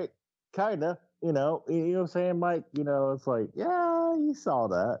guy, right? Kinda, what I'm saying, Mike? It's like, yeah, you saw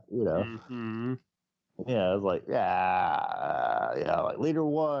that, Mm-hmm. Yeah, it's like, like leader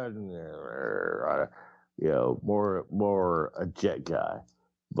one, more a jet guy.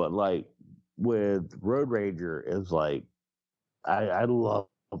 But like with Road Ranger, it's like I love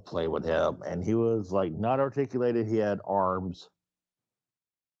to play with him, and he was like not articulated. He had arms.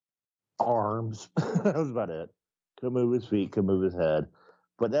 That was about it. Could move his feet, could move his head,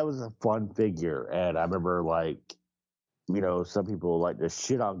 but that was a fun figure. And I remember like some people like to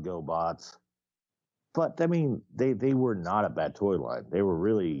shit on GoBots. But I mean, they were not a bad toy line. They were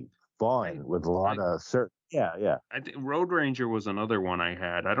really fun with a lot of certain. Yeah. I think Road Ranger was another one I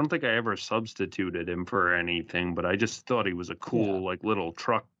had. I don't think I ever substituted him for anything, but I just thought he was a cool like little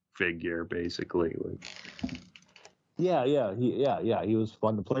truck figure, basically. He was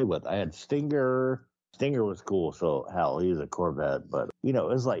fun to play with. I had Stinger. Stinger was cool. So hell, he's a Corvette. But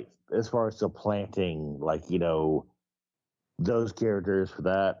it's like as far as supplanting, like those characters for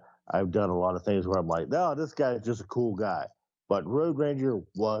that. I've done a lot of things where I'm like, no, this guy's just a cool guy. But Road Ranger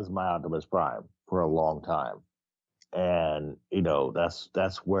was my Optimus Prime for a long time. And,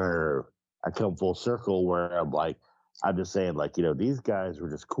 that's where I come full circle, where I'm just saying, like, these guys were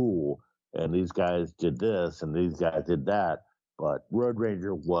just cool, and these guys did this, and these guys did that. But Road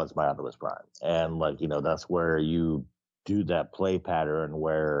Ranger was my Optimus Prime. And, like, that's where you do that play pattern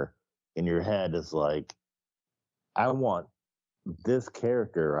where in your head it's like, I want this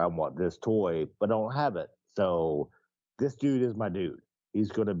character, I want this toy, but I don't have it. So this dude is my dude.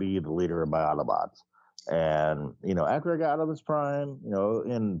 He's going to be the leader of my Autobots. And, after I got Optimus Prime,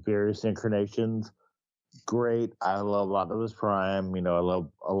 in various incarnations, great. I love Optimus Prime. I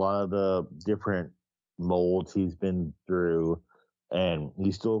love a lot of the different molds he's been through, and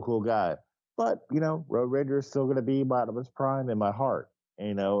he's still a cool guy. But, Road Ranger is still going to be my Optimus Prime in my heart,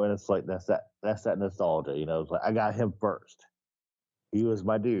 and it's like, that's that nostalgia, it's like, I got him first. He was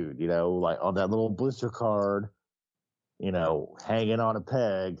my dude, like on that little blister card, hanging on a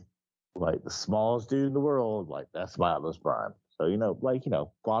peg, like the smallest dude in the world, like that's my Optimus Prime. So,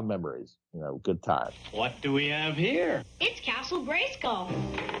 fond memories, good time. What do we have here? It's Castle Grayskull.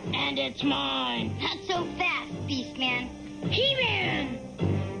 And it's mine. Not so fast, Beastman. He-Man!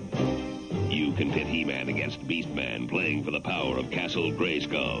 You can pit He-Man against Beastman, playing for the power of Castle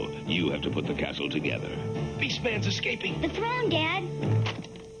Grayskull. You have to put the castle together. Beastman's escaping. The throne, Dad.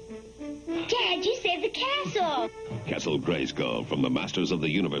 Dad, you saved the castle. Castle Grayskull from the Masters of the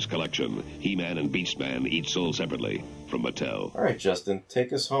Universe collection. He-Man and Beastman, each sold separately, from Mattel. All right, Justin,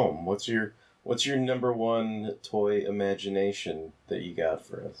 take us home. What's your number one toy imagination that you got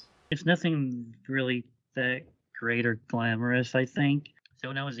for us? It's nothing really that great or glamorous, I think. So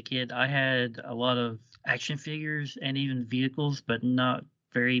when I was a kid, I had a lot of action figures and even vehicles, but not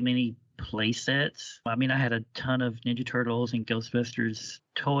very many play sets. I mean, I had a ton of Ninja Turtles and Ghostbusters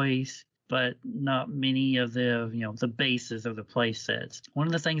toys, but not many of the, the bases of the play sets. One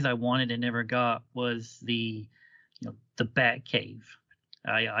of the things I wanted and never got was the Bat Cave.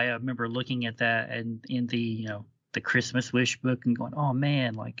 I remember looking at that and in the, the Christmas wish book and going, oh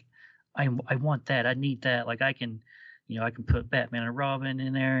man, like I want that. I need that. Like I can put Batman and Robin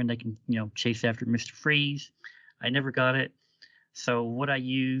in there and they can, chase after Mr. Freeze. I never got it. So what I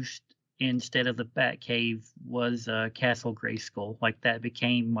used instead of the Batcave was Castle Grayskull. Like that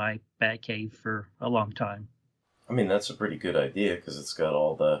became my Batcave for a long time. I mean, that's a pretty good idea because it's got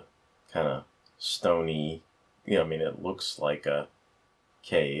all the kind of stony, it looks like a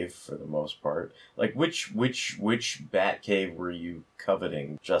cave for the most part. Like, which Bat cave were you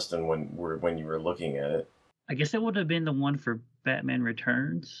coveting, Justin, when you were looking at it? I guess it would have been the one for Batman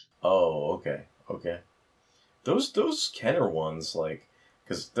Returns. Oh, okay. Those Kenner ones, like,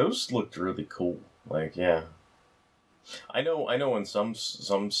 because those looked really cool. Like, yeah. I know in some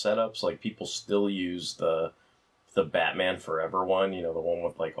setups, like, people still use the Batman Forever one, the one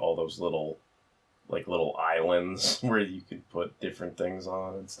with, like, all those little islands where you could put different things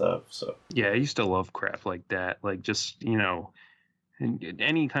on and stuff. So yeah, I used to love crap like that. Like, just,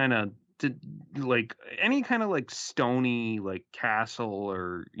 any kind of like stony like castle,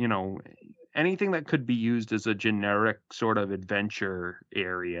 or anything that could be used as a generic sort of adventure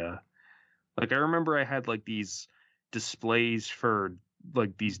area. Like, I remember I had like these displays for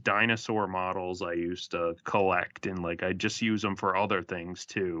like these dinosaur models I used to collect, and like I just use them for other things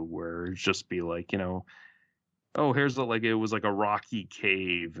too, where it'd just be like, oh, here's it was like a rocky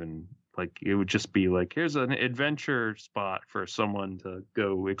cave, and like it would just be like, here's an adventure spot for someone to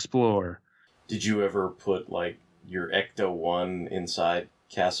go explore. Did you ever put like your Ecto 1 inside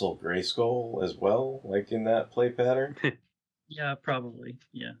Castle Grayskull as well, like in that play pattern? Yeah, probably.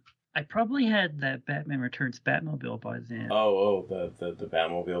 Yeah. I probably had that Batman Returns Batmobile by then. Oh, the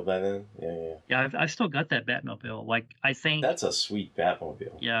Batmobile by then? Yeah. Yeah, I've still got that Batmobile. Like, I think... That's a sweet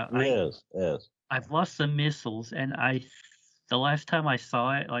Batmobile. Yeah. Yes. I've lost some missiles, and the last time I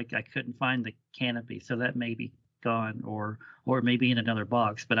saw it, like, I couldn't find the canopy, so that may be gone, or maybe in another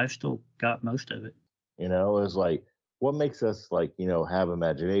box, but I've still got most of it. It's like, what makes us, like, have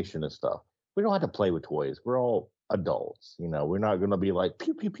imagination and stuff? We don't have to play with toys. We're all adults. We're not going to be like,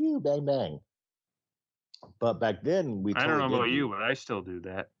 pew, pew, pew, bang, bang. But back then, I don't know about you, but I still do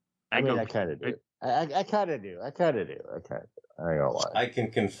that. I kind of do. I kind of do. I ain't gonna lie. I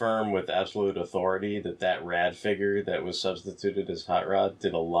can confirm with absolute authority that Rad figure that was substituted as Hot Rod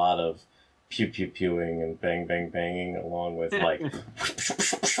did a lot of pew pew pewing and bang bang banging, along with like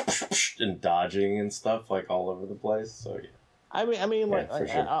and dodging and stuff, like all over the place. So yeah. I mean, Yeah, like, for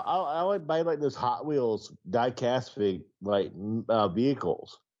sure. I would buy like those Hot Wheels die-cast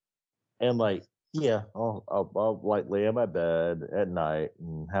vehicles, and like, yeah, I'll like lay in my bed at night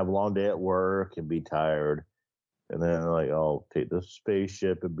and have a long day at work and be tired, and then like I'll take the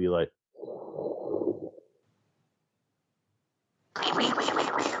spaceship and be like,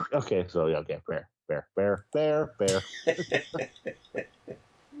 okay, so yeah, okay, fair.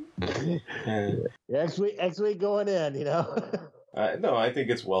 X-Wing going in, No, I think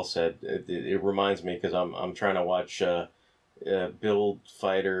it's well said. It reminds me, because I'm trying to watch Build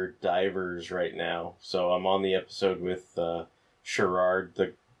Fighter Divers right now. So I'm on the episode with Sherrard,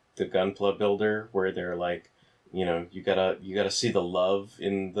 the Gunpla builder, where they're like, you gotta see the love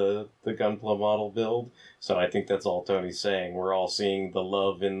in the Gunpla model build. So I think that's all Tony's saying. We're all seeing the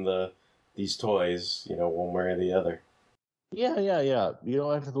love in these toys, one way or the other. Yeah. You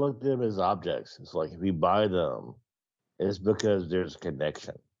don't have to look at them as objects. It's like, if you buy them, it's because there's a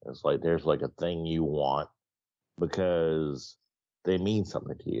connection. It's like there's like a thing you want because they mean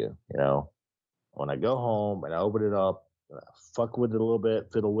something to you. When I go home and I open it up, and I fuck with it a little bit,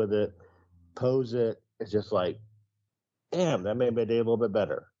 fiddle with it, pose it, it's just like, damn, that made my day a little bit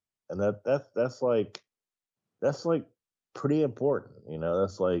better. And that's like pretty important.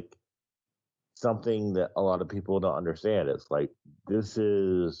 That's like something that a lot of people don't understand. It's like, this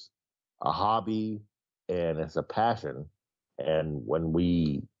is a hobby and it's a passion. And when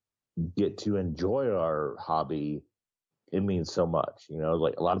we get to enjoy our hobby, it means so much.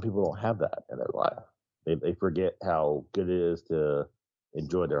 Like, a lot of people don't have that in their life. They forget how good it is to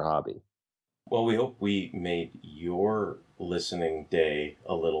enjoy their hobby. Well, we hope we made your listening day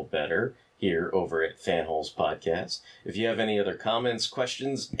a little better here over at Fanholes Podcast. If you have any other comments,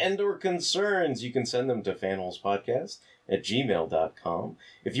 questions, and or concerns, you can send them to fanholespodcast@gmail.com.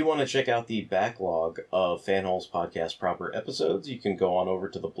 If you want to check out the backlog of Fanholes Podcast proper episodes, you can go on over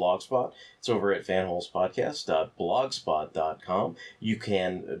to the Blogspot. It's over at fanholespodcast.blogspot.com. You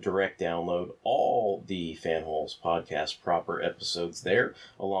can direct download all the Fanholes Podcast proper episodes there,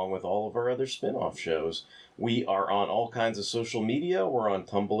 along with all of our other spin-off shows. We are on all kinds of social media. We're on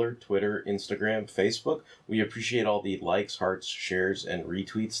Tumblr, Twitter, Instagram, Facebook. We appreciate all the likes, hearts, shares, and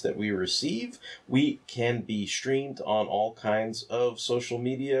retweets that we receive. We can be streamed on all kinds of social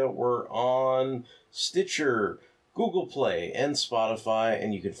media. We're on Stitcher, Google Play, and Spotify,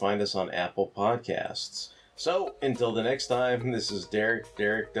 and you can find us on Apple Podcasts. So, until the next time, this is Derek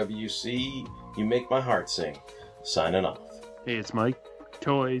WC. You make my heart sing. Signing off. Hey, it's Mike.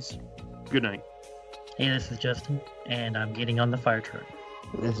 Toys. Good night. Hey, this is Justin, and I'm getting on the fire truck.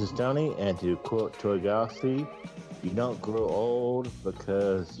 This is Tony, and to quote Toy Galaxy, You don't grow old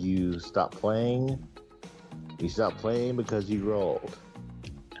because you stop playing. You stop playing because you grow old.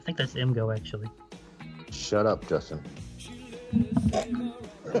 I think that's MGO, actually. Shut up, Justin.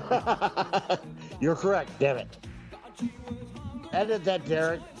 You're correct, damn it. Edit that,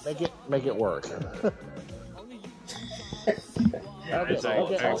 Derek. Make it work. It's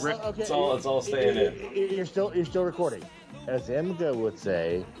all staying in. You're still recording. As MGO would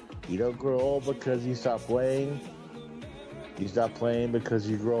say, you don't grow old because you stop playing. You stop playing because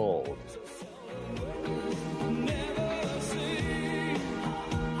you grow old.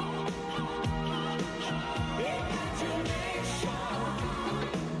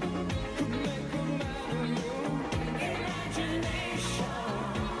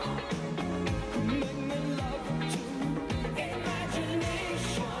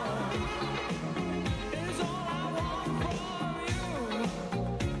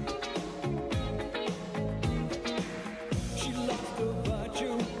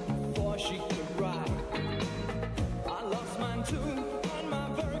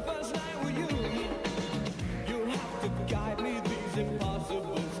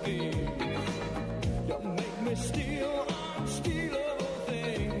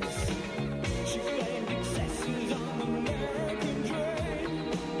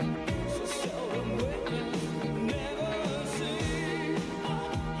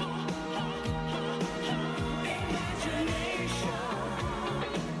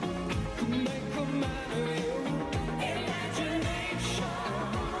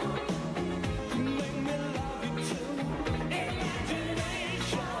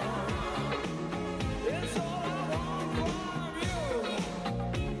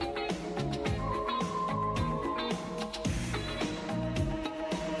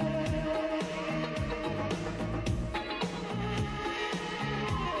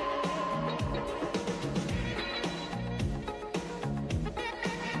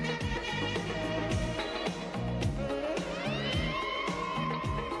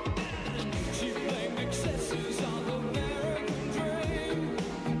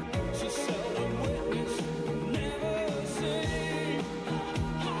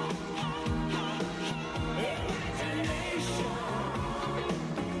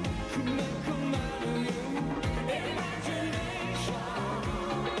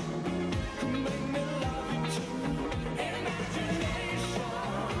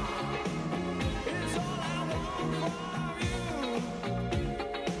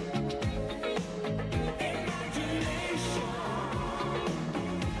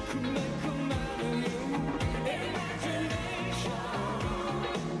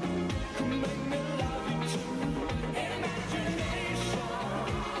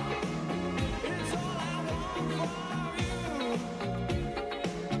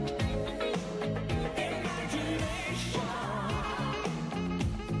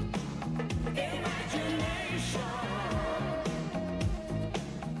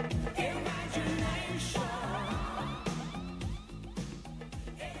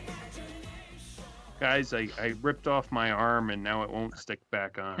 Guys, I ripped off my arm and now it won't stick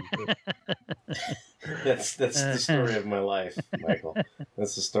back on. That's the story of my life, Michael.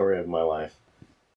 That's the story of my life.